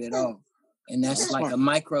fast food at all. And that's like a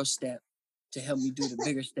micro step to help me do the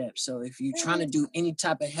bigger steps. So if you're trying to do any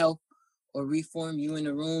type of health or reform, you in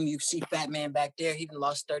the room, you see Fat Man back there, he done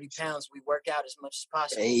lost 30 pounds. We work out as much as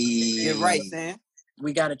possible. Hey. You're right, Sam.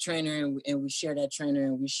 We got a trainer and we share that trainer,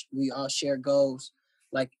 and we all share goals.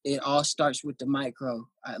 like it all starts with the micro.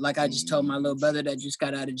 Like I just told my little brother that just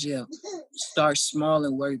got out of jail, start small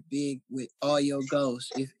and work big with all your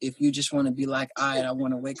goals. If you just want to be like, all right, I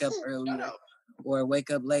want to wake up earlier or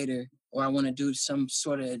wake up later, or I want to do some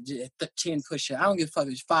sort of 10 push-ups. I don't give a fuck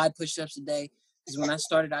if it's 5 push-ups a day, because when I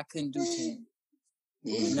started, I couldn't do 10.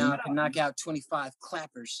 And now I can knock out 25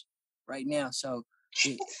 clappers right now. So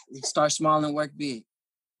it start small and work big.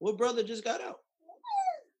 What brother just got out?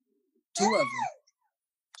 2 of them.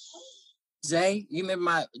 Zay, you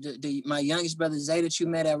remember my youngest brother Zay that you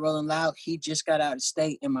met at Rolling Loud? He just got out of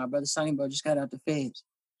state, and my brother Sonny Bro just got out the feds.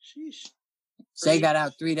 Sheesh. Zay got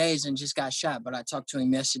out 3 days and just got shot, but I talked to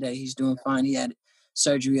him yesterday. He's doing fine. He had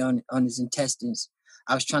surgery on his intestines.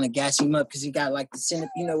 I was trying to gas him up because he got like the centipede,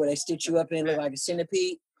 you know, where they stitch you up and it look like a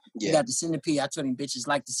centipede? Yeah. He got the centipede. I told him bitches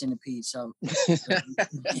like the centipede, so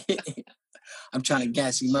I'm trying to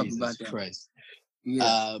gas him up about that. Christ.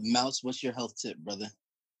 Yeah. Mouse, what's your health tip, brother?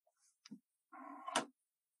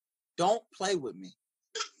 Don't play with me.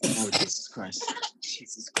 Oh, Jesus Christ.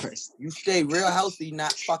 Jesus Christ. You stay real healthy,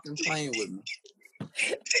 not fucking playing with me.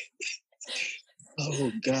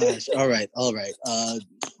 Oh, gosh. All right.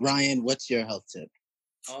 Ryan, what's your health tip?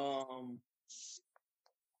 I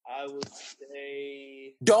would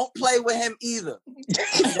say... Don't play with him either.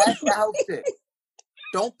 That's the health tip.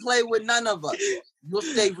 Don't play with none of us. You'll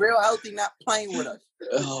stay real healthy, not playing with us.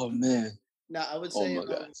 Oh, man. No, I would say...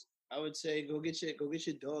 I would say go get your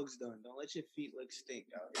dogs done. Don't let your feet look stink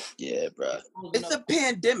out here. Yeah, bro. It's a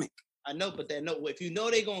pandemic. I know, but if you know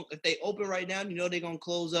if they open right now, you know they're gonna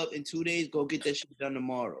close up in 2 days. Go get that shit done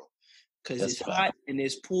tomorrow, cause it's hot and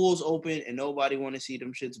there's pools open and nobody want to see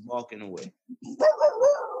them shits walking away. Yeah,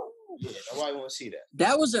 nobody want to see that.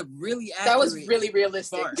 That was a really accurate. That was really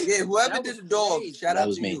realistic. Part. Yeah, whoever did the dog, shout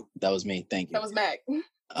out to you. That was me. Thank you. That was Mac.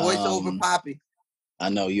 Voice over Poppy. I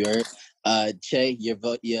know you heard. Che, your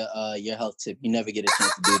health tip. You never get a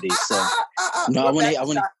chance to do these. So no, I want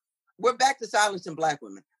to. We're back to silencing black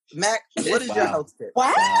women. Mac, what is your health tip?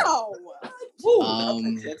 Wow.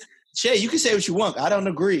 Che, you can say what you want. I don't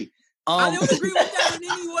agree. I don't agree with that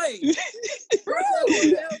in any way.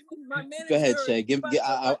 Go ahead, Che.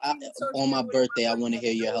 On my birthday, I want to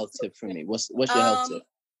hear your health tip from me. What's your health tip?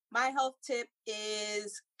 My health tip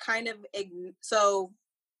is kind of so.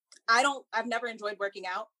 I've never enjoyed working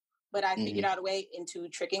out, but I figured out a way into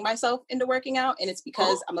tricking myself into working out, and it's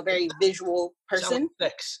because I'm a very visual person.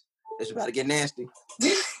 Sex. It's about to get nasty.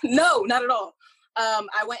 No, not at all.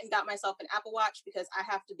 I went and got myself an Apple Watch because I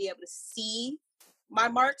have to be able to see my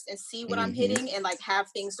marks and see what I'm hitting and like have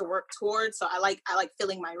things to work towards. So I like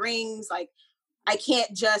filling my rings. Like I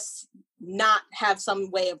can't just not have some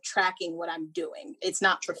way of tracking what I'm doing. It's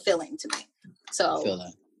not fulfilling to me. So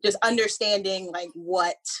just understanding like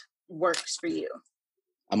what works for you.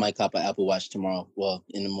 I might cop an Apple Watch tomorrow. Well,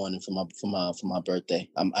 in the morning for my birthday,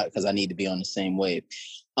 because I need to be on the same wave.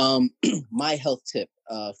 My health tip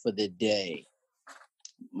for the day.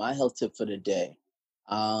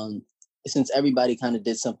 Since everybody kind of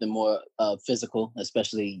did something more physical,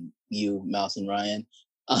 especially you, Mouse and Ryan,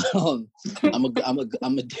 I'm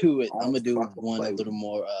gonna do it. I'm gonna do one a little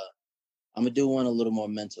more. I'm gonna do one a little more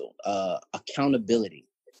mental. Accountability.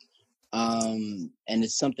 And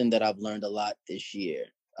it's something that I've learned a lot this year.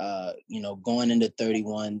 Going into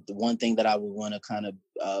 31, the one thing that I would want to kind of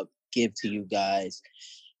give to you guys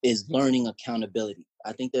is learning accountability.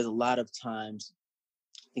 I think there's a lot of times,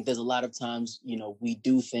 we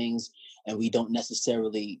do things and we don't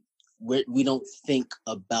necessarily, we don't think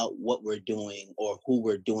about what we're doing or who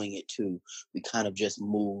we're doing it to. We kind of just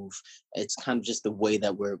move. It's kind of just the way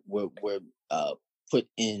that we're put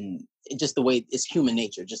in, just the way it's human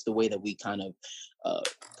nature, just the way that we kind of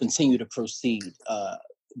continue to proceed.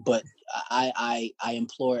 But I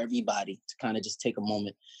implore everybody to kind of just take a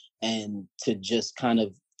moment and to just kind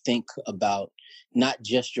of think about not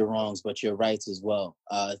just your wrongs, but your rights as well.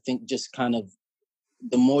 Think just kind of,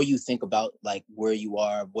 the more you think about like where you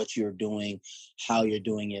are, what you're doing, how you're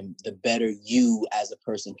doing it, the better you as a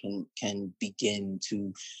person can begin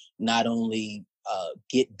to not only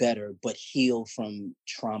get better, but heal from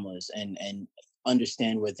traumas and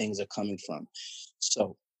understand where things are coming from.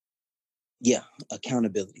 So yeah,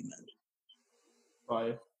 accountability, man.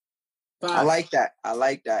 Fire. I like that.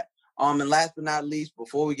 And last but not least,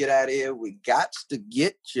 before we get out of here, we got to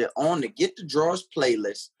get you on the Get the Draws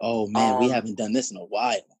playlist. Oh man, we haven't done this in a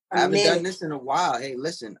while. I haven't done this in a while. Hey,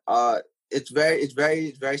 listen, it's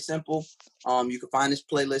very simple. You can find this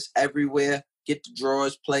playlist everywhere. Get the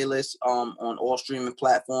Draws playlist on all streaming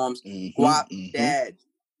platforms. Guap Dad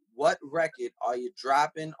what record are you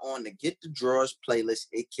dropping on the Get the Drawers playlist?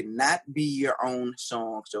 It cannot be your own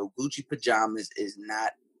song. So Gucci Pajamas is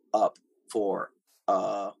not up for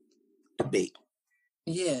debate.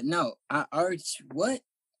 Yeah, no, I already, what?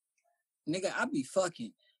 Nigga, I be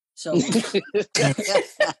fucking. So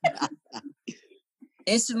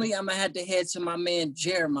instantly I'm gonna have to head to my man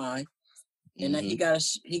Jeremiah. And he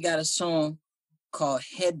got a song called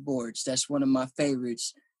Headboards. That's one of my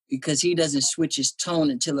favorites because he doesn't switch his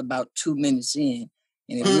tone until about 2 minutes in.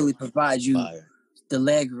 And it really provides you the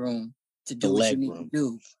leg room to do what you need to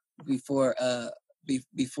do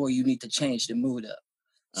before you need to change the mood up.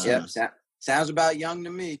 Yep, sounds about young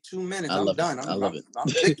to me. 2 minutes, I'm done. I love it. I'm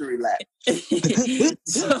victory lap.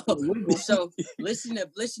 so listen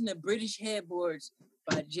to British Headboards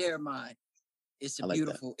by Jeremiah. It's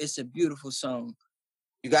a beautiful song.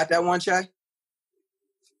 You got that one, Chai?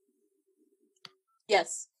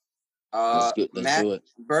 Yes. Let's Matt, do it.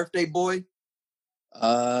 Birthday Boy.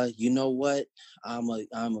 You know what? I'm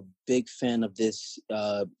a big fan of this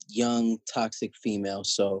young toxic female.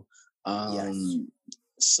 So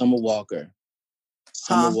Summer Walker.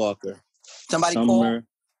 Summer Walker.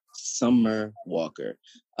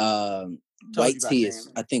 White Tea is.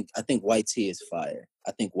 I think White Tea is fire.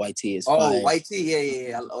 Fire. Oh, White Tea,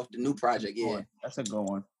 yeah. Off the new project, yeah. That's a good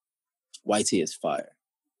one. White Tea is fire.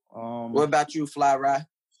 What about you, Fly Rye?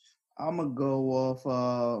 I'm gonna go off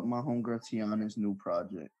my homegirl Tiana's new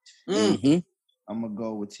project. Mm-hmm. I'm gonna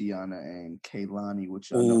go with Tiana and Kehlani,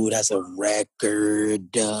 which ooh, that's a record.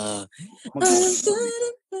 Yeah. That's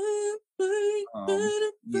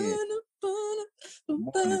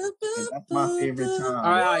my favorite time. All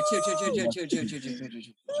right, chill.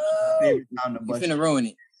 Favorite time to bust. You finna ruin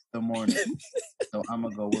it. The morning. So I'm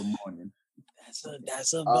gonna go with morning.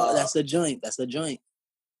 That's a joint.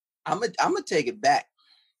 I'm gonna take it back.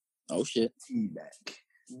 Oh shit. Feedback.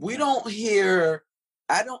 We don't hear.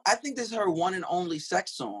 I think this is her one and only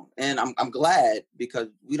sex song, and I'm glad because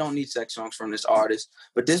we don't need sex songs from this artist.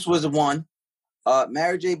 But this was the one.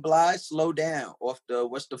 Mary J. Blige, Slow Down, off the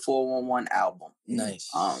 411 album. Nice.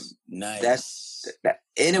 Nice. That's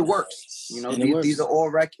and it works. You know, these are all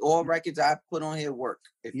records I put on here work.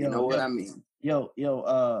 If you know what I mean. Yo,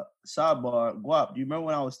 sidebar, Guap, do you remember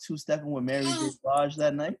when I was two-stepping with Mary J. Blige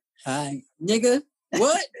that night? Hi, nigga.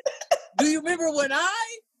 What? Do you remember when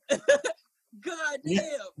God damn.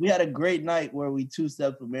 We had a great night where we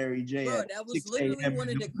two-stepped with Mary J. Bro, that was literally one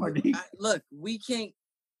of the look, we can't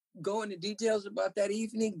go into details about that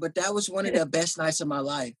evening, but that was one of the best nights of my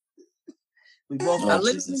life. We both I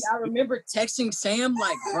remember texting Sam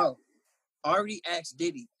like, bro, already asked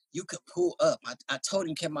Diddy, you could pull up. I told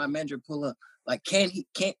him, can my manager pull up? Like,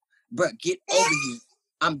 bro, get over here.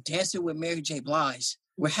 I'm dancing with Mary J. Blige.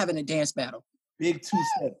 We're having a dance battle. Big two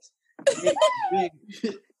steps.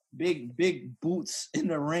 Big boots in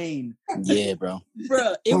the rain. Yeah, bro.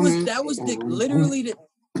 Bro, that was literally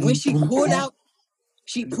when she pulled out.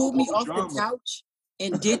 She pulled me off the couch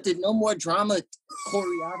and did the No More Drama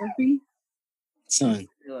choreography. Son,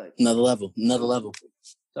 another level.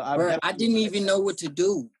 So bro, I didn't even know what to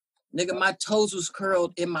do. Nigga, my toes was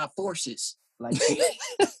curled in my forces. Like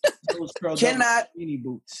those curled cannot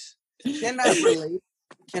boots.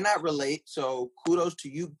 Cannot relate. So kudos to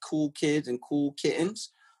you, cool kids and cool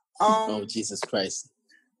kittens. Oh, Jesus Christ.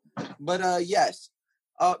 But yes.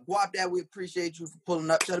 Guap Dad, we appreciate you for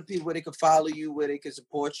pulling up. Tell the people where they can follow you, where they can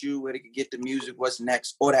support you, where they can get the music, what's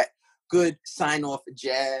next, or that good sign-off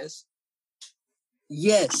jazz.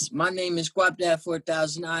 Yes, my name is Guap Dad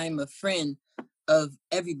 4000. I am a friend of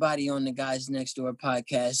everybody on the Guys Next Door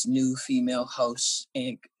podcast, new female hosts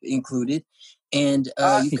included. And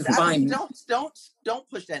you can find me. Don't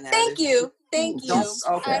push that narrative. Thank you.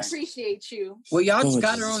 Okay. I appreciate you. Well, y'all just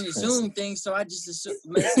got her on the Zoom thing, so I just assumed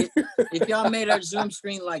if y'all made our Zoom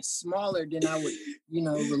screen like smaller, then I would,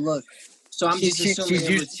 it would look. So I'm just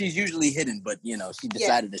assuming she's usually hidden, but she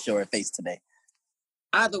decided to show her face today.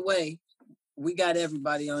 Either way, we got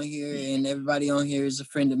everybody on here, and everybody on here is a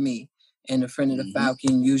friend of me, and a friend of the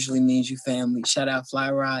Falcon usually means you family. Shout out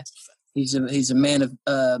Fly Rod. He's a man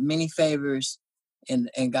of many favors.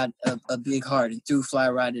 And got a big heart. And through Fly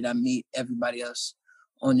Ride did I meet everybody else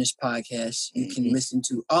on this podcast. You can listen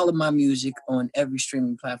to all of my music on every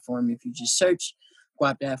streaming platform. If you just search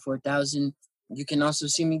Guap Dad 4000, you can also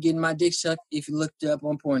see me getting my dick sucked if you looked it up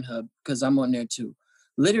on Pornhub, because I'm on there too.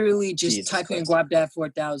 Literally just type in Guap Dad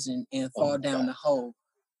 4000 and fall down the hole.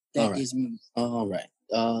 That is me. All right.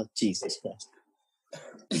 Jesus Christ.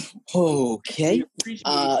 Okay.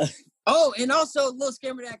 And also, a little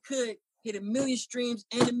scammer that could. hit 1 million streams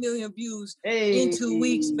and 1 million views in 2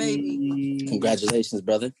 weeks, baby. Congratulations,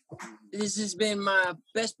 brother. This has been my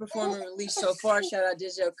best performing release so far. Shout out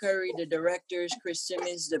Denzel Curry, the directors, Chris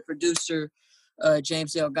Simmons, the producer,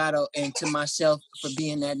 James Delgado, and to myself for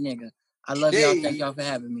being that nigga. I love y'all. Thank y'all for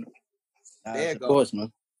having me. Of course,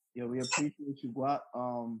 man. Yeah, we appreciate you, Guap.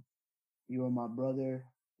 You are my brother.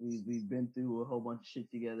 We've been through a whole bunch of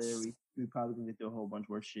shit together. We probably gonna get through a whole bunch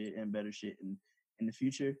worse shit and better shit in the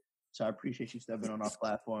future. So I appreciate you stepping on our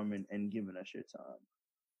platform and giving us your time.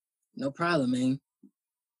 No problem, man.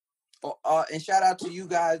 And shout out to you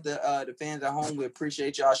guys, the fans at home. We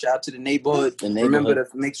appreciate y'all. Shout out to the neighborhood. Remember to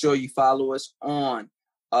make sure you follow us on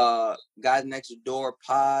Guys Next Door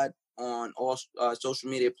Pod on all social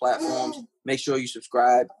media platforms. Make sure you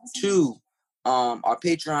subscribe to our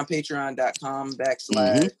Patreon,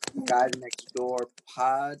 patreon.com/Guys Next Door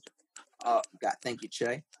Pod. Thank you,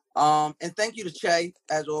 Che. And thank you to Che,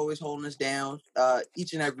 as always, holding us down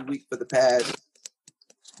each and every week for the past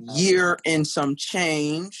year and some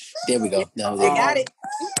change. There we go. They got it.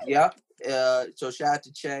 Yep. So shout out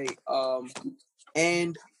to Che.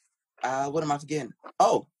 And what am I forgetting?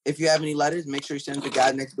 Oh, if you have any letters, make sure you send it to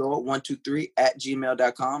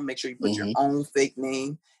guysnextdoor123@gmail.com. Make sure you put your own fake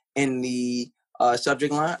name in the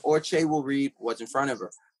subject line, or Che will read what's in front of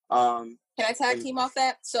her. Can I tag team off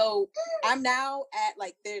that? So I'm now at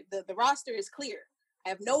the roster is clear. I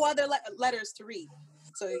have no other letters to read.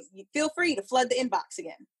 So you feel free to flood the inbox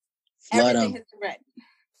again. Everything has been read.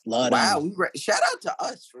 Wow, shout out to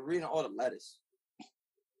us for reading all the letters.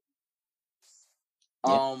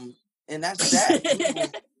 And that's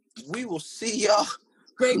that. we will see y'all.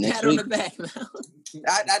 Great pat on the back.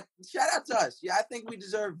 Shout out to us. Yeah, I think we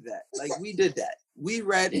deserved that. Like, we did that. We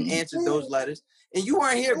read and answered those letters. And you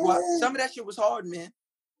weren't here, Guap. Some of that shit was hard, man.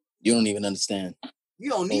 You don't even understand. You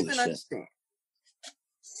don't even understand.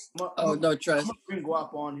 No trust. I'm gonna bring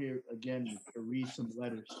Guap on here again to read some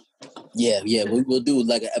letters. Yeah. We'll do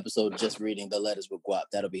like an episode just reading the letters with Guap.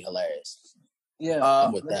 That'll be hilarious.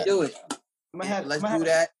 Yeah, with let's that. do it. Let's do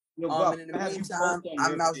that. And in the meantime,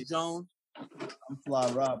 I'm Mouse Jones. I'm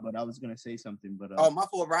Fly Rob, but I was gonna say something, but my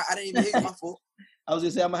fault, right? I didn't even hear my fault. I was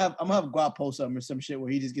gonna say I'm gonna have Guap post something or some shit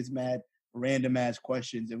where he just gets mad, random ass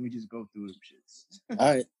questions, and we just go through them shits.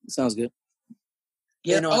 All right, sounds good.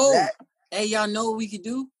 Yeah. Hey, y'all know what we could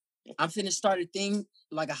do? I'm finna start a thing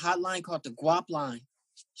like a hotline called the Guap Line,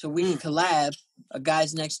 so we can collab a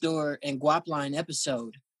Guys Next Door and Guap Line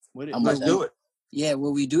episode. Let's do it. Yeah,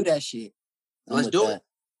 where we do that shit. Let's do it.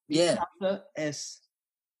 Yeah. Let's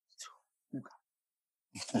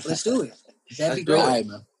do it. That'd be great. All right,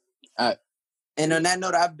 man. All right. And on that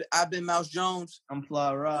note, I've been Mouse Jones. I'm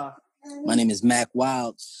Fly Ra. My name is Mac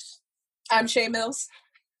Wilds. I'm Shay Mills.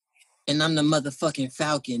 And I'm the motherfucking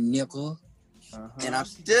Falcon, nickel. And I'm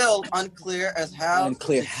still unclear how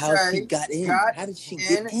she got in. How did she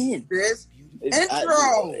get in? This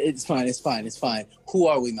intro. It's fine. Who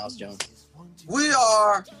are we, Mouse Jones? We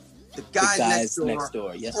are the guys next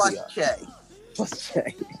door. Yes, plus we are. Plus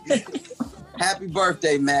Che. Happy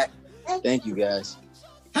birthday, Mac. Thank you, guys.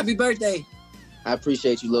 Happy birthday. I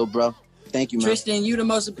appreciate you, little bro. Thank you, man. Tristan, you the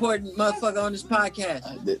most important motherfucker on this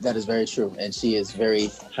podcast. That is very true. And she is very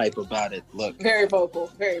hype about it. Look. Very vocal.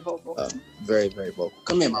 Very, very vocal.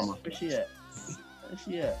 Come here, mama. Where's she at?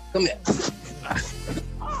 Come here.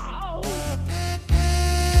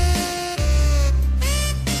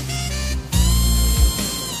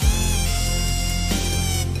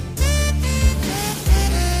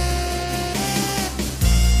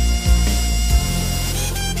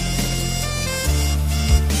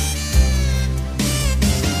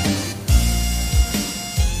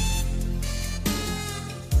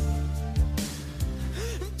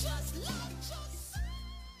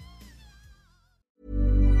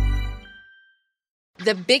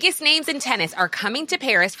 The biggest names in tennis are coming to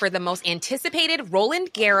Paris for the most anticipated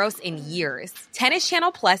Roland Garros in years. Tennis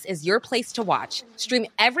Channel Plus is your place to watch. Stream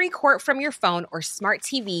every court from your phone or smart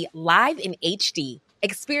TV live in HD.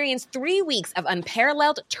 Experience 3 weeks of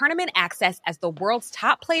unparalleled tournament access as the world's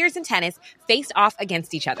top players in tennis face off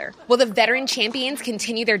against each other. Will the veteran champions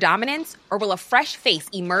continue their dominance, or will a fresh face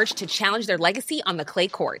emerge to challenge their legacy on the clay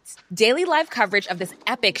courts? Daily live coverage of this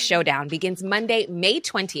epic showdown begins Monday, May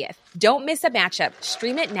 20th. Don't miss a matchup.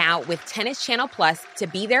 Stream it now with Tennis Channel Plus to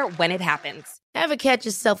be there when it happens. Ever catch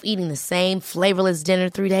yourself eating the same flavorless dinner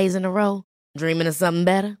 3 days in a row? Dreaming of something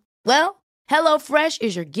better? Well, HelloFresh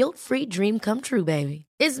is your guilt-free dream come true, baby.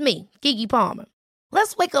 It's me, Keke Palmer.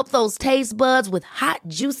 Let's wake up those taste buds with hot,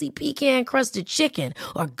 juicy pecan-crusted chicken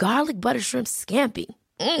or garlic butter shrimp scampi.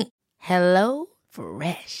 Hello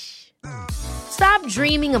Fresh. Stop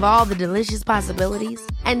dreaming of all the delicious possibilities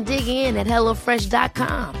and dig in at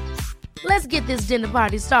HelloFresh.com. Let's get this dinner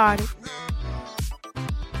party started.